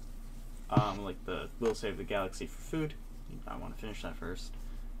like the We'll Save the Galaxy for Food. I want to finish that first.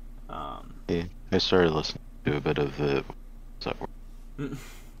 Yeah, I started listening to a bit of it.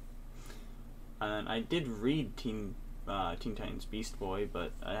 And I did read Teen Titans Beast Boy,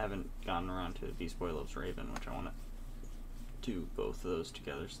 but I haven't gotten around to Beast Boy Loves Raven, which I want to do both of those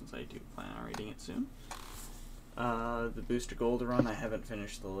together since I do plan on reading it soon. The Booster Gold run, I haven't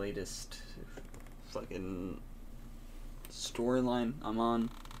finished the latest fucking storyline I'm on,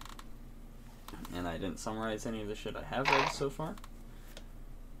 and I didn't summarize any of the shit I have read so far.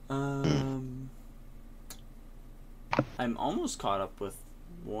 I'm almost caught up with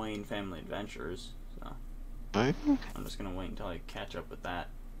Wayne Family Adventures, so I'm just gonna wait until I catch up with that.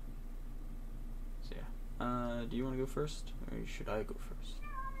 So yeah, do you want to go first, or should I go first?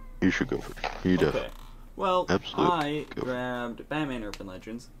 You should go first. You do. Okay. Well, Absolutely. I grabbed Batman Urban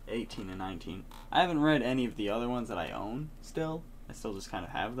Legends 18 and 19. I haven't read any of the other ones that I own still. I still just kind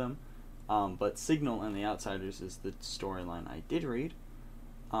of have them. But Signal and the Outsiders is the storyline I did read.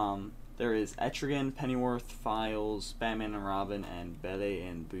 There is Etrigan, Pennyworth, Files, Batman and Robin, and Belle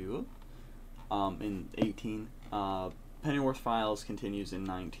and Boo in 18. Pennyworth Files continues in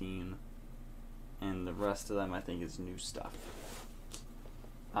 19. And the rest of them I think is new stuff.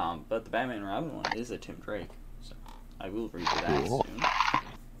 But the Batman and Robin one is a Tim Drake, so I will read that soon.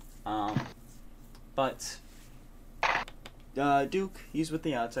 But Duke, he's with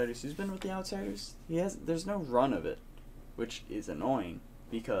the Outsiders. He's been with the Outsiders. There's no run of it, which is annoying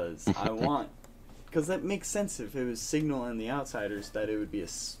because because that makes sense if it was Signal and the Outsiders that it would be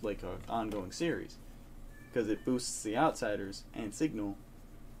like an ongoing series, because it boosts the Outsiders and Signal.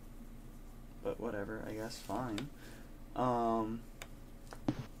 But whatever, I guess, fine.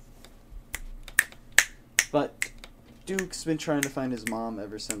 But Duke's been trying to find his mom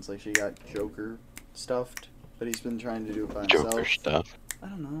ever since like she got Joker stuffed, but he's been trying to do it by himself. Joker stuff. I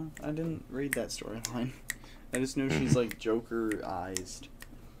don't know. I didn't read that storyline. I just know she's like Joker-ized.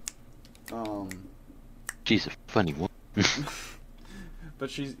 She's a funny one. But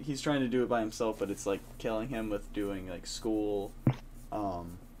he's trying to do it by himself, but it's like killing him with doing like school,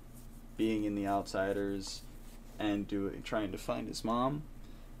 being in the Outsiders, and trying to find his mom.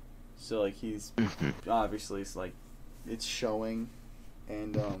 So like he's obviously it's like it's showing,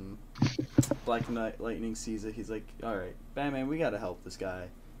 and Black Knight Lightning sees it. He's like, all right, Batman, we gotta help this guy.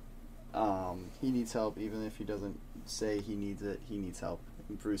 He needs help, even if he doesn't say he needs it. He needs help.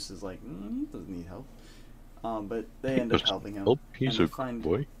 And Bruce is like, he doesn't need help. But they end up helping him. He's a good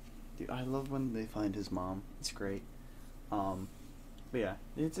boy. Dude, I love when they find his mom. It's great. But yeah,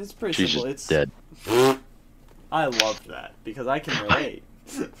 it's pretty She's simple. just It's dead. I love that because I can relate.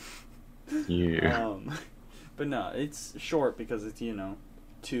 Yeah. But no, it's short because it's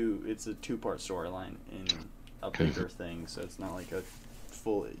it's a 2-part storyline in a bigger thing, so it's not like a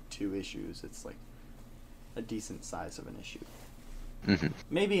full 2 issues. It's like a decent size of an issue.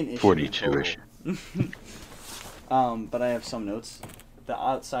 Maybe an issue. 42 issue. But I have some notes. The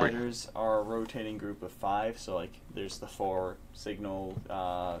Outsiders are a rotating group of 5, so like there's the 4: Signal,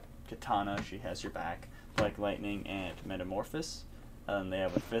 Katana, she has your back, Black Lightning, and Metamorphosis. And they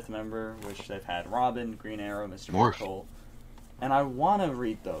have a 5th member, which they've had Robin, Green Arrow, Mr. Miracle. And I want to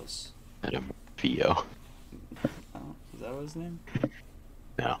read those. Metamorpho. Oh, is that what his name?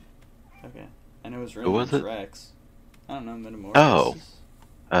 No. Okay. And it was written was in it? Rex. I don't know, Metamorphosis.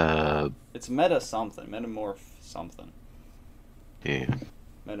 Oh. It's Meta something. Metamorph something. Yeah.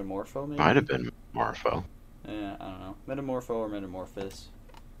 Metamorpho, maybe? Might have been Morpho. Yeah, I don't know. Metamorpho or Metamorphosis.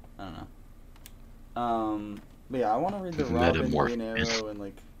 I don't know. But yeah, I want to read the Robin, Green Arrow, and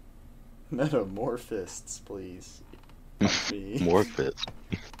like Metamorphists, please. Morphist.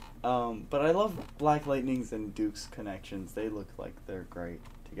 But I love Black Lightning's and Duke's connections. They look like they're great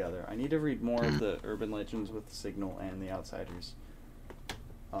together. I need to read more of the Urban Legends with the Signal and the Outsiders.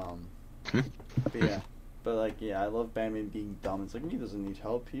 But yeah, I love Batman being dumb. It's like, he doesn't need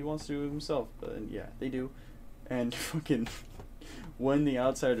help. He wants to do it himself. But yeah, they do. And fucking when the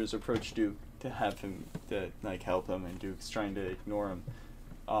Outsiders approach Duke to have him to like help him, and Duke's trying to ignore him,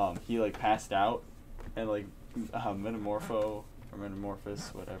 he like passed out, and like Metamorpho or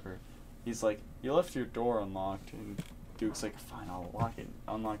Metamorphos, whatever, he's like, you left your door unlocked, and Duke's like, fine, I'll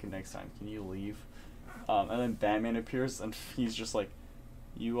unlock it next time, can you leave? And then Batman appears, and he's just like,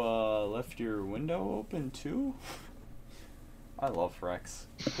 you left your window open too? I love Rex,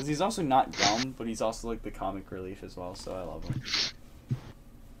 because he's also not dumb, but he's also like the comic relief as well, so I love him.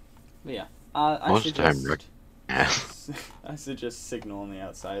 But yeah, I suggest Signal and the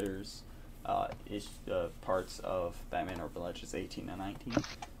Outsiders parts of Batman Urban Legends 18 and 19.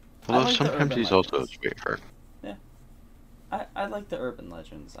 Well, like sometimes he's also a sweetheart. Yeah. I like the Urban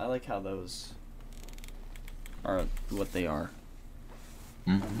Legends. I like how those are what they are.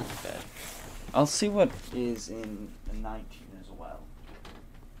 Okay. I'll see what is in the 19 as well.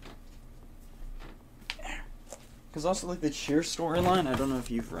 Because also, like, the Cheer storyline, I don't know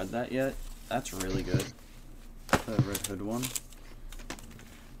if you've read that yet. That's really good. The Red Hood one.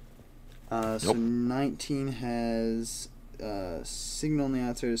 So 19 has Signal on the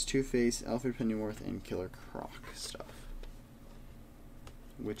Outsiders, Two-Face, Alfred Pennyworth, and Killer Croc stuff.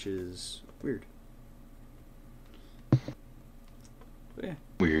 Which is weird. But yeah.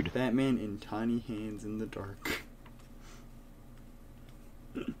 Weird. Batman in tiny hands in the dark.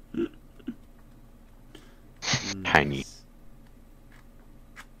 Tiny.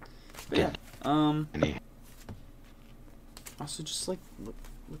 But yeah. Tiny. Also, just like look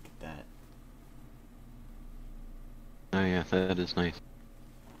at that. Oh yeah, that is nice.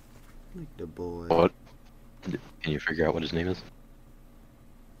 Like the boy. What? Can you figure out what his name is?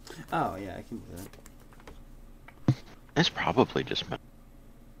 Oh yeah, I can do that. It's probably just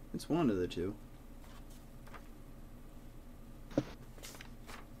It's one of the two.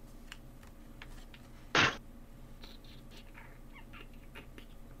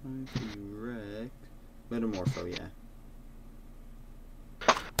 Correct. Metamorpho, yeah.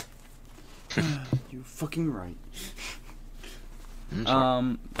 You're fucking right.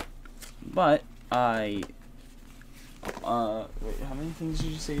 But I wait, how many things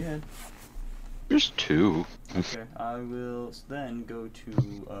did you say you had? Just 2. Okay, I will then go to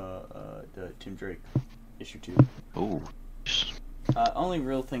the Tim Drake issue 2. Oh. Only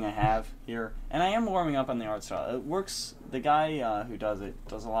real thing I have here, and I am warming up on the art style. It works. The guy who does it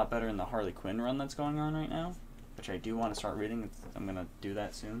does a lot better in the Harley Quinn run that's going on right now, which I do want to start reading. I'm gonna do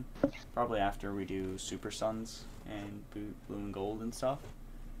that soon, probably after we do Super Sons and Blue and Gold and stuff.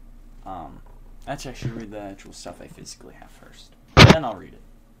 Actually, I should read the actual stuff I physically have first, then I'll read it.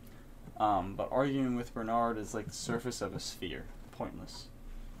 But arguing with Bernard is like the surface of a sphere, pointless.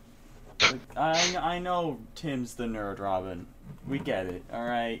 Like, I know Tim's the nerd Robin. We get it,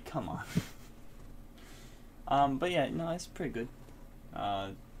 alright? Come on. But yeah, no, it's pretty good.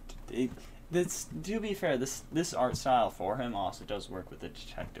 To be fair, this art style for him also does work with the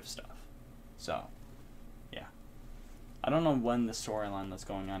detective stuff. So, yeah. I don't know when the storyline that's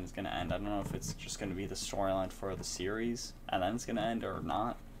going on is going to end. I don't know if it's just going to be the storyline for the series, and then it's going to end or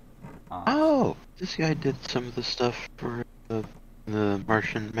not. Oh, this guy did some of the stuff for the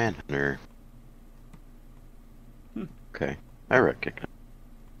Martian Manhunter. Okay, I recognize.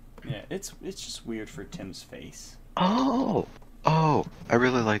 Yeah, it's just weird for Tim's face. Oh, I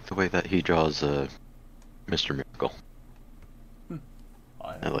really like the way that he draws Mr. Miracle.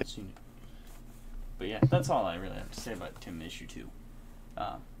 I haven't seen it. But yeah, that's all I really have to say about Tim issue 2.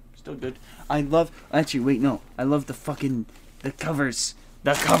 Still good. I love the covers.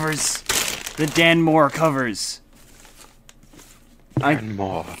 The Dan Moore covers. And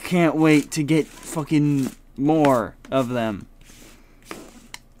more. I can't wait to get fucking more of them.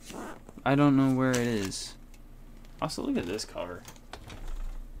 I don't know where it is. Also, look at this cover.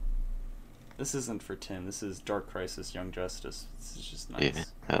 This isn't for Tim. This is Dark Crisis, Young Justice. This is just nice. Yeah,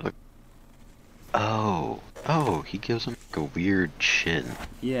 that look. Oh, he gives him like a weird chin.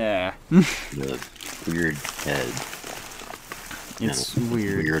 Yeah. The weird head. It's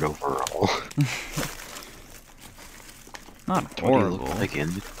weird. Weird overall. Not horrible. Like in,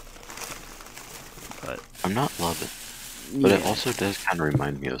 but I'm not loving it. But it also does kind of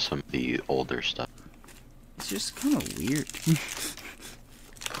remind me of some of the older stuff. It's just kind of weird.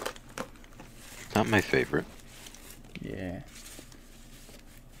 Not my favorite. Yeah.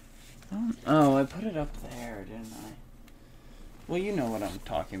 Oh, I put it up there, didn't I? Well, you know what I'm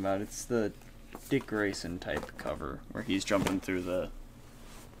talking about. It's the Dick Grayson type cover where he's jumping through the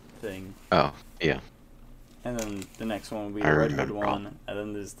thing. Oh, yeah. And then the next one will be the Red Hood one, and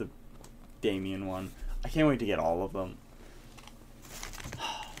then there's the Damien one. I can't wait to get all of them.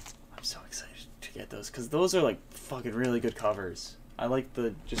 I'm so excited to get those, because those are like fucking really good covers. I like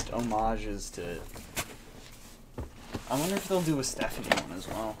the just homages to... I wonder if they'll do a Stephanie one as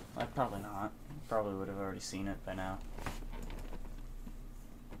well. Probably not. Probably would have already seen it by now.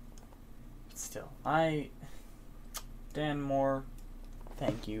 But still, Dan Moore,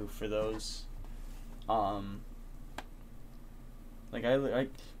 thank you for those. For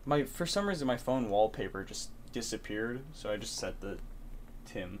some reason my phone wallpaper just disappeared, so I just set that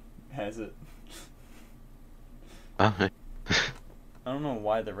Tim has it. I don't know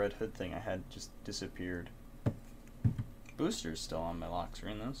why the Red Hood thing I had just disappeared. Booster's still on my lock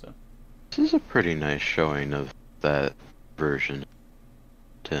screen though, so. This is a pretty nice showing of that version of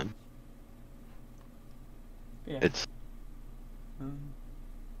Tim. Yeah. It's...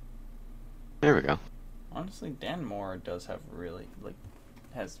 There we go. Honestly, Dan Moore does have really,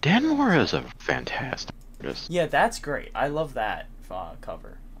 has... Dan Moore is a fantastic artist. Yeah, that's great. I love that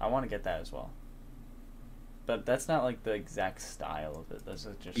cover. I want to get that as well. But that's not, the exact style of it. That's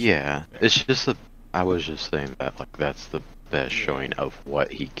just... Yeah, it's just I was just saying that, that's the best showing of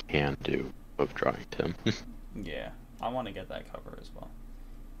what he can do of drawing Tim. Yeah. I want to get that cover as well.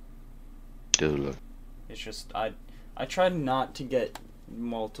 Dude, It's just I tried not to get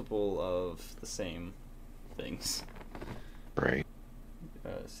multiple of the same things, right.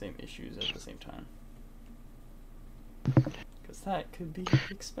 same issues at the same time, because that could be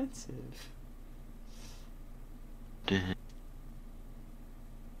expensive. Dang.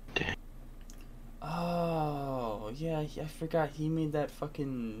 Oh yeah, I forgot he made that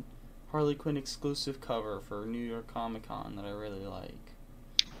fucking Harley Quinn exclusive cover for New York Comic Con that I really like.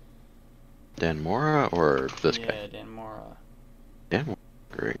 Dan Mora or this guy? Yeah, Dan Mora. Dan Mora,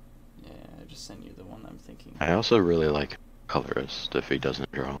 great. Yeah, I just sent you the one I'm thinking. I also really like colorist if he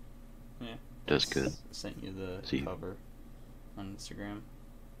doesn't draw. Yeah. Does good. Sent you the See. cover on Instagram.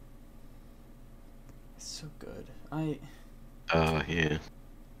 It's so good. Yeah.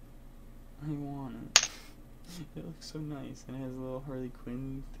 I want it. It looks so nice, and it has a little Harley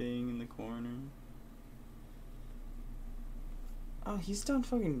Quinn thing in the corner. Oh, he's done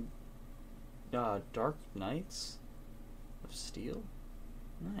fucking Dark Knights of Steel.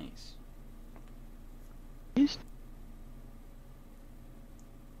 Nice.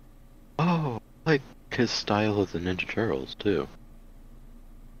 Oh, like his style of the Ninja Turtles too.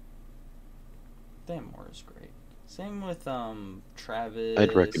 Dan Moore's great. Same with Travis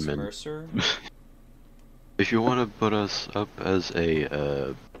I'd recommend. Mercer. If you want to put us up as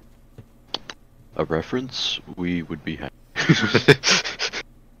a reference, we would be happy.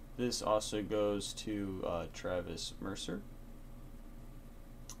 This also goes to Travis Mercer.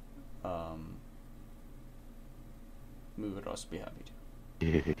 We would also be happy to.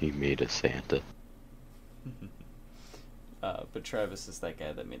 He made a Santa. But Travis is that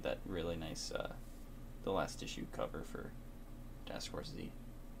guy that made that really nice, the last issue cover for Task Force Z,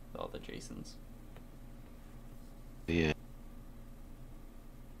 with all the Jasons. Yeah.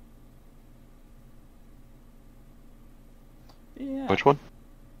 Yeah. Which one?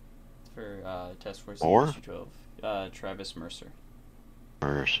 For Task Force Moore? Z issue 12. Travis Mercer.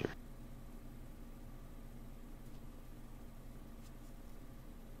 Mercer.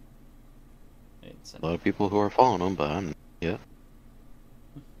 A lot of people who are following him, but I'm yeah.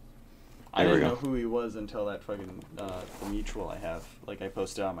 I There we didn't know go. who he was until that fucking the mutual I have. Like I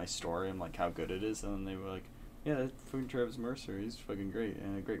posted on my story, I'm like how good it is, and then they were like, yeah, that's fucking Travis Mercer. He's fucking great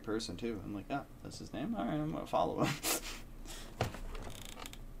and a great person too. I'm like, ah, that's his name. All right, I'm gonna follow him.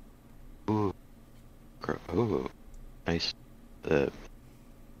 Ooh. Ooh. Nice. Yeah,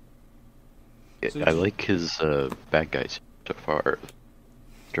 So I did you- like his bad guys so far.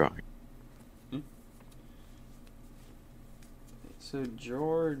 Drawing. So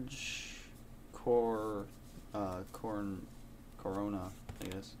George Corona, I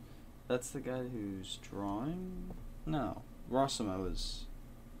guess. That's the guy who's drawing? No. Rossimo is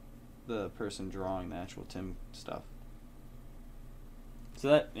the person drawing the actual Tim stuff. So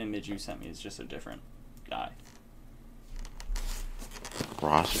that image you sent me is just a different guy.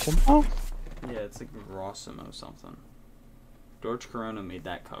 Rossimo? Yeah, it's like Rossimo something. George Corona made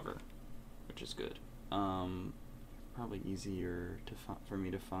that cover, which is good. Probably easier to for me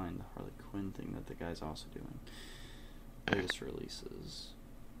to find the Harley Quinn thing that the guy's also doing. Latest releases.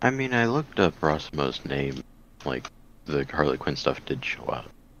 I mean, I looked up Rossimo's name. Like, the Harley Quinn stuff did show up.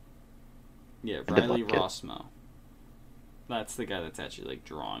 Yeah, I did Riley like it. Rossmo. That's the guy that's actually like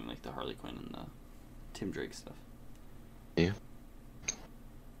drawing like the Harley Quinn and the Tim Drake stuff. Yeah.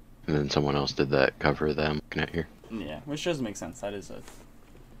 And then someone else did that cover that I'm looking at here. Yeah, which does make sense. That is a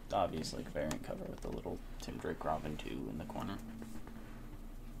obvious like variant cover with the little Tim Drake Robin 2 in the corner.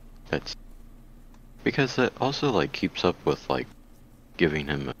 That's because it also like keeps up with like giving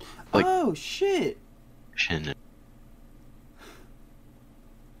him like Oh shit! chin.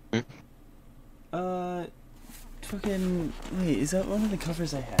 Fucking wait, is that one of the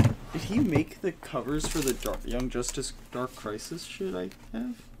covers I have? Did he make the covers for the Young Justice Dark Crisis shit I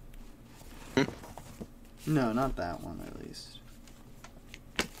have? No, not that one at least.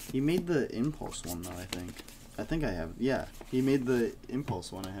 He made the Impulse one though, I think. I think I have. Yeah, he made the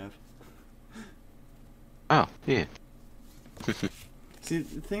Impulse one I have. Oh, yeah. See,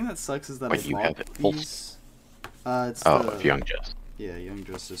 the thing that sucks is that Wait, I you bought have Impulse? these. It's Oh, the of Young Justice. Yeah, Young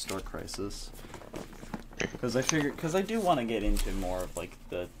Justice Dark Crisis. Because I do want to get into more of like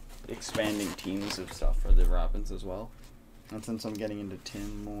the expanding teams of stuff for the Robins as well. And since I'm getting into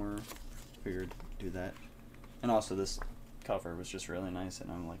Tim more, figured do that. And also this cover was just really nice,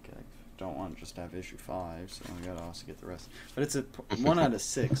 and I'm like, I don't want just to have issue 5, so I gotta also get the rest. But it's a 1 out of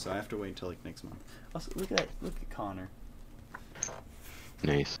 6, so I have to wait until like next month. Also, look at Connor.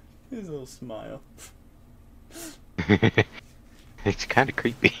 Nice. His little smile. It's kind of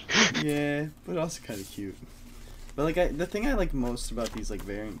creepy. Yeah, but also kind of cute. But like, the thing I like most about these like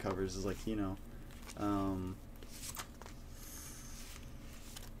variant covers is like, you know,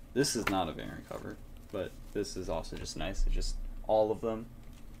 this is not a variant cover, but this is also just nice. It's just all of them,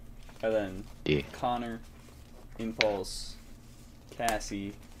 and then Connor, Impulse,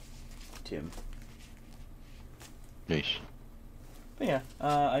 Cassie, Tim. Nice. But yeah,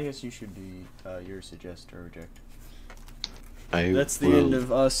 I guess you should be your suggest or reject. That's the end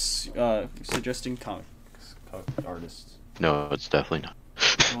of us suggesting comic artists. No, it's definitely not.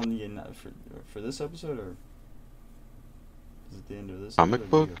 Well, yeah, for this episode, or is it the end of this comic episode,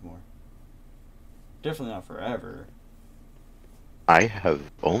 book? Or do you have more? Definitely not forever. I have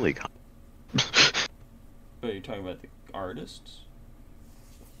only But you're talking about the artists?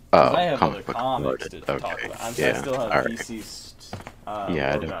 Oh, I have comic other book comics artist. to talk about. I still have alright. DC's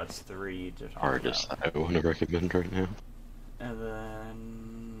Yeah, Robots 3 to talk artist about. that I want to recommend right now. And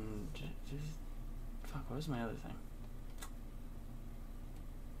then... Fuck, what was my other thing?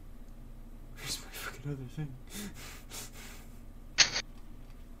 Where's my fucking other thing?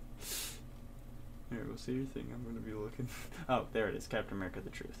 Here, we'll see your thing. I'm gonna be looking. Oh, there it is. Captain America: The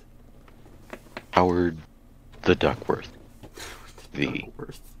Truth. Howard the Duckworth.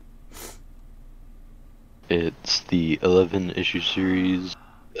 Duckworth. It's the 11-issue series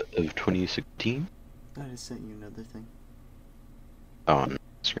of 2016. I just sent you another thing. On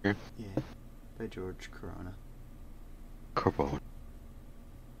Instagram. Yeah, by George Corona. Carbone.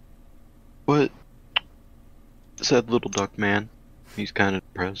 What? Sad little duck man. He's kind of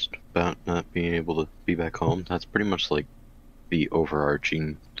depressed about not being able to be back home. That's pretty much like the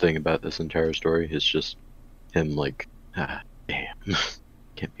overarching thing about this entire story. It's just him like, ah, damn,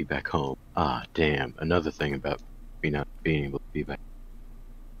 can't be back home. Ah, damn, another thing about me not being able to be back.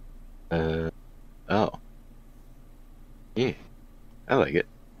 Oh. Yeah, I like it.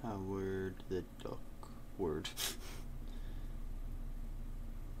 Howard the Duck Word.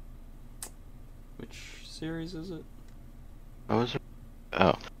 Which series is it? The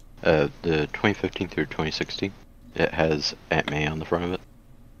 2015 through 2016. It has Aunt May on the front of it,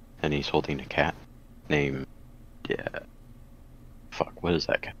 and he's holding a cat named, fuck, what is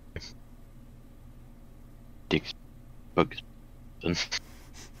that cat name? Dix Bugs.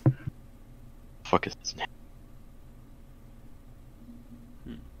 Fuck is his name?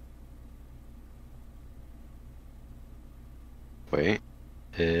 Wait,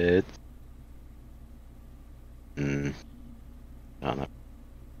 it's I don't know.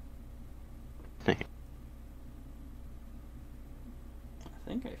 I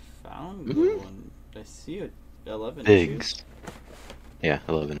think I found the one. I see it. 11 Biggs. issues. Yeah,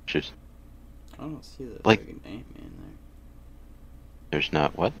 11 issues. I don't see the Like- fucking Ant-Man there. There's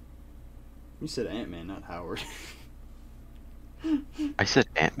not what? You said Ant-Man, not Howard. I said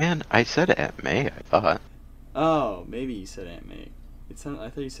Ant-Man? I said Aunt May, I thought. Oh, maybe you said Aunt May. I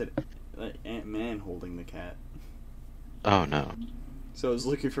thought you said like Ant-Man holding the cat. Oh no. So I was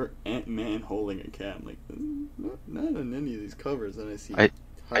looking for Ant-Man holding a cat. I'm like, not on any of these covers. And I see I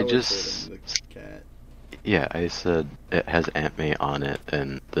Howard just- holding the cat. Yeah, I said it has Aunt May on it,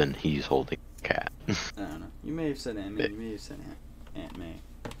 and then he's holding the cat. I don't know. You may have said Ant-Man. You may have said Aunt May.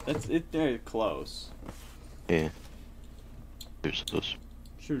 That's it. They're close. Yeah. There's those.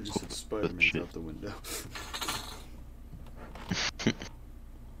 Should have just said Spider-Man's shit. out the window.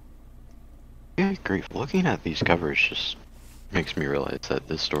 Yeah, great. Looking at these covers just makes me realize that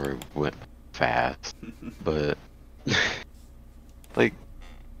this story went fast, but like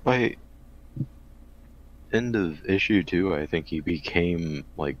by end of issue 2, I think he became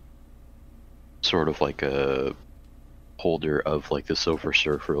like sort of like a holder of like the Silver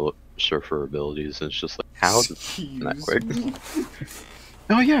Surfer abilities, and it's just like how that quick? Me?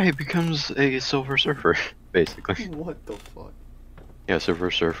 Oh yeah, he becomes a Silver Surfer basically. What the fuck? Yeah, Silver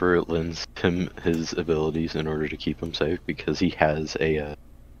Surfer lends him his abilities in order to keep him safe because he has a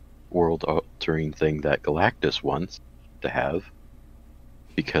world-altering thing that Galactus wants to have.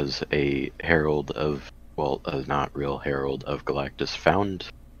 Because a herald of, well, a not real herald of Galactus found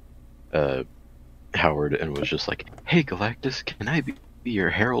Howard and was just like, "Hey Galactus, can I be your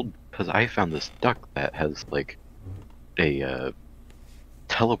herald? Because I found this duck that has like a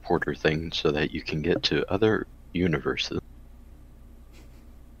teleporter thing so that you can get to other universes."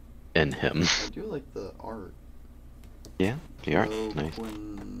 In him. I do like the art. Yeah, the art, Oh, nice.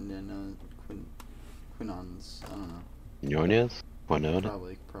 Quinon's. I don't know. Nunez? Quinone?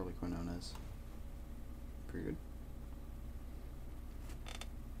 Probably Quinones. Pretty good.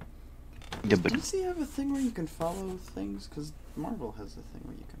 Yeah, but Does he have a thing where you can follow things? Because Marvel has a thing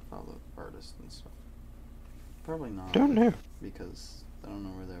where you can follow artists and stuff. Probably not. don't know. Because I don't know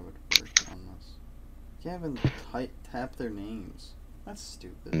where that would work on this. You haven't tapped their names. That's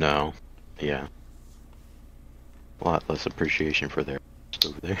stupid. No. Yeah. A lot less appreciation for their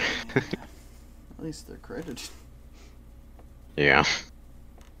over there. Yeah. At least they're credited. Yeah.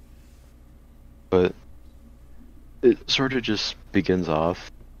 But it sort of just begins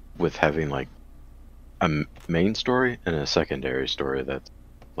off with having like a main story and a secondary story that's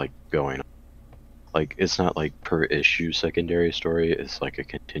like going on. Like it's not like per issue secondary story, it's like a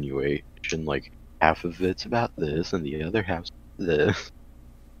continuation, like half of it's about this and the other half's this.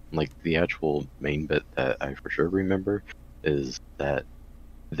 Like the actual main bit that I for sure remember is that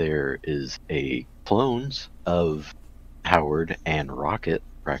there is a clones of Howard and Rocket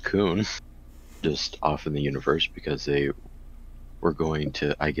Raccoon just off in the universe because they were going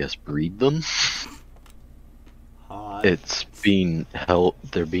to, I guess, breed them. Hot. It's being held,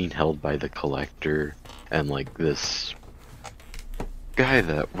 they're being held by the Collector and like this guy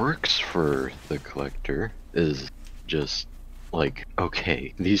that works for the Collector is just like,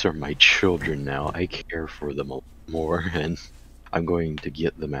 okay, these are my children now, I care for them more and I'm going to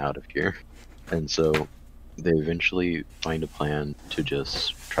get them out of here. And so they eventually find a plan to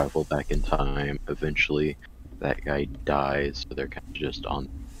just travel back in time. Eventually that guy dies, so they're kind of just on,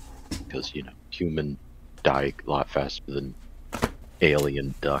 because, you know, human die a lot faster than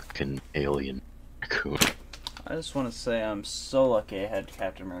alien duck and alien raccoon. I just want to say I'm so lucky I had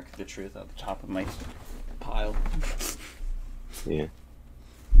Captain America the Truth at the top of my pile. Yeah.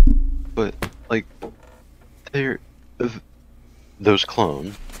 But, like, those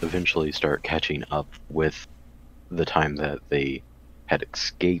clones eventually start catching up with the time that they had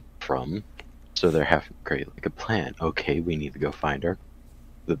escaped from, so they're having to create like a plan. Okay, we need to go find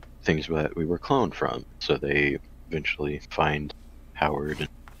the things that we were cloned from. So they eventually find Howard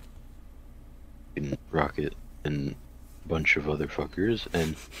and Rocket and a bunch of other fuckers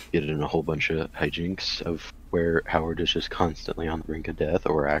and get in a whole bunch of hijinks of where Howard is just constantly on the brink of death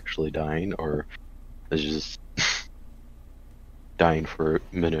or actually dying or is just dying for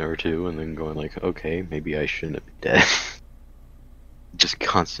a minute or two and then going like, okay, maybe I shouldn't be dead. Just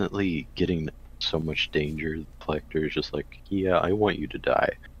constantly getting so much danger. The Collector is just like, yeah, I want you to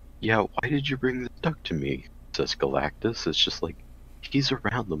die. Yeah, why did you bring this duck to me? Says Galactus. It's just like, he's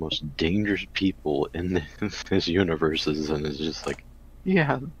around the most dangerous people in this universes and it's just like,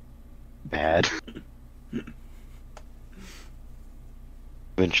 yeah, bad.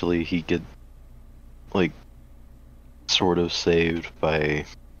 Eventually he gets like sort of saved by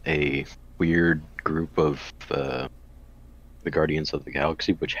a weird group of the Guardians of the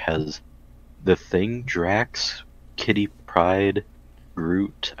Galaxy, which has the Thing, Drax, Kitty Pryde,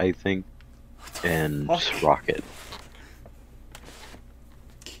 Groot, I think, and Rocket.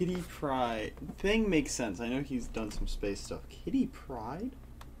 Kitty Pryde. Thing makes sense. I know he's done some space stuff. Kitty Pryde?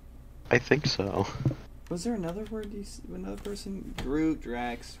 I think so. Was there another word? Another person? Groot,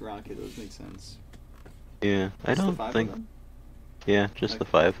 Drax, Rocket. Those make sense. Yeah, I don't think. Yeah, just the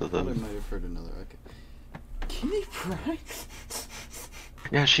five of them. I might have heard another. Okay. Kitty Pryde.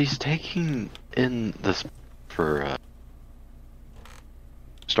 Yeah, she's taking in this for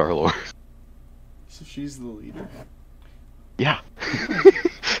Star-Lord. So she's the leader. Yeah.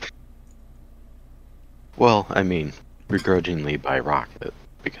 Well, I mean, begrudgingly by Rocket,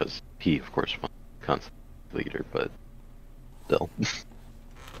 because he, of course, wants to be constant leader, but still.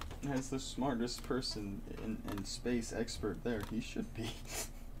 As the smartest person and space expert there, he should be.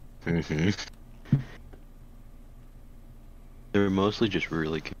 Mm-hmm. They're mostly just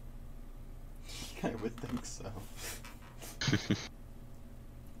really. I would think so. The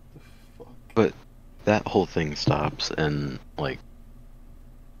fuck? But that whole thing stops, and like,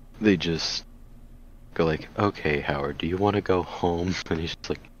 they just go like, "Okay, Howard, do you want to go home?" And he's just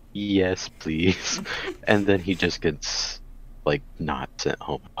like, "Yes, please." And then he just gets like not sent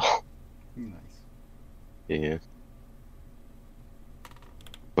home at all. Nice. Yeah.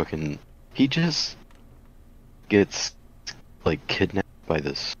 Fucking, he just gets like kidnapped by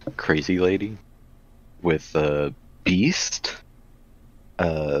this crazy lady with Beast.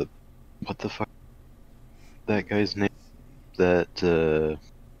 What the fuck? That guy's name? That the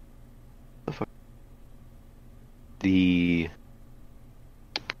fuck? The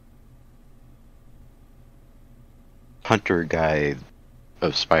hunter guy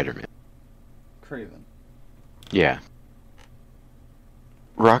of Spider-Man. Craven. Yeah.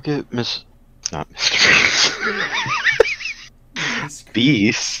 Rocket, not Mr. Beast.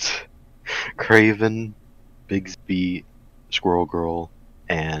 Beast, Craven, Bigsby, Squirrel Girl,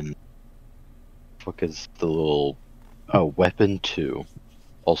 and fuck is the little Weapon 2,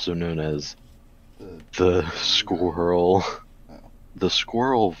 also known as the Squirrel. Oh. The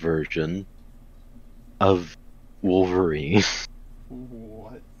Squirrel version of Wolverine.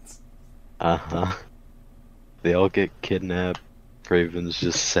 What? Uh-huh. They all get kidnapped. Kraven's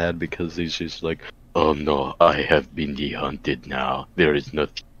just sad because he's just like, oh no, I have been hunted now. There is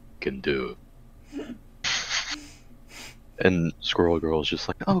nothing you can do. And Squirrel Girl's just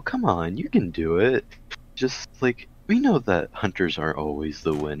like, oh, come on, you can do it. Just like, we know that hunters aren't always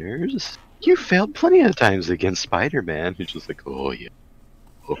the winners. You failed plenty of times against Spider-Man. He's just like, oh yeah.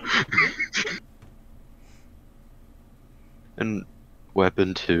 Oh. And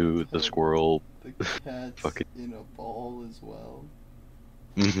Weapon 2, the squirrel. The cat's Fucking... in a ball as well.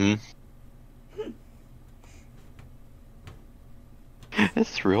 Mm-hmm.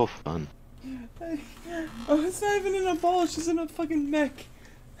 It's real fun. Oh, it's not even in a ball, it's just in a fucking mech.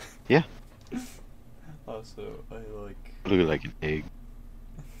 Yeah. Also, I like... Look like an egg.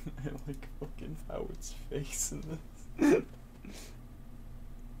 I like fucking Howard's face in this.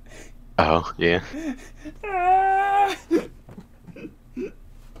 Oh, yeah. Ah!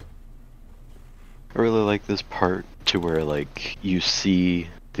 I really like this part to where, like, you see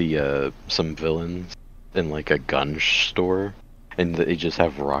the, some villains in, like, a gun store, and they just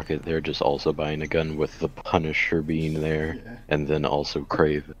have Rocket there just also buying a gun with the Punisher being there, Yeah. and then also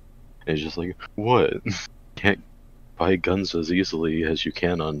Kraven. And it's just like, what? Can't buy guns as easily as you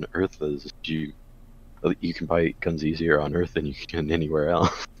can on Earth as you... You can buy guns easier on Earth than you can anywhere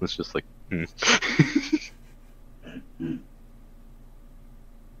else. It's just like,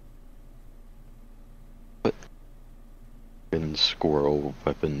 But in Squirrel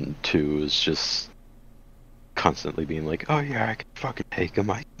Weapon 2 is just constantly being like, oh yeah, I can fucking take him,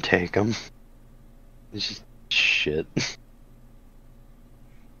 I can take him. It's just shit.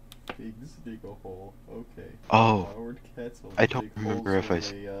 Pigs dig a hole. Okay. Oh, Howard cats will I don't dig remember holes if where I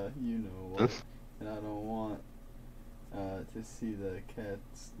s- they, you know what. And I don't want to see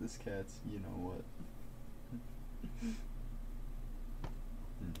this cat's you know what.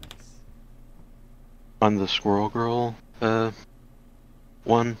 Nice. On the Squirrel Girl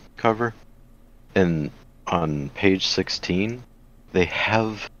one cover, and on page 16, they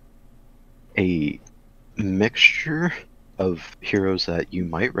have a mixture of heroes that you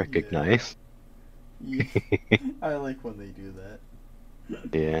might recognize. Yeah. I like when they do that.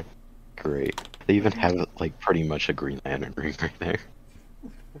 Yeah, great. They even have like pretty much a Green Lantern ring right there.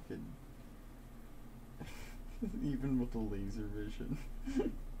 Fucking. Even with the laser vision.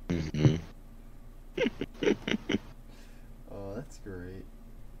 Mm-hmm. Oh, that's great.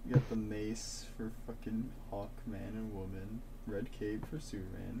 You got the mace for fucking Hawkman and Woman, red cape for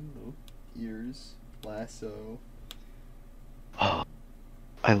Superman, little ears, lasso. Oh,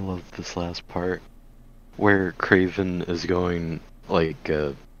 I love this last part where Kraven is going like,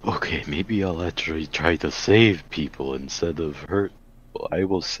 okay, maybe I'll actually try to save people instead of hurt. I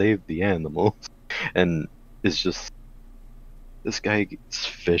will save the animals, and it's just this guy gets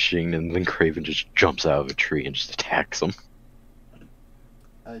fishing, and then Kraven just jumps out of a tree and just attacks him.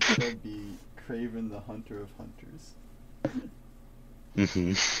 I shall be Craven the Hunter of Hunters.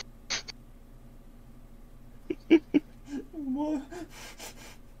 Mm-hmm. What?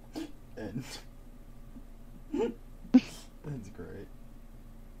 And that's great.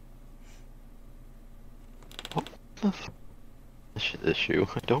 What the f- this issue?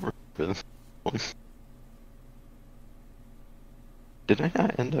 I don't remember this one. Did I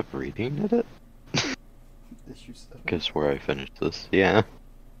not end up reading it? Issue 7. Guess where I finished this. Yeah.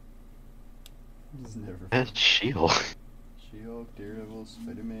 He's never. That's Shield. She-Hulk, Daredevil,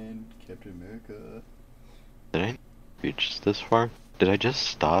 Spider-Man, Captain America. Did I reach this far? Did I just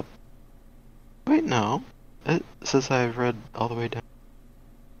stop? Wait, no. It says I've read all the way down.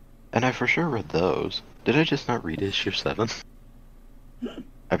 And I for sure read those. Did I just not read issue 7?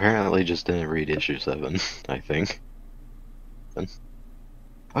 Apparently just didn't read issue 7, I think.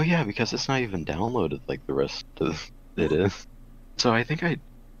 Oh yeah, because it's not even downloaded like the rest of it is. So I think I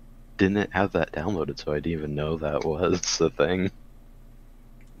didn't have that downloaded, so I didn't even know that was the thing.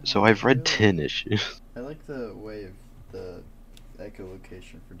 So I've read 10 issues. I like the way of the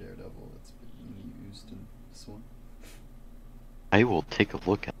echolocation for Daredevil that's being used in this one. I will take a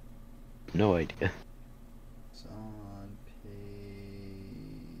look at it. No idea. It's on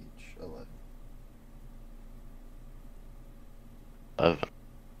page 11. 11.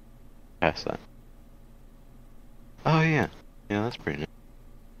 Past that. Oh yeah. Yeah, that's pretty nice.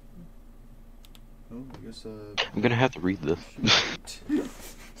 Oh, I guess, I'm gonna have to read this. shoot.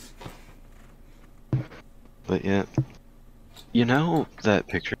 But yeah. You know that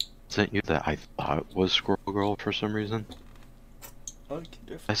picture I sent you that I thought was Squirrel Girl for some reason? Oh, you can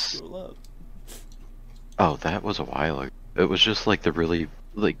definitely That's- scroll up. Oh, that was a while ago. It was just like the really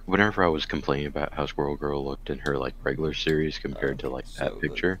like whenever I was complaining about how Squirrel Girl looked in her like regular series compared to like that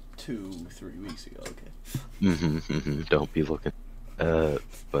picture. 2-3 weeks ago, okay. Don't be looking.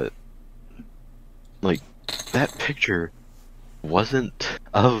 But like that picture wasn't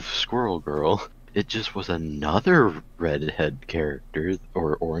of Squirrel Girl. It just was another redhead character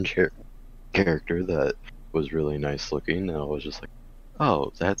or orange hair character that was really nice looking, and I was just like,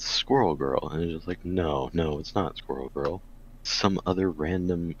 oh, that's Squirrel Girl. And it's just like, no, it's not Squirrel Girl. Some other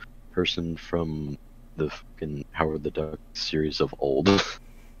random person from the fucking Howard the Duck series of old.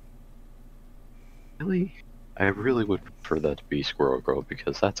 Really? I really would prefer that to be Squirrel Girl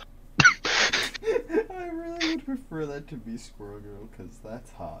because that's. I really would prefer that to be Squirrel Girl because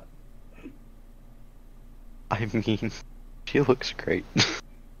that's hot. I mean, she looks great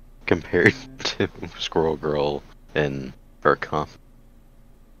compared to Squirrel Girl in her comp.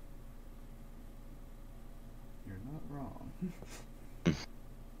 You're not wrong.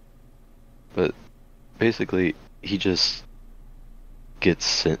 But basically, he just gets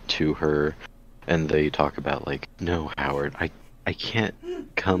sent to her, and they talk about like, no, Howard, I can't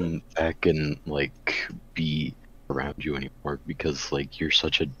come back and like be around you anymore because like you're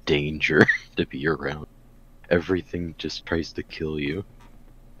such a danger to be around. Everything just tries to kill you,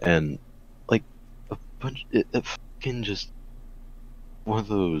 and like a fucking just one of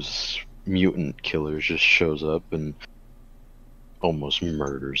those mutant killers just shows up and almost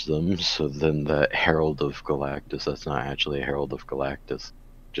murders them. So then that Herald of Galactus, that's not actually a Herald of Galactus,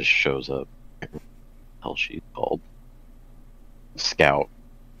 just shows up. Hell, she's called Scout.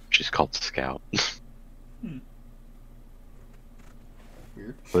 She's called Scout.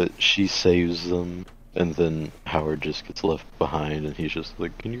 Weird. But she saves them, and then Howard just gets left behind, and he's just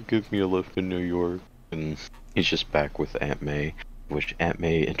like, can you give me a lift in New York? And he's just back with Aunt May, which Aunt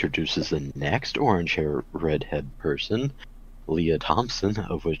May introduces the next orange hair redhead person, Leah Thompson,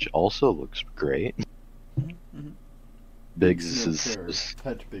 of which also looks great. Biggs is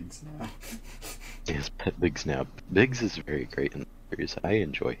Pet Biggs now. Yes, Pet Biggs now. Biggs is very great in the series. I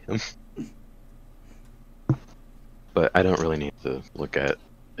enjoy him. But I don't really need to look at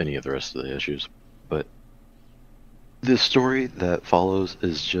any of the rest of the issues. But the story that follows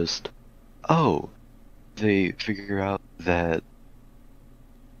is just, oh, they figure out that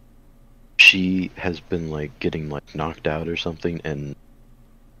she has been like getting like knocked out or something and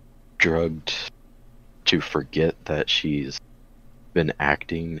drugged to forget that she's been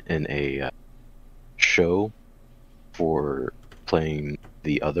acting in a show for playing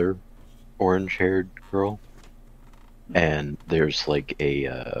the other orange-haired girl, and there's like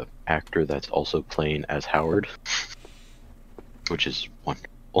a actor that's also playing as Howard, which is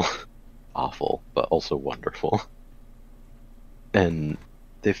wonderful. Awful, but also wonderful. And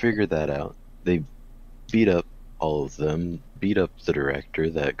they figured that out. They beat up all of them, beat up the director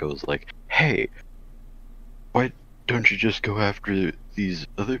that goes like, hey, why don't you just go after these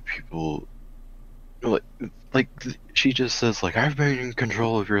other people? Like she just says like, I've been in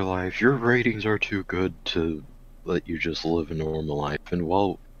control of your life, your ratings are too good to let you just live a normal life, and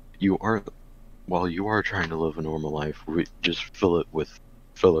while you are trying to live a normal life, we just fill it with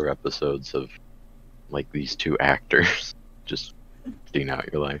filler episodes of like these two actors just seeing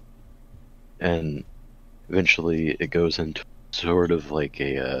out your life. And eventually it goes into sort of like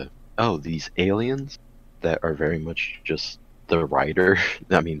a these aliens that are very much just the writer,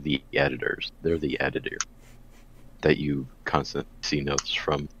 I mean the editors, they're the editor that you constantly see notes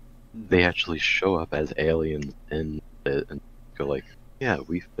from. They actually show up as aliens in it and go like, yeah,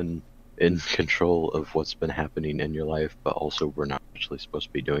 we've been in control of what's been happening in your life, but also we're not actually supposed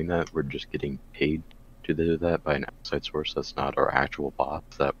to be doing that. We're just getting paid to do that by an outside source that's not our actual boss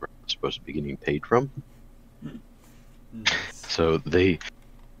that we're supposed to be getting paid from. So they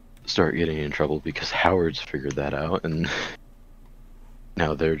start getting in trouble because Howard's figured that out, and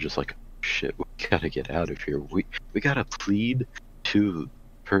now they're just like, shit, we gotta get out of here. We gotta plead to the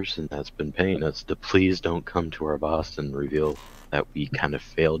person that's been paying us to please don't come to our boss and reveal that we kind of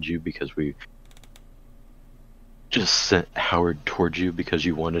failed you because we just sent Howard towards you because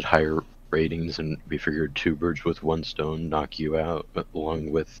you wanted higher ratings, and we figured two birds with one stone, knock you out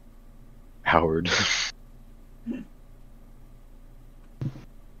along with Howard.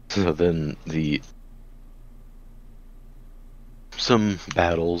 So then some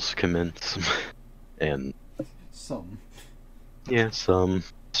battles commence, and some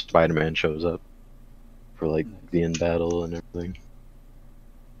Spider-Man shows up for like the end battle and everything.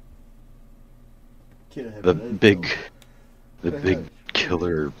 The big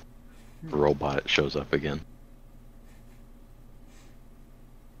killer robot shows up again.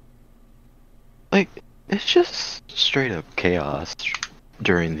 Like, it's just straight up chaos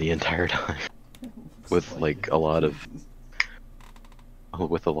during the entire time, with like a lot of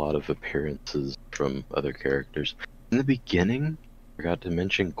appearances from other characters. In the beginning, I forgot to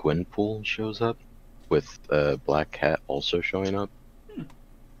mention Gwenpool shows up, with Black Cat also showing up.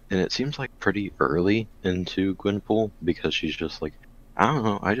 And it seems like pretty early into Gwenpool, because she's just like, I don't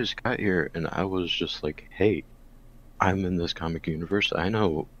know, I just got here and I was just like, hey, I'm in this comic universe, I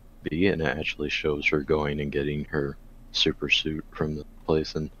know B, and it actually shows her going and getting her super suit from the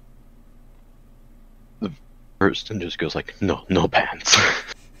place, and the person just goes like, no pants.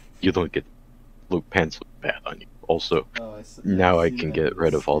 You don't get look pants look bad on you. Also, now I can get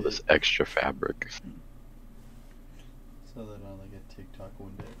rid of all this extra fabric. So that on like a TikTok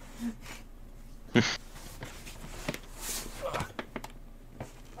one day.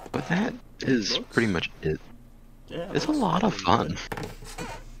 But that is pretty much it. Yeah, It's a lot of fun.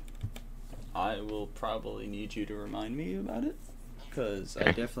 I will probably need you to remind me about it, because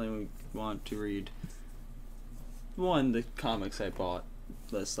I definitely want to read the comics I bought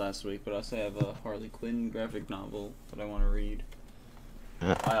this last week, but I also have a Harley Quinn graphic novel that I want to read.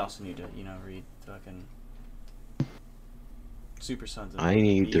 I also need to, read fucking Super Sons. I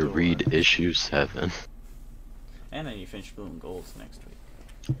need to read issue 7. And I need to finish Blue and Gold's next week.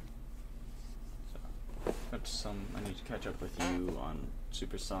 So, I need to catch up with you on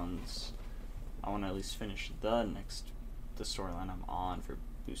Super Sons. I want to at least finish the storyline I'm on for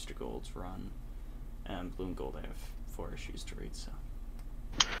Booster Gold's run. And Blue and Gold, I have 4 issues to read, so.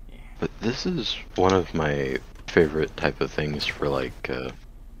 Yeah. But this is one of my favorite type of things for like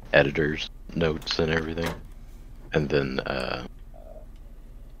editors, notes and everything. And then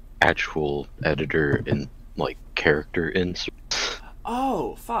actual editor and like character inserts.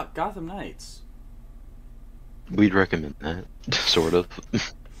 Oh, fuck, Gotham Knights. We'd recommend that, sort of.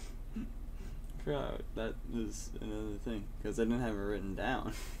 That is another thing, because I didn't have it written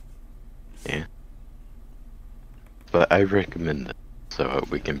down. Yeah. But I recommend it, so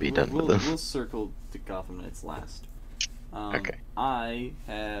we can be done with them. We'll circle the Gotham Knights last. Okay. I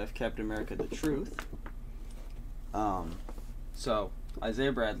have Captain America: The Truth. So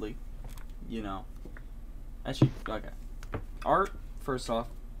Isaiah Bradley, actually, okay. Art, first off,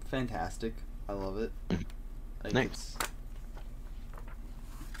 fantastic. I love it. Like, nice.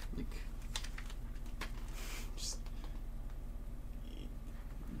 Just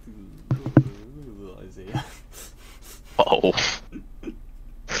Isaiah. Oh.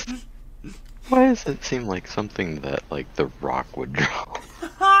 Why does it seem like something that like The Rock would draw?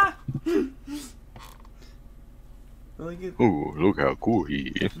 Ooh, look how cool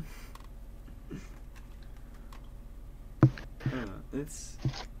he is. It's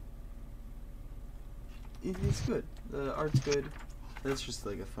good. The art's good. That's just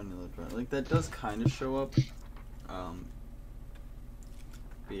like a funny little drawing. Like that does kind of show up. But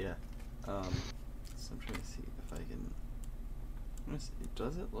yeah. So I'm trying to see if I can.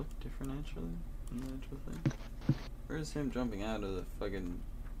 Does it look different actually in the actual thing? Where's him jumping out of the fucking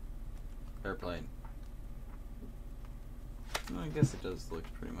airplane? Well, I guess it does look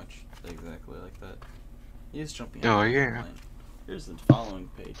pretty much exactly like that. He is jumping out of the airplane. Here's the following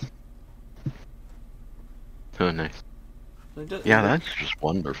page. Oh, nice. Yeah, that's just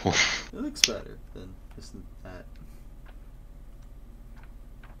wonderful. It looks better than just that.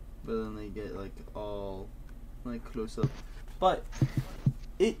 But then they get like all like close up. But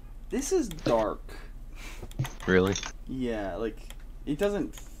this is dark. Really? Yeah, like it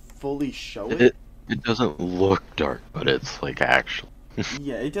doesn't fully show it. It doesn't look dark, but it's like actual.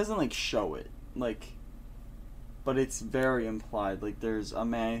 Yeah, it doesn't like show it. Like, but it's very implied. Like there's a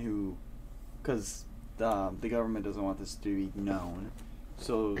man who, because the government doesn't want this to be known,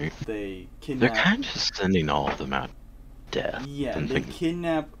 so they kidnap. They're kind of just sending all of them out to death. Yeah, they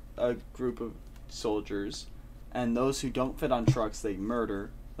kidnap a group of soldiers, and those who don't fit on trucks they murder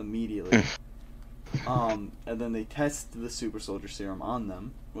immediately. And then they test the super soldier serum on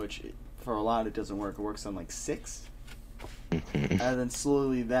them, which for a lot it doesn't work. It works on like 6. And then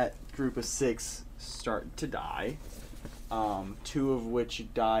slowly that group of 6 start to die. 2 of which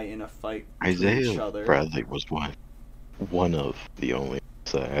die in a fight with each other. Isaiah Bradley was one of the only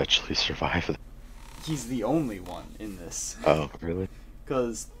ones that actually survived. He's the only one in this. Oh, really?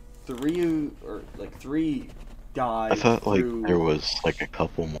 Because 3 died. I thought like there was like a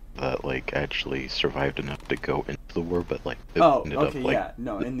couple more that like actually survived enough to go into the war, but like ended up, like, yeah,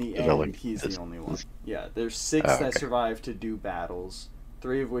 no, in the end he's the only one. Yeah, there's 6 that survive to do battles,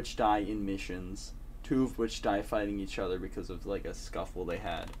 3 of which die in missions, 2 of which die fighting each other because of like a scuffle they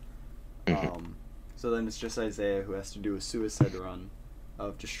had. So then it's just Isaiah who has to do a suicide run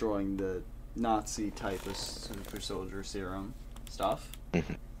of destroying the Nazi type of super soldier serum. stuff.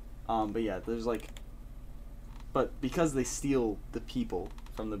 Mhm. But yeah, there's like, but because they steal the people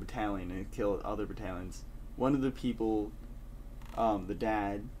from the battalion and kill other battalions, one of the people, the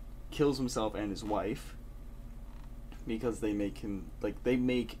dad, kills himself and his wife because they make him, like, they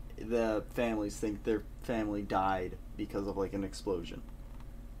make the families think their family died because of, like, an explosion.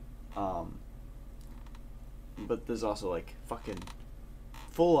 But there's also, like, fucking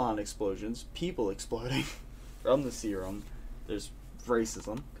full-on explosions, people exploding from the serum. There's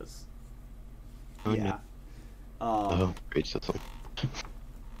racism, because, yeah. Racism.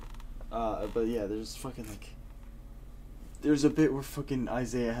 But yeah, there's fucking, like, there's a bit where fucking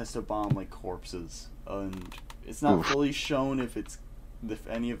Isaiah has to bomb, like, corpses, and it's not fully shown if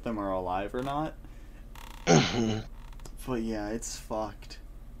any of them are alive or not. But yeah, it's fucked.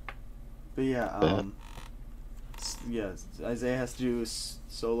 But yeah, yeah, Isaiah has to do a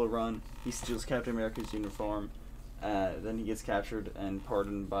solo run. He steals Captain America's uniform. Then he gets captured and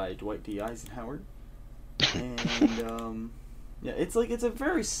pardoned by Dwight D. Eisenhower. And, yeah, it's a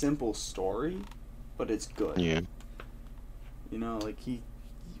very simple story, but it's good. Yeah. You know, like, he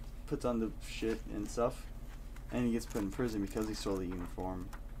puts on the shit and stuff, and he gets put in prison because he stole the uniform.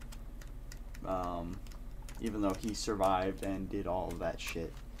 Even though he survived and did all of that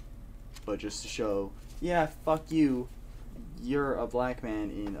shit. But just to show, yeah, fuck you, you're a black man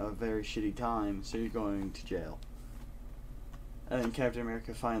in a very shitty time, so you're going to jail. And then Captain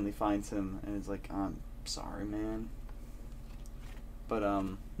America finally finds him, and is like, I'm sorry, man. But,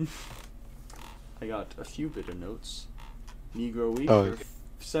 I got a few bit of notes. Negro Week, for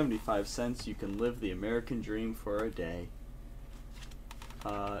 75 cents, you can live the American dream for a day.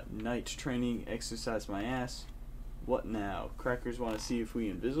 Night training, exercise my ass. What now? Crackers want to see if we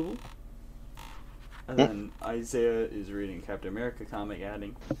invisible? And then Isaiah is reading a Captain America comic,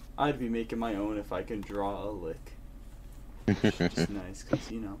 adding, I'd be making my own if I can draw a lick. Which is just nice,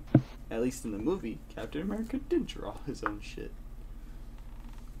 because, you know, at least in the movie, Captain America did draw his own shit.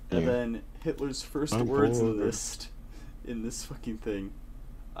 And then Hitler's first words list in this fucking thing.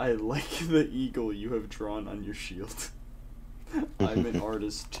 I like the eagle you have drawn on your shield. I'm an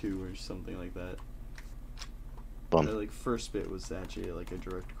artist too, or something like that. Fun. The, like, first bit was actually like a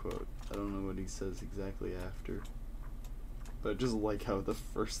direct quote. I don't know what he says exactly after. But I just like how the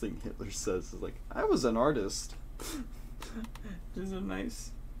first thing Hitler says is like, I was an artist. Just a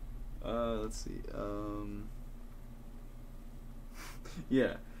nice, let's see,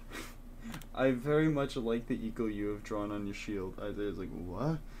 yeah. I very much like the eagle you have drawn on your shield. Isaiah's like,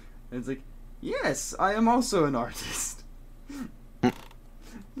 what? And it's like, yes, I am also an artist. This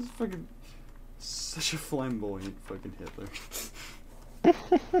is fucking such a flamboyant fucking Hitler.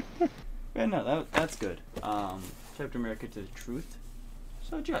 Yeah, no, that's good. Captain America to the truth.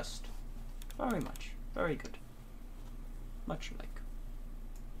 So just. Very much. Very good. Much like.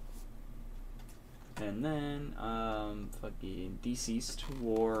 And then, fucking Deceased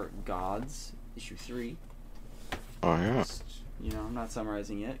War Gods, issue 3. Oh, yeah. Just, you know, I'm not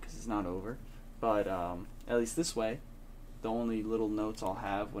summarizing yet because it's not over. But, at least this way, the only little notes I'll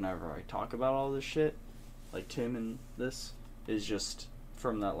have whenever I talk about all this shit, like Tim and this, is just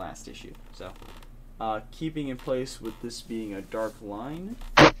from that last issue. So, keeping in place with this being a dark line,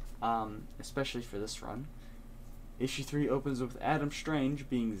 especially for this run, issue 3 opens with Adam Strange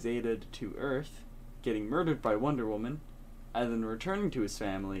being Zeta'd to Earth, getting murdered by Wonder Woman, and then returning to his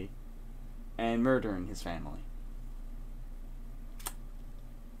family, and murdering his family.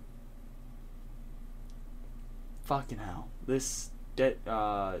 Fucking hell. This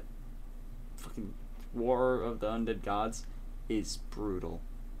fucking War of the Undead Gods is brutal.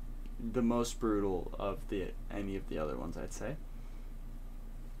 The most brutal of any of the other ones, I'd say.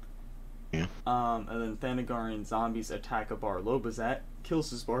 Yeah. And then Thanagarian zombies attack a bar Loba's at, kills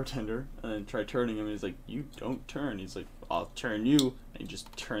his bartender, and then try turning him, and he's like, you don't turn. He's like, I'll turn you. And he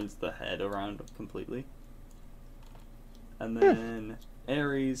just turns the head around completely. And then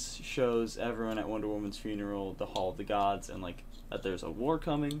Ares shows everyone at Wonder Woman's funeral the Hall of the Gods, and like that there's a war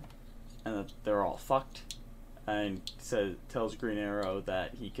coming, and that they're all fucked, and tells Green Arrow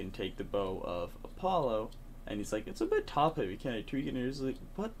that he can take the bow of Apollo. And he's like, it's a bit top heavy, can I tweak it? And he's like,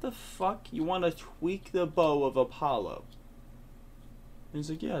 what the fuck? You want to tweak the bow of Apollo? And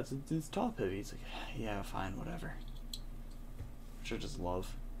he's like, yeah, it's top heavy. He's like, yeah, fine, whatever. Which I just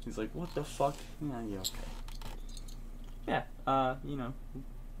love. He's like, what the fuck? Yeah, okay. Yeah, you know,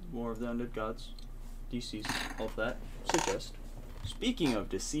 War of the Undead Gods, Deceased, all of that. Suggest. Speaking of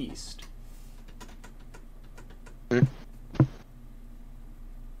Deceased.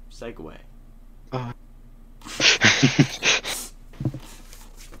 Segue.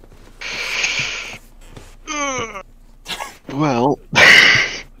 Well,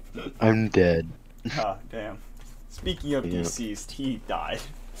 I'm dead. Ah, damn. Speaking of Yeah. deceased, he died.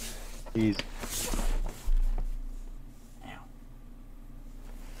 He's. Ow.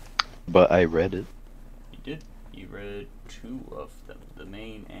 But I read it. You did? You read 2 of them, the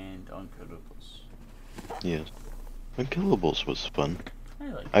main and Unkillables. Yes. Unkillables was fun. I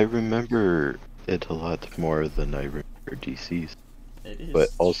like I remember it a lot more than I remember DC's. it. It is but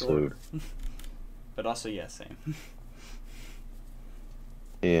also- shorter. But also, yeah, same.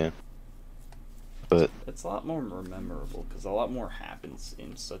 Yeah. But It's a lot more memorable because a lot more happens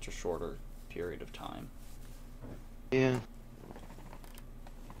in such a shorter period of time. yeah.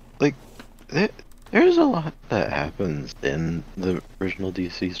 Like, there's a lot that happens in the original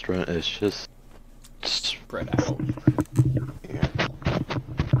DC's run. It's just Spread out. yeah,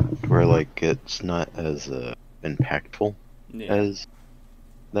 where like it's not as impactful Yeah. as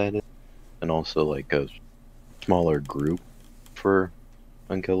that is, and also like a smaller group for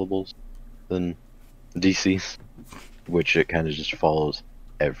Unkillables than DC's, which it kind of just follows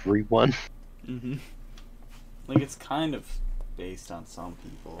everyone. Mm-hmm. Like, it's kind of based on some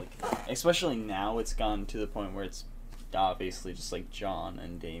people. Like, especially now, it's gotten to the point where it's obviously just like John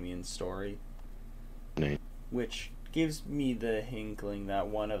and Damien's story. Right. Which gives me the inkling that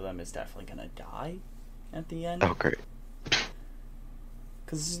one of them is definitely gonna die at the end. Oh great.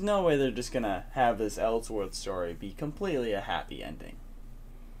 Because there's no way they're just gonna have this Ellsworth story be completely a happy ending.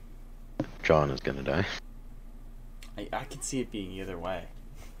 John is gonna die. I can see it being either way.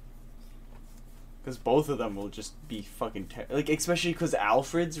 Because both of them will just be fucking like, especially because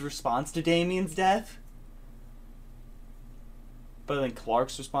Alfred's response to Damien's death. But then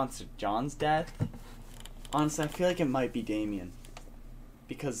Clark's response to John's death. Honestly, I feel like it might be Damien.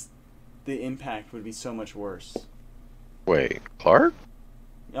 Because the impact would be so much worse. Wait, Clark?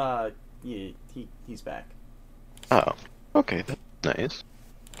 Yeah, he's back. Oh, okay, that's nice.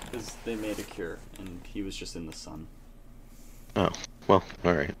 Because they made a cure, and he was just in the sun. Oh, well,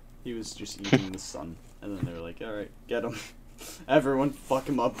 alright. He was just eating the sun, and then they were like, alright, get him. Everyone, fuck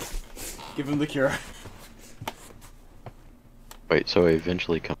him up. Give him the cure. Wait, so he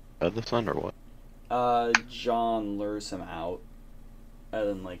eventually comes out of the sun, or what? John lures him out, and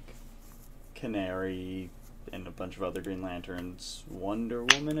then, like, Canary and a bunch of other Green Lanterns. Wonder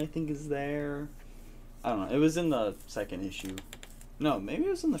Woman, I think, is there. I don't know. It was in the second issue. No, maybe it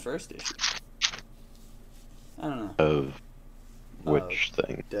was in the first issue. I don't know. Of which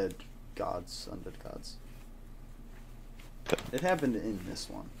thing? Dead gods, undead gods. It happened in this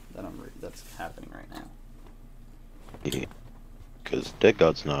one that that's happening right now. Yeah. Because Dead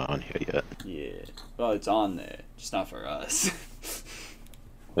God's not on here yet. Yeah. Well, it's on there, just not for us.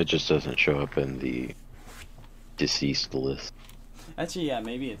 It just doesn't show up in the deceased list. Actually, yeah,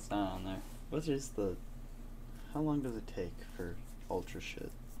 maybe it's not on there. What is the... How long does it take for Ultra shit?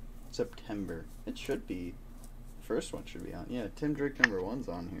 September. It should be. The first one should be on. Yeah, Tim Drake #1's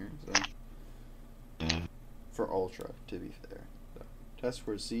on here, so... For Ultra, to be fair. So, Task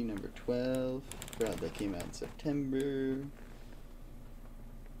Force Z #12. God, that came out in September.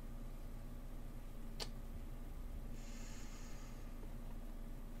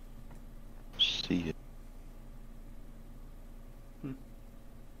 See it.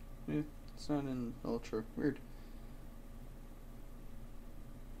 Yeah, it's not in Ultra. Weird.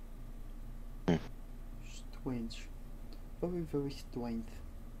 Strange. Very, very strange.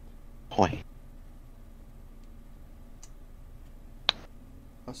 Boy.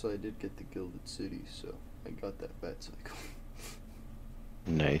 Also, I did get the Gilded City, so I got that bat cycle.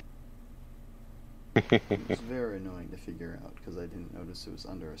 Nice. It was very annoying to figure out because I didn't notice it was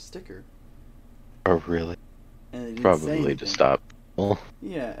under a sticker. Oh, really? And it didn't say Probably to anything. stop. Oh,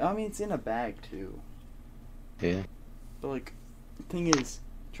 Yeah, I mean, it's in a bag too. yeah. But, like, the thing is,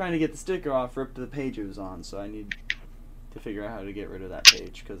 trying to get the sticker off ripped the page it was on, so I need to figure out how to get rid of that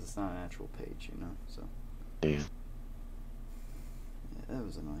page because it's not an actual page, you know? So, Yeah. yeah, that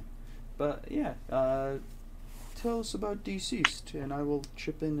was annoying. But, yeah, tell us about Deceased, and I will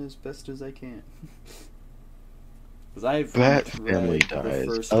chip in as best as I can. Because I've Bat read family the dies.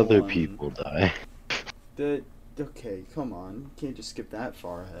 first Other one. people die. Okay, come on. You can't just skip that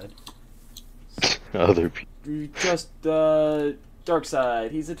far ahead. Other people. Just,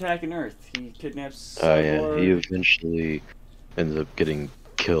 Darkseid. He's attacking Earth. He kidnaps Oh, yeah. Cyborg. He eventually ends up getting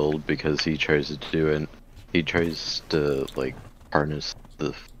killed because he tries to do it. He tries to, like, harness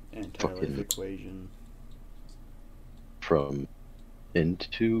the Anti-life fucking- equation. from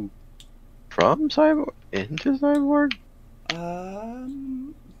Cyborg into Cyborg?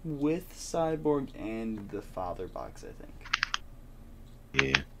 With Cyborg and the Father Box, I think.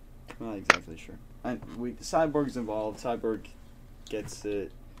 Yeah. I'm not exactly sure. Cyborg's involved. Cyborg gets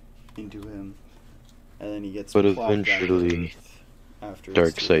it. into him, and then he gets. But plopped back to eventually, Earth after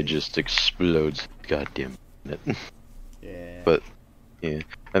Darkseid just explodes. Goddamn it. Yeah. But yeah,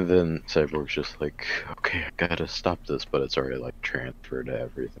 and then Cyborg's just like, okay, I gotta stop this, but it's already like transferred to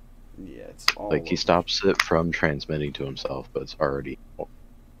everything. Yeah, it's all Like he over. stops it from transmitting to himself, but it's already.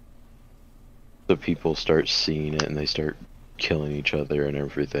 The people start seeing it and they start killing each other and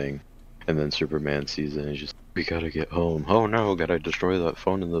everything. And then Superman sees it and he's just, we gotta get home. Oh no, gotta destroy that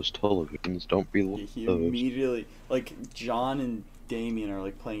phone and those televisions. Don't be He those. immediately, like, John and Damien are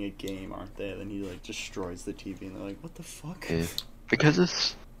like playing a game, aren't they? And then he like destroys the TV, and they're like, "What the fuck?" Yeah. Because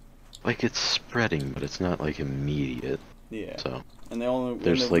it's like it's spreading, but it's not like immediate. Yeah. So And the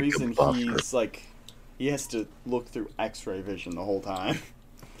there's, like, a reason buffer. he's like, he has to look through X-ray vision the whole time.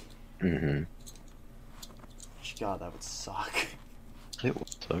 mm-hmm. God, that would suck. It would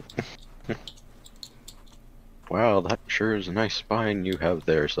suck. Wow, that sure is a nice spine you have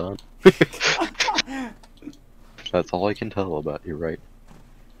there, son. That's all I can tell about you, right?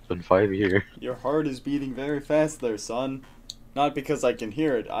 It's been 5 years. Your heart is beating very fast there, son. Not because I can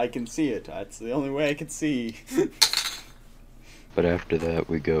hear it, I can see it. That's the only way I can see. But after that,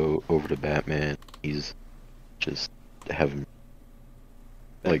 we go over to Batman. He's just having,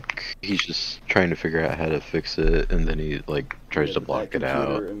 like, he's just trying to figure out how to fix it, and then he, like, tries to block it out. The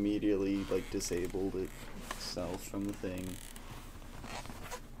computer immediately, like, disabled itself from the thing.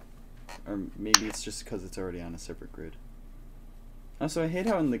 Or maybe it's just because it's already on a separate grid. Also, I hate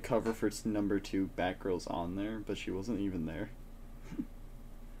how in the cover for its number 2, Batgirl's on there, but she wasn't even there.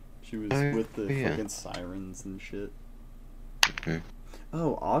 She was with the fucking sirens and shit. Mm-hmm.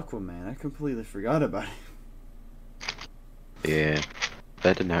 Oh, Aquaman. I completely forgot about him. Yeah,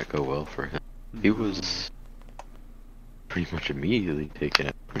 that did not go well for him. He was pretty much immediately taken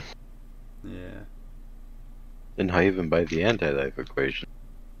out. Yeah. And not even by the anti-life equation.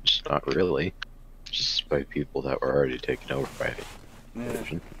 Just not really. Just by people that were already taken over by it.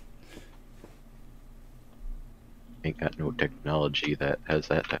 Yeah. Ain't got no technology that has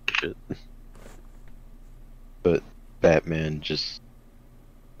that type of shit. But Batman just,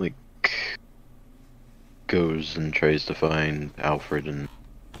 like, goes and tries to find Alfred, and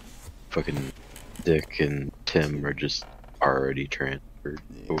fucking Dick and Tim are just already transferred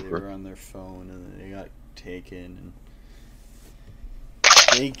over. They were on their phone and then they got taken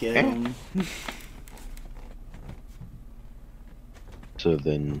and they get them. So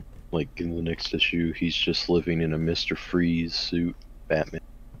then, like, in the next issue, he's just living in a Mr. Freeze suit, Batman.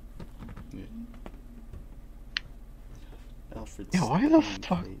 Yeah. Alfred's Yeah, why the stone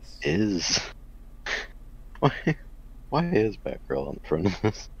fuck face. is... Why is Batgirl on the front of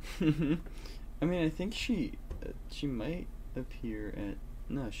this? I mean, I think she might appear at...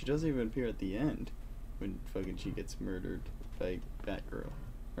 No, she doesn't even appear at the end when fucking she gets murdered by Batgirl.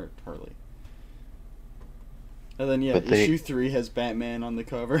 Or Harley. And then, yeah, But issue 3 has Batman on the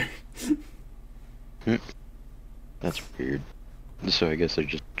cover. That's weird. So I guess they're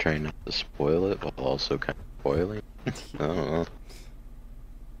just trying not to spoil it, while also kind of spoiling. I don't know.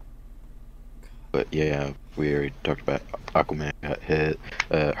 But yeah, we already talked about Aquaman got hit.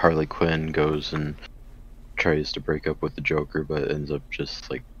 Harley Quinn goes and tries to break up with the Joker, but ends up just,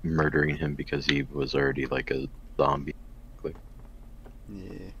 like, murdering him because he was already, like, a zombie. Like,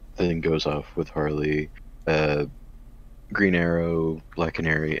 Yeah. then goes off with Harley. Green Arrow, Black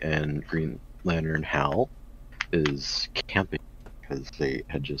Canary, and Green Lantern Hal is camping because they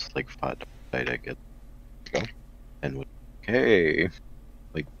had just, like, fought Idotic and went, hey,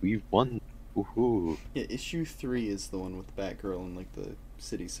 like, we won, woohoo. Yeah, issue 3 is the one with Batgirl and, like, the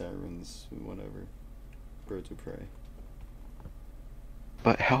city sirens, whatever. Birds of Prey.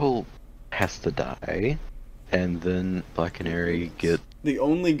 But Hal has to die, and then Black Canary get... The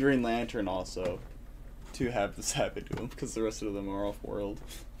only Green Lantern, also, to have this happen to him, because the rest of them are off-world.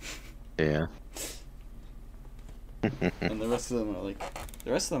 Yeah. And the rest of them are, like...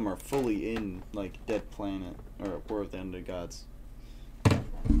 The rest of them are fully in, like, Dead Planet, or War of the Undead Gods.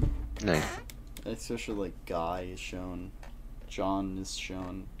 Nice. Especially, like, Guy is shown. John is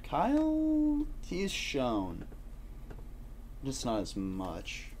shown. Kyle, he is shown. Just not as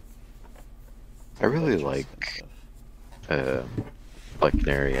much. I really Just like and stuff. Black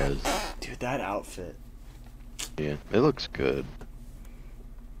Canary as... Dude, that outfit. Yeah, it looks good.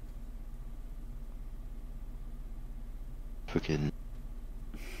 Fucking...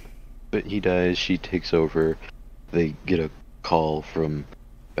 But he dies, she takes over, they get a call from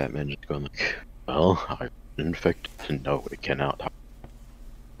Batman just going like, well, I'm infected, no, it cannot.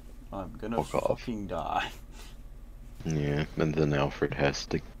 I'm gonna Fuck off. fucking die. Yeah, and then Alfred has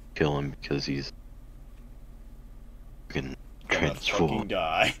to kill him because he's fucking gonna fucking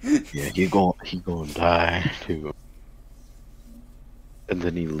die. Yeah, he gonna die too. And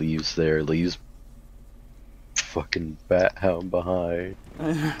then he leaves fucking Bat Hound behind.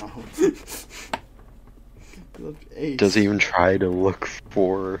 I know. Ace. Doesn't even try to look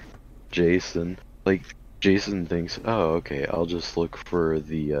for Jason. Like, Jason thinks, oh, okay, I'll just look for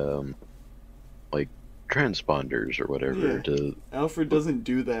the, like, transponders or whatever to... Alfred doesn't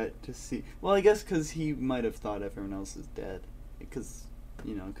do that to see... Well, I guess because he might have thought everyone else is dead. Because,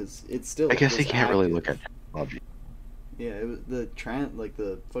 because it's still... I guess he can't really active. look at technology. Yeah, it was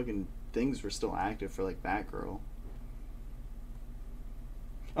the fucking things were still active for, like, Batgirl.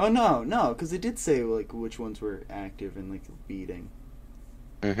 Oh, no, because it did say, like, which ones were active and, like, beating.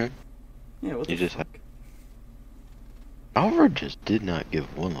 Mm-hmm. Yeah, what the fuck? Alfred just did not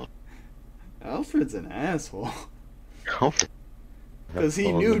give one look. Alfred's an asshole. Alfred. Because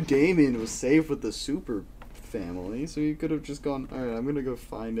he knew Damien was safe with the super family, so he could have just gone, alright, I'm gonna go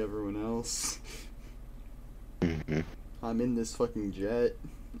find everyone else. Mm-hmm. I'm in this fucking jet.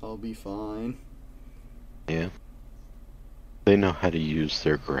 I'll be fine. Yeah. They know how to use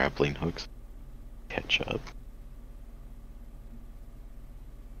their grappling hooks. Catch up.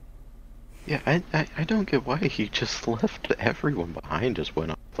 Yeah, I don't get why he just left everyone behind, just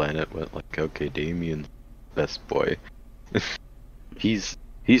went on the planet, went like, okay, Damien's best boy. He's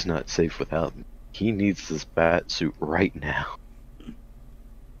not safe without me. He needs this bat suit right now.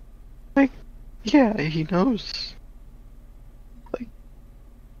 Like, yeah, he knows. Like,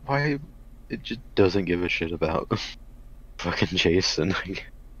 why it just doesn't give a shit about fucking Jason. Like,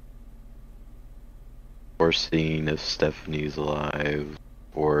 or seeing if Stephanie's alive,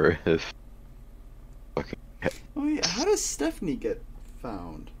 or if fucking... Oh yeah, how does Stephanie get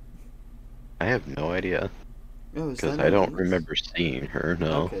found? I have no idea. Oh, because I don't remember seeing her,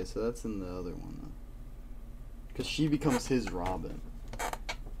 no. Okay, so that's in the other one, then. Because she becomes his Robin.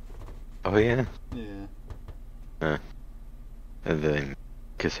 Oh, yeah? Yeah. And then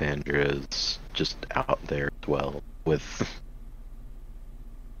Cassandra's just out there as well with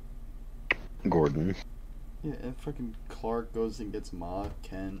Gordon. Yeah, and fucking Clark goes and gets Ma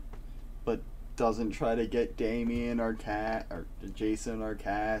Kent, but doesn't try to get Damien or Jason or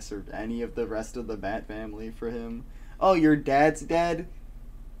Cass or any of the rest of the Bat family for him. Oh, your dad's dead?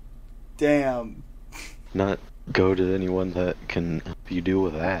 Damn. Not go to anyone that can help you deal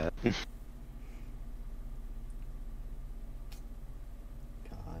with that. God.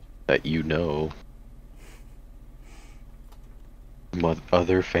 That you know.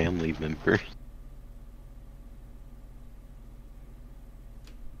 Other family members.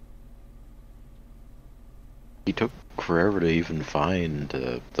 He took forever to even find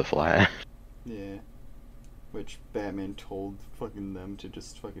the Flash. Yeah. Which Batman told fucking them to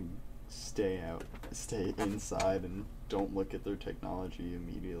just fucking stay inside and don't look at their technology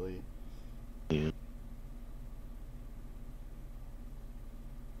immediately. Yeah.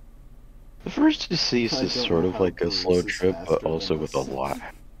 The first decease is sort of like a slow trip, but also with a lot.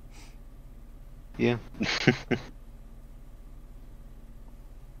 Yeah.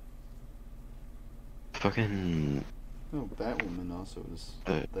 Fucking... Oh, Batwoman also was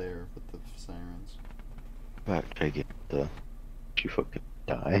there with the sirens. Giganta. She fucking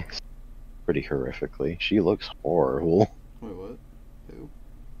dies. Pretty horrifically. She looks horrible. Wait, what? Who?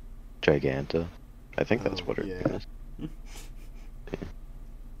 Giganta. I think that's what her name is. Yeah.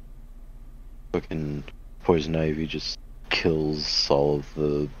 Fucking Poison Ivy just kills all of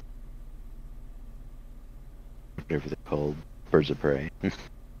the... whatever they're called. Birds of prey.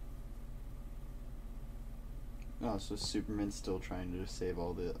 Oh, so Superman's still trying to save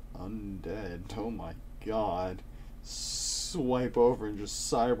all the undead. Oh my god. Swipe over and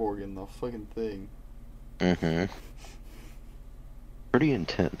just cyborg in the fucking thing. Mm-hmm. Pretty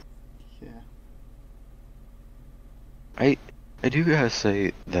intense. Yeah. I do gotta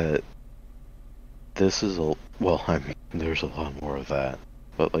say that this is well, I mean, there's a lot more of that.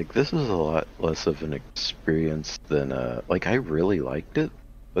 But, like, this is a lot less of an experience than, like, I really liked it.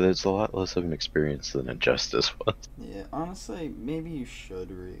 But it's a lot less of an experience than Injustice was. Yeah, honestly, maybe you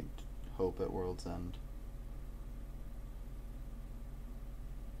should read Hope at World's End.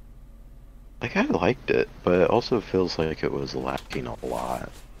 Like, I liked it, but it also feels like it was lacking a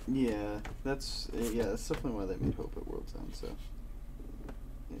lot. Yeah, that's definitely why they made Hope at World's End, so...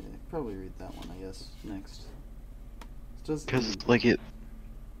 Yeah, probably read that one, I guess, next. Because, like, it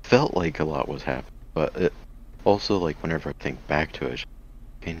felt like a lot was happening, but it also, like, whenever I think back to it,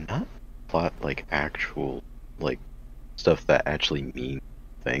 not a lot, like, actual, like, stuff that actually mean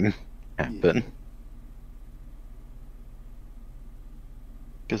thing happen.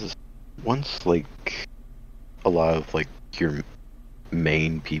 Because once, like, a lot of, like, your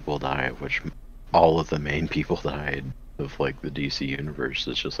main people die, which all of the main people died of like the DC universe.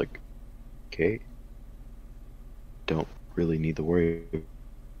 It's just like, okay, don't really need to worry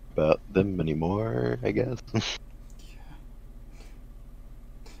about them anymore, I guess.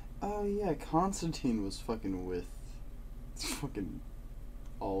 Oh yeah, Constantine was fucking with fucking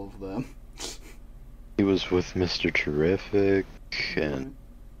all of them. He was with Mr. Terrific, and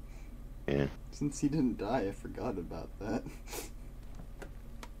yeah. Since he didn't die, I forgot about that.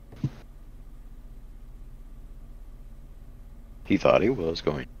 He thought he was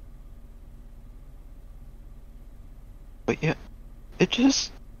going. But yeah, it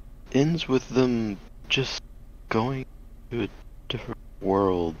just ends with them just going to a different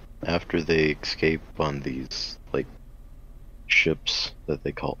world after they escape on these, like, ships that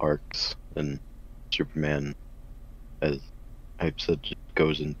they call arcs, and Superman, as I said, just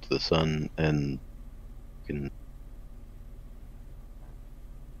goes into the sun and can...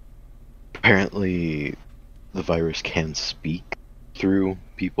 Apparently, the virus can speak through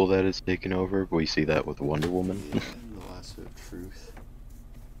people that it's taken over. We see that with Wonder Woman. Yeah, the last bit of truth.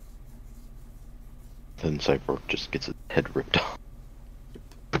 Then Cyborg just gets his head ripped off.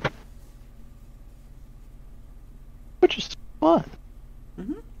 Which is fun.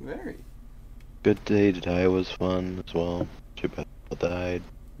 Very. Good Day to Die was fun as well. Too bad people died.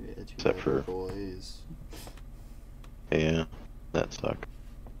 Yeah, two Except for... boys. Yeah, that sucked.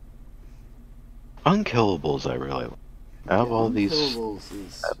 Unkillables I really like. Out of all these... Unkillables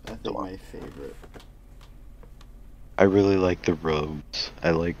is, I think, my favorite. I really like the Rogues. I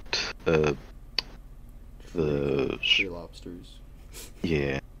liked, the... Sea Lobsters.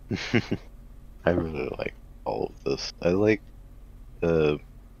 Yeah. I really like all of this. I like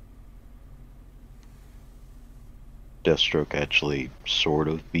Deathstroke actually sort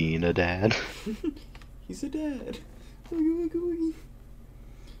of being a dad. He's a dad. Oogie, oogie, oogie.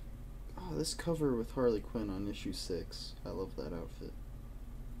 Oh, this cover with Harley Quinn on issue 6. I love that outfit.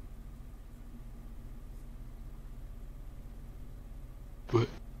 But,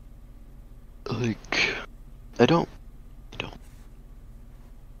 like, I don't.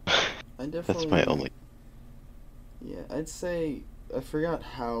 I definitely... That's my only... Yeah, I'd say... I forgot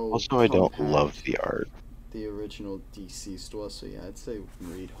how... Also, I don't compact love the art. the original Deceased was, so yeah, I'd say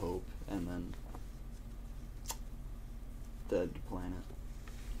read Hope, and then... Dead Planet.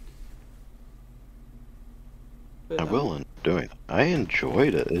 But, I will end up doing it. I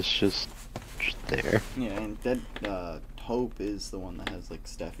enjoyed it. It's just there. Yeah, and Dead Hope is the one that has like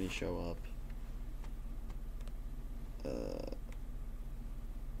Stephanie show up.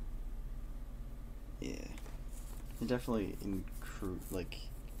 Yeah, it definitely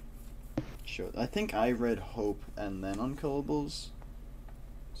showed. I think I read Hope and then Unkillables.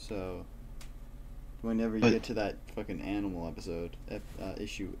 So whenever you get to that fucking animal episode,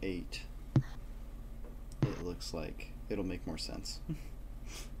 issue 8. It looks like it'll make more sense.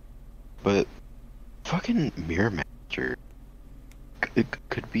 But fucking Mirror Master, it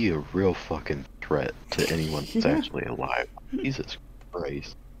could be a real fucking threat to anyone that's actually alive. Jesus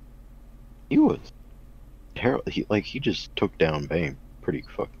Christ, he was terrible. He just took down Bane pretty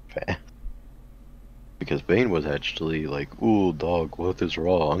fucking fast. Because Bane was actually like, "Ooh, dog, what is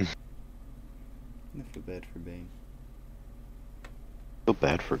wrong?" I feel bad for Bane. I feel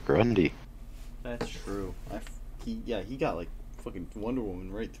bad for Grundy. That's true. He got like fucking Wonder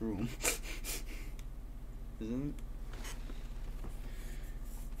Woman right through him. Isn't it?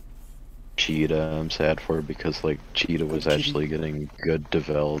 Cheetah, I'm sad for because like Cheetah was actually getting good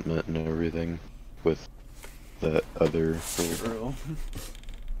development and everything with the other Girl.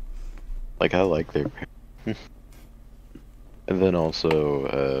 Like I like their and then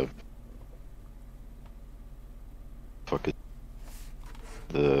also fuck it,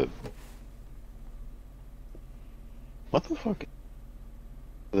 the what the fuck,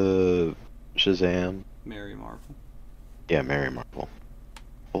 the Shazam, Mary Marvel. yeah, Mary Marvel.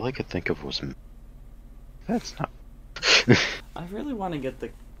 All I could think of was that's not. I really want to get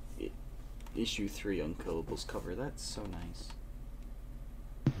the issue 3 Unkillables cover. That's so nice.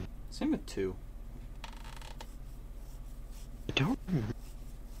 Same with 2. I don't remember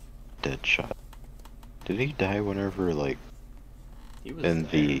Deadshot. Did he die whenever like He was in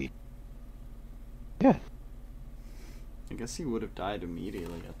there. the yeah? I guess he would have died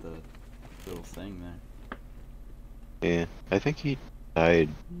immediately at the little thing there. Yeah, I think he died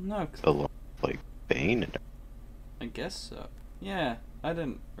No, along with, like Bane and I guess so. Yeah, I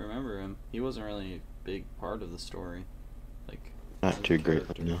didn't remember him. He wasn't really a big part of the story. Like, as not a too great,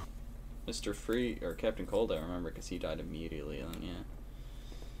 character. no. Mr. Free or Captain Cold, I remember because he died immediately. And then yeah,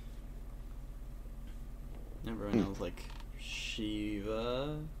 everyone else like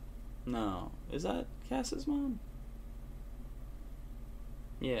Shiva. No, is that Cass's mom?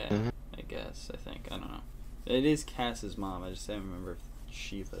 Yeah, I guess. I think. I don't know. It is Cass's mom. I just don't remember if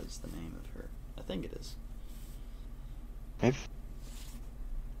Shiva is the name of her. I think it is.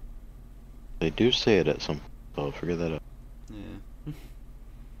 They do say it at some. So I'll figure that out. Yeah.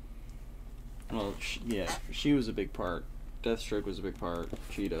 Well, yeah, she was a big part. Deathstroke was a big part.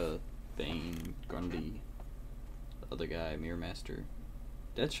 Cheetah, Bane, Grundy, the other guy, Mirror Master.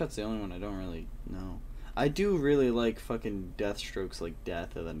 Deathshot's the only one I don't really know. I do really like fucking Deathstroke's like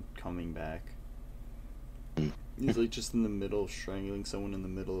death and then coming back. He's like just in the middle, strangling someone in the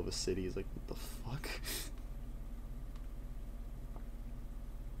middle of a city. He's like, what the fuck?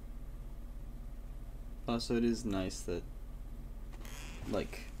 Also, it is nice that,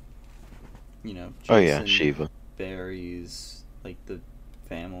 like, you know, Jason Oh yeah, Shiva. buries, like, the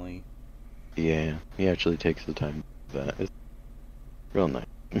family. Yeah, he actually takes the time to do that. It's real nice.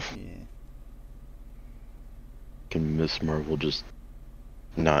 Yeah. Can Miss Marvel just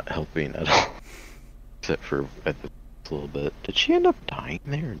not helping at all? Except for at the little bit. Did she end up dying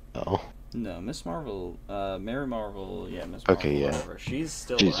there? No. No, Miss Marvel, Mary Marvel, yeah, Miss Marvel, Okay, yeah. whatever. She's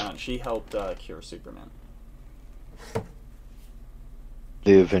still around. She helped cure Superman.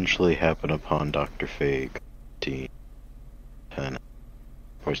 They eventually happen upon Dr. Fate, 10,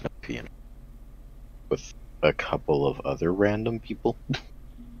 or is not P, with a couple of other random people.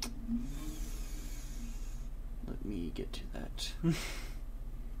 Let me get to that.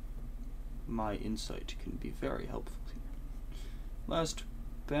 My insight can be very helpful here. Last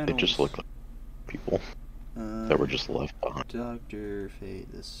panel. They just look like people that were just left behind. Dr.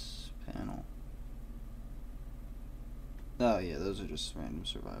 Fate, this panel. Oh yeah, those are just random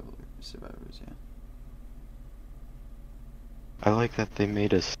survivors, yeah. I like that they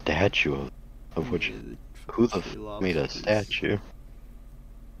made a statue of which. Yeah, Who the f made a statue?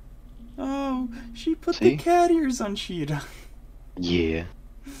 Oh, she put See? the cat ears on Cheetah. Yeah.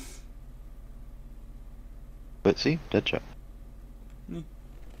 But see, Deadshot.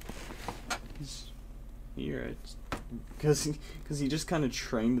 You're right. Because he just kind of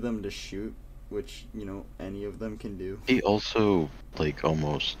trained them to shoot, which, you know, any of them can do. He also, like,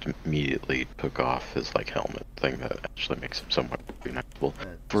 almost immediately took off his, like, helmet thing that actually makes him somewhat recognizable.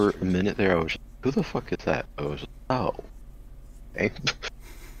 For a minute there, I was just, who the fuck is that? I was, oh. Okay.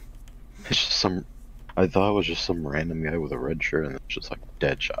 It's just some, I thought it was just some random guy with a red shirt, and it's just, like,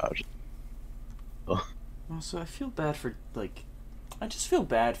 Deadshot. Oh. Also, I feel bad for, like, I just feel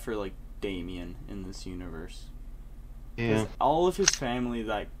bad for, like, Damien in this universe. Yeah. All of his family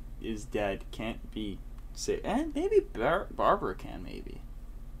that is dead can't be saved. And maybe Barbara can, maybe.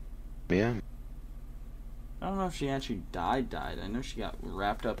 Yeah. I don't know if she actually died. I know she got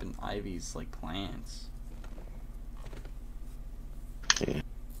wrapped up in Ivy's, like, plans. Yeah.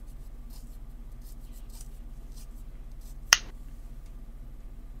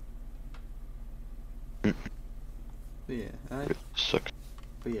 But yeah, It sucks.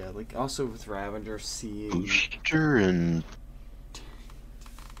 but yeah, like, also with Ravager seeing... Booster and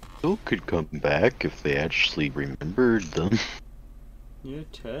Phil could come back if they actually remembered them. Yeah,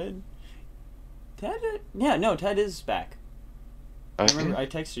 Ted? Yeah, no, Ted is back. I remember I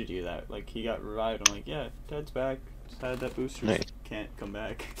texted you that. Like, he got revived. I'm like, yeah, Ted's back. Just had that booster. Nice. Can't come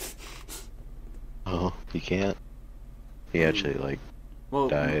back. Oh, he can't. He actually, like,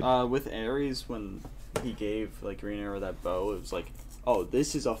 died. With Ares, when he gave, like, Green Arrow that bow, it was like, oh,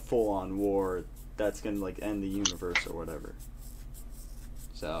 this is a full-on war that's gonna, like, end the universe or whatever.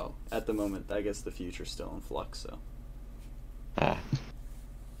 So, at the moment, I guess the future's still in flux, so. Ah.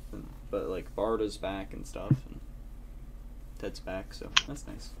 But, like, Barda's back and stuff, and Ted's back, so that's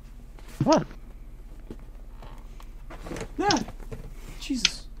nice. What? Yeah.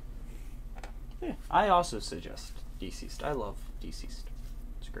 Jesus. Yeah. I also suggest Deceased. I love Deceased.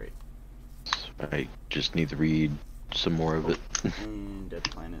 It's great. I just need to read some more of it. And Dead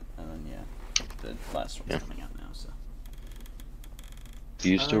Planet, and then, yeah, the last one's coming out now, so. Do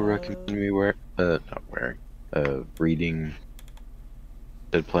you still recommend me reading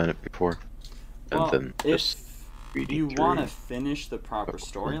Dead Planet before? Well, And then just if reading you through. want to finish the proper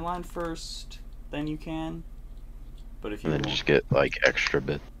storyline first, then you can. But if you And then want, just get, like, extra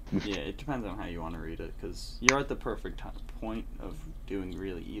bit. yeah, it depends on how you want to read it, because you're at the perfect point of doing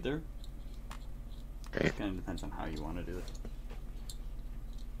really either. Right. It kind of depends on how you want to do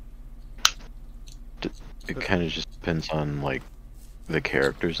it. It kind of just depends on, like, the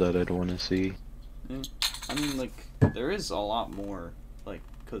characters that I'd want to see. Yeah. I mean, like, there is a lot more, like,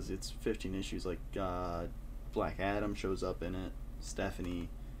 because it's 15 issues, like, Black Adam shows up in it, Stephanie,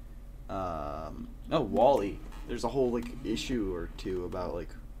 Oh, Wally. There's a whole like issue or two about like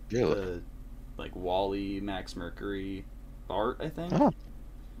the like Wally, Max Mercury, Bart, I think. Oh.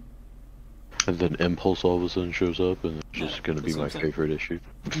 And then Impulse all of a sudden shows up, and it's just gonna be my favorite issue.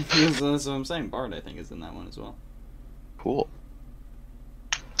 That's what I'm saying. Bart, I think, is in that one as well. Cool.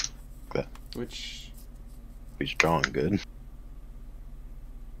 Yeah. Which he's drawing good.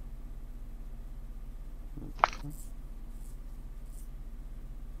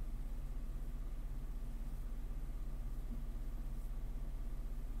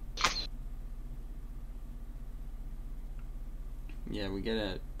 yeah, we get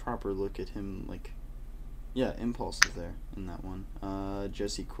a proper look at him. Like, yeah, Impulse is there in that one.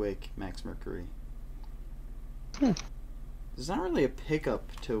 Jesse Quick, Max Mercury. There's not really a pickup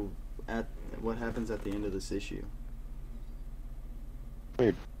to at what happens at the end of this issue.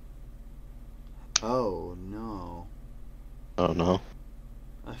 Weird. Oh no. Oh no.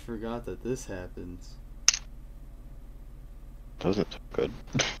 I forgot that this happens. Doesn't look good.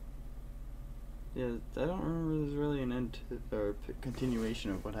 Yeah, I don't remember there's really an end to, or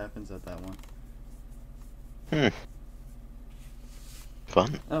continuation of what happens at that one.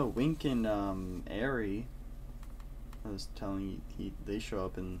 Fun. Oh, Wink and Airy. I was telling you, they show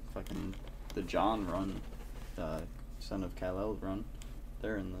up in fucking the John run, Son of Kal-El run.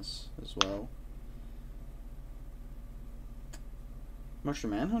 They're in this as well.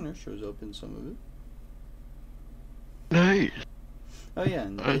 Martian Manhunter shows up in some of it. Nice. Oh yeah,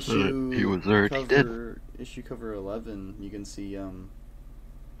 and I thought he was already dead. Issue cover 11, you can see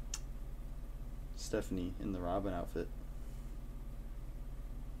Stephanie in the Robin outfit.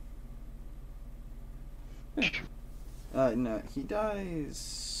 Yeah. No, he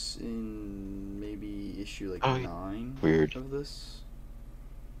dies in maybe issue like 9 weird. Of this.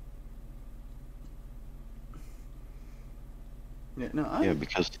 Yeah, no, yeah,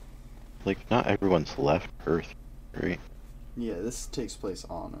 because like not everyone's left Earth, right? Yeah, this takes place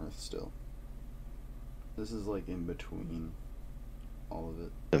on Earth still. This is like in between all of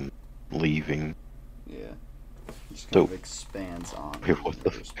it. Them leaving. Yeah. It just kind of expands on. Wait, what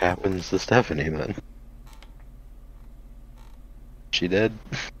the fuck happens to Stephanie then? She dead?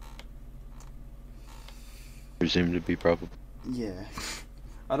 Presumed to be probably. Yeah.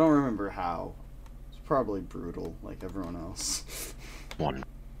 I don't remember how. It's probably brutal, like everyone else. One.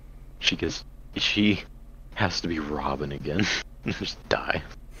 She has to be Robin again. Just die.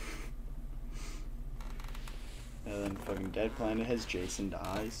 And then fucking Dead Planet has Jason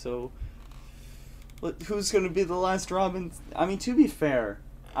die, so who's gonna be the last Robin? I mean, to be fair,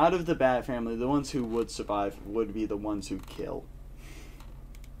 out of the Bat family, the ones who would survive would be the ones who kill.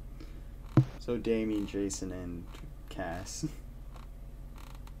 So Damien, Jason, and Cass.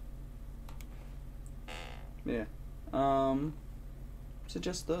 Yeah. So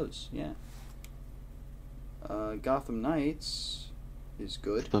just those, yeah. Gotham Knights is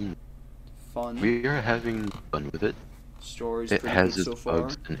good. Fun. We are having fun with it. Story's it pretty has good its so far.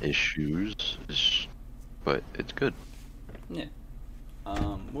 bugs and issues, but it's good. Yeah.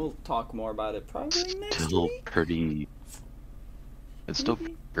 We'll talk more about it probably next Still week. pretty. It's still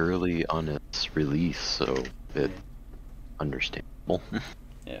early on its release, so it's understandable.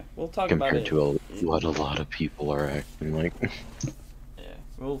 Yeah, we'll talk about it. Compared to what a lot of people are acting like. Yeah,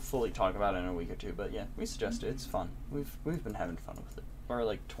 we'll fully talk about it in a week or two, but yeah, we suggest it. It's fun. We've been having fun with it. We're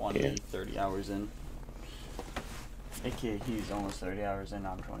like 20, 30 hours in. AKA he's almost 30 hours in,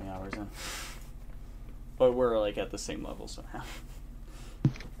 I'm 20 hours in. But we're like at the same level somehow.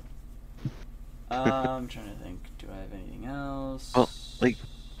 I'm trying to think, do I have anything else? Well, like,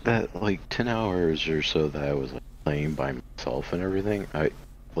 that, like, 10 hours or so that I was, like, playing by myself and everything,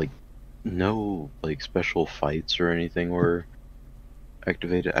 no, like, special fights or anything were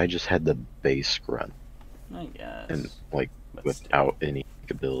activated. I just had the base run. I guess. And, like, without any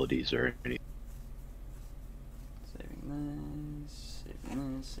abilities or anything. Saving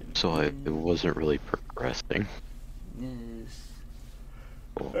this. So it wasn't really progressing. Yes.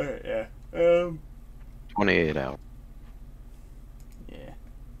 Cool. Alright, yeah. 28 hours. Yeah.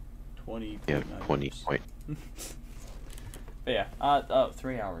 20. Yeah, 20 point. But yeah,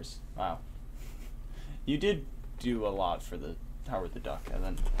 3 hours. Wow. You did do a lot for the Howard the Duck, and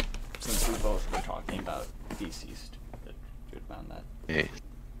then since we both were talking about Deceased, you found that. Hey.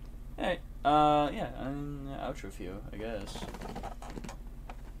 Hey, yeah, and outro for you, I guess.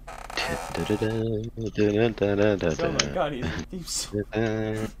 Oh my god, he's a theme song.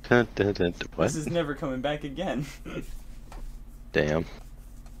 What? This is never coming back again. Damn.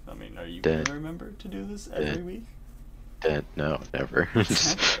 I mean, are you gonna remember to do this every week? No, never.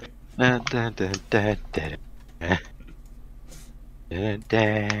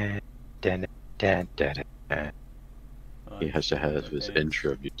 He has to have his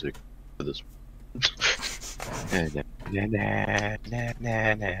intro music for this. This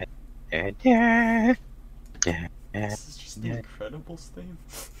is just the Incredibles theme.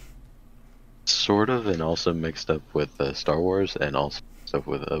 Sort of, and also mixed up with Star Wars, and also mixed up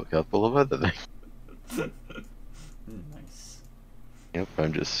with a couple of other things. Nice. Yep,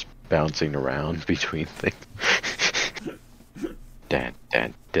 I'm just bouncing around between things.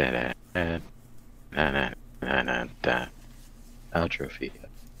 Atrophy.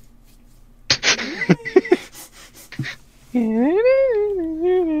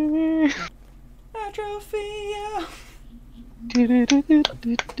 Atrophia.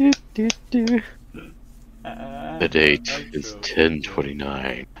 The date is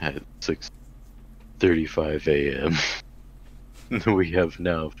 10:29 at 6:35 a.m. We have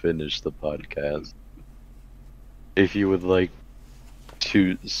now finished the podcast. If you would like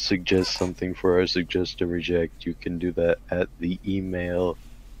to suggest something for our suggest or reject, you can do that at the email,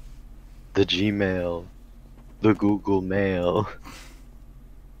 the Gmail, the Google Mail,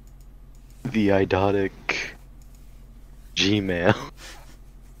 the Idotic Gmail.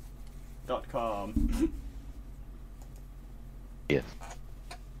 .com. Yes.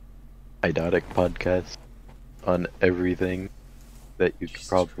 Idotic podcast on everything that you could Jesus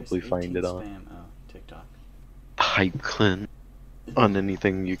probably Christ, find it 18 on. spam. Oh, TikTok. Hypeclin on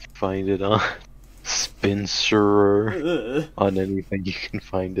anything you can find it on. Spincer on anything you can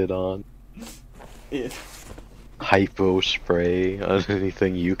find it on. Hypo spray on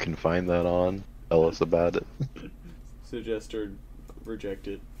anything you can find that on. Tell us about it. Suggest or reject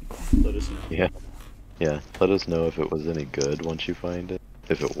it. Let us know. Yeah. Yeah, let us know if it was any good once you find it.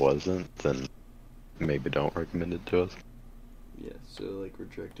 If it wasn't, then maybe don't recommend it to us. Yeah, so like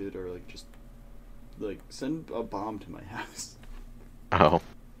reject it or like just like send a bomb to my house. Oh.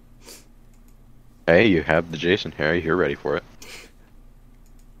 Hey, you have the Jason hair. You're ready for it.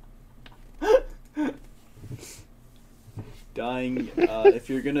 Dying. If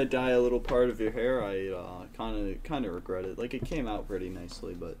you're gonna dye a little part of your hair, I kind of regret it. Like it came out pretty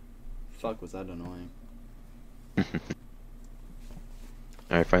nicely, but fuck was that annoying.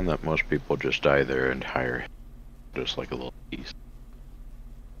 I find that most people just dye their entire just like a little piece.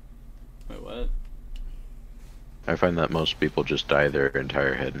 Wait, what? I find that most people just dye their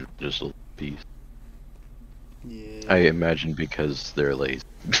entire head in just a little piece. Yeah. I imagine because they're lazy.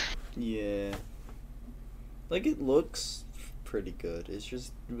 Yeah. Like it looks pretty good. It's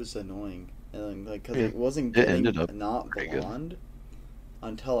just it was annoying, and like because it wasn't it getting ended up not pretty good. blonde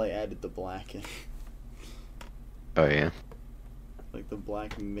until I added the black in. Oh yeah. Like the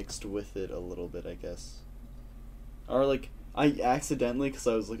black mixed with it a little bit, I guess. Or like I accidentally, because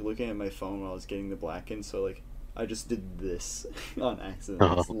I was like looking at my phone while I was getting the black in, so like I just did this on accident,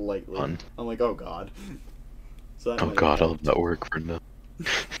 Oh, slightly. fun. I'm like, oh god. So that Oh might god, have all that work for nothing.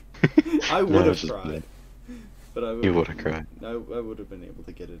 I would No, have it's just cried. bad. But I would. You would have cried. I would have been able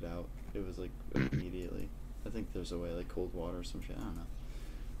to get it out. It was like immediately. I think there's a way, like cold water or some shit. I don't know.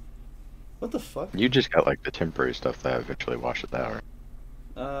 What the fuck? You just got like the temporary stuff that eventually washes out. Right?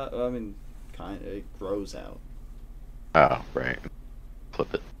 I mean, kind of. It grows out. Oh, right.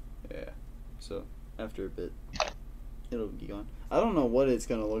 Clip it. Yeah. So after a bit, it'll be gone. I don't know what it's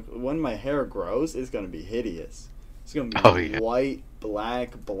gonna look. When my hair grows, it's gonna be hideous. It's gonna be white,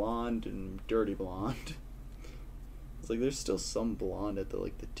 black, blonde, and dirty blonde. It's like there's still some blonde at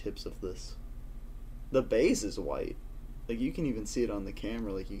the tips of this. The base is white. Like you can even see it on the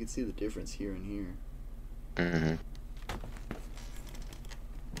camera. Like you can see the difference here and here. Mm-hmm.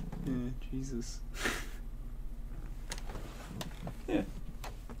 Yeah, Jesus. Yeah.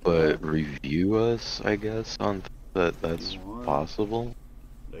 But review us, I guess, on that's possible.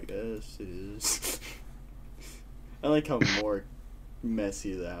 I guess it is. I like how more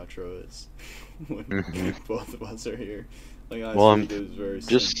messy the outro is when both of us are here. Like I Well, I'm think it was very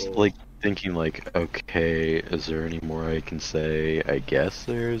just simple. like thinking like, okay, is there any more I can say? I guess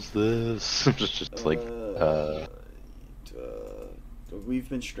there's this. Just like, we've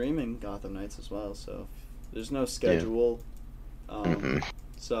been streaming Gotham Knights as well, so there's no schedule.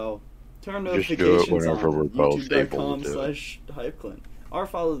 So turn Just do it notifications whenever on we're both able to do it. youtube.com/hypeclin. Or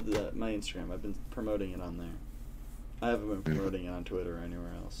follow my Instagram. I've been promoting it on there. I haven't been promoting it on Twitter or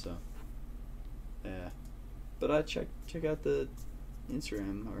anywhere else, so yeah. But I check out the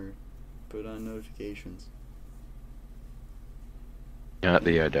Instagram or put on notifications. Not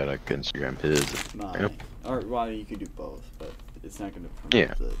the Idotic Instagram, his. Mine. Or well, you could do both, but it's not going to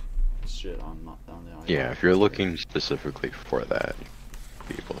promote the shit on the Idotic. Yeah, if you're looking specifically for that,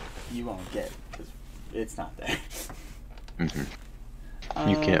 people. You won't get it because it's not there.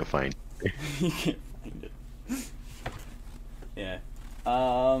 You can't find You can't find it. Yeah.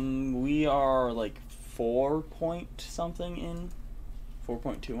 We are like 4 point something in.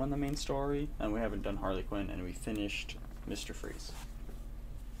 4.2 on the main story, and we haven't done Harley Quinn, and we finished Mr. Freeze.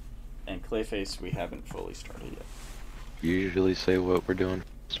 And Clayface we haven't fully started yet. You usually say what we're doing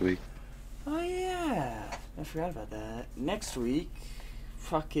this week. Oh yeah, I forgot about that. Next week,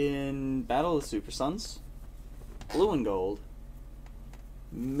 fucking Battle of the Super Sons, Blue and Gold,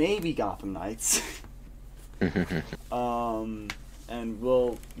 maybe Gotham Knights. And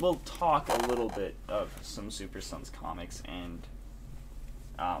we'll talk a little bit of some Super Sons comics, and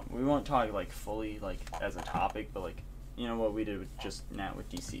we won't talk like fully like as a topic, but like, you know what we did with just now with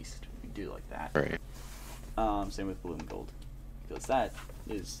Deceased, we do like that. Right. Same with Blue and Gold, because that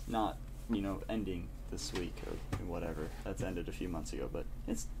is not, you know, ending this week or whatever. That's ended a few months ago, but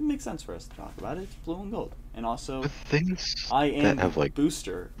it makes sense for us to talk about it. It's Blue and Gold, and also With things I am that have like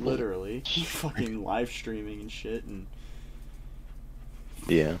Booster, literally fucking live streaming and shit, and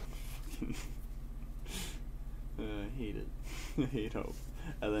yeah. I hate it. I hate Hope.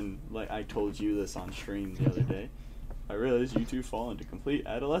 And then, like, I told you this on stream the other day. I realized you two fall into complete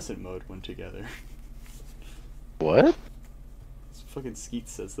adolescent mode when together. What? Fucking Skeet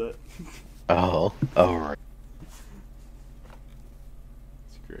says that. Oh right.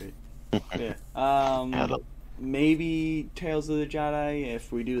 It's great. Yeah. Maybe Tales of the Jedi.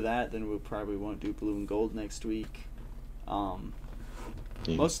 If we do that, then we probably won't do Blue and Gold next week.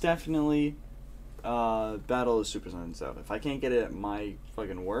 Most definitely, Battle of Super Sons. So if I can't get it at my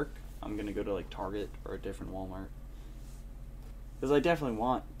fucking work, I'm gonna go to like Target or a different Walmart. Because I definitely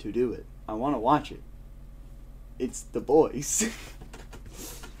want to do it. I want to watch it. It's the boys.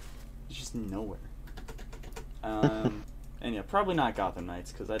 It's just nowhere. And yeah, probably not Gotham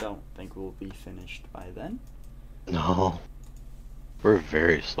Knights, because I don't think we'll be finished by then. No. We're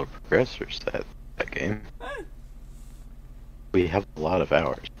very slow progressors at that game. We have a lot of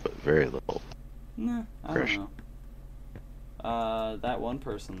hours, but very little. Nah, I don't know. That one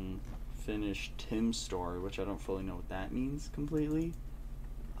person finished Tim's story, which I don't fully know what that means completely.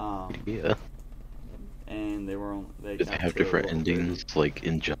 Yeah. And they Did they have different endings, like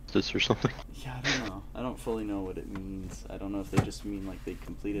Injustice or something? Yeah, I don't know. I don't fully know what it means. I don't know if they just mean like they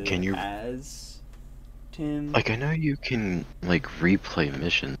completed Can you... as Tim. Like, I know you can, like, replay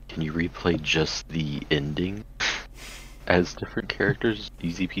missions. Can you replay just the ending as different characters?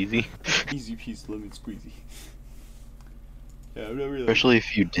 Easy peasy? Easy peasy, lemon squeezy. Yeah, I've never really... Especially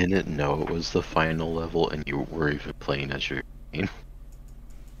if you didn't know it was the final level and you were even playing as your main.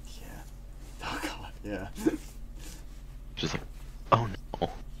 Yeah. Oh god, yeah. Just like, oh no.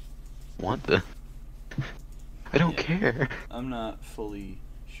 Want the... I don't care. I'm not fully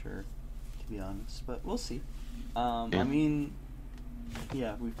sure, to be honest, but we'll see. Yeah. I mean,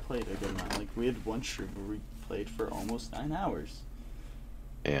 yeah, we've played a good amount. Like, we had one stream where we played for almost 9 hours.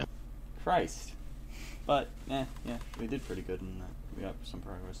 Yeah. Christ. But, yeah, we did pretty good in that. We got some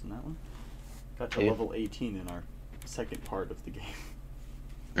progress in that one. Got to level 18 in our second part of the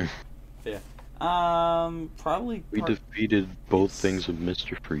game. Yeah. Probably... We defeated both things with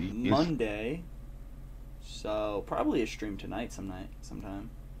Mr. Freeze. Monday. So, probably a stream tonight sometime.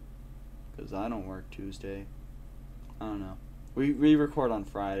 Because I don't work Tuesday. I don't know. We record on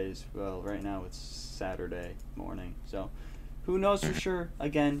Fridays. Well, right now it's Saturday morning. So, who knows for sure?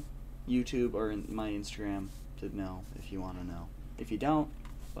 Again, YouTube or in my Instagram to know if you want to know. If you don't,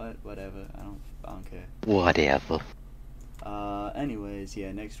 but whatever. I don't care. Whatever. Anyways,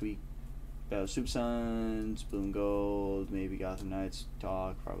 yeah, next week, Battle of Super Sons, Blue and Gold, maybe Gotham Knights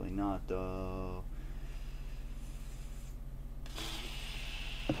talk. Probably not, though.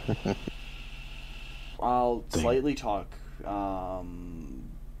 I'll slightly talk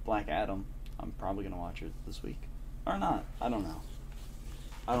Black Adam. I'm probably going to watch it this week. Or not. I don't know.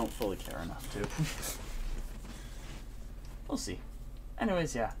 I don't fully care enough to. We'll see.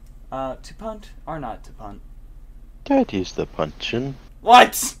 Anyways, yeah. To punt or not to punt? That is the punching.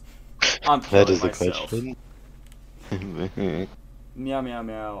 What? I'm That is myself. the question. Meow meow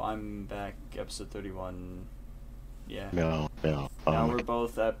meow. I'm back. Episode 31. Yeah. No. Now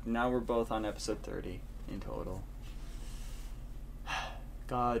we're both on episode 30 in total.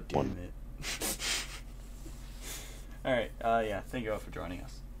 God damn it. Alright, yeah, thank you all for joining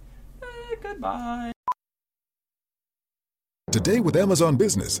us. Goodbye. Today with Amazon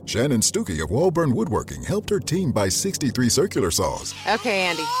Business, Shannon Stuckey of Walburn Woodworking helped her team buy 63 circular saws. Okay,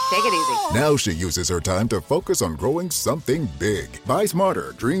 Andy, take it easy. Now she uses her time to focus on growing something big. Buy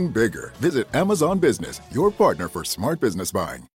smarter, dream bigger. Visit Amazon Business, your partner for smart business buying.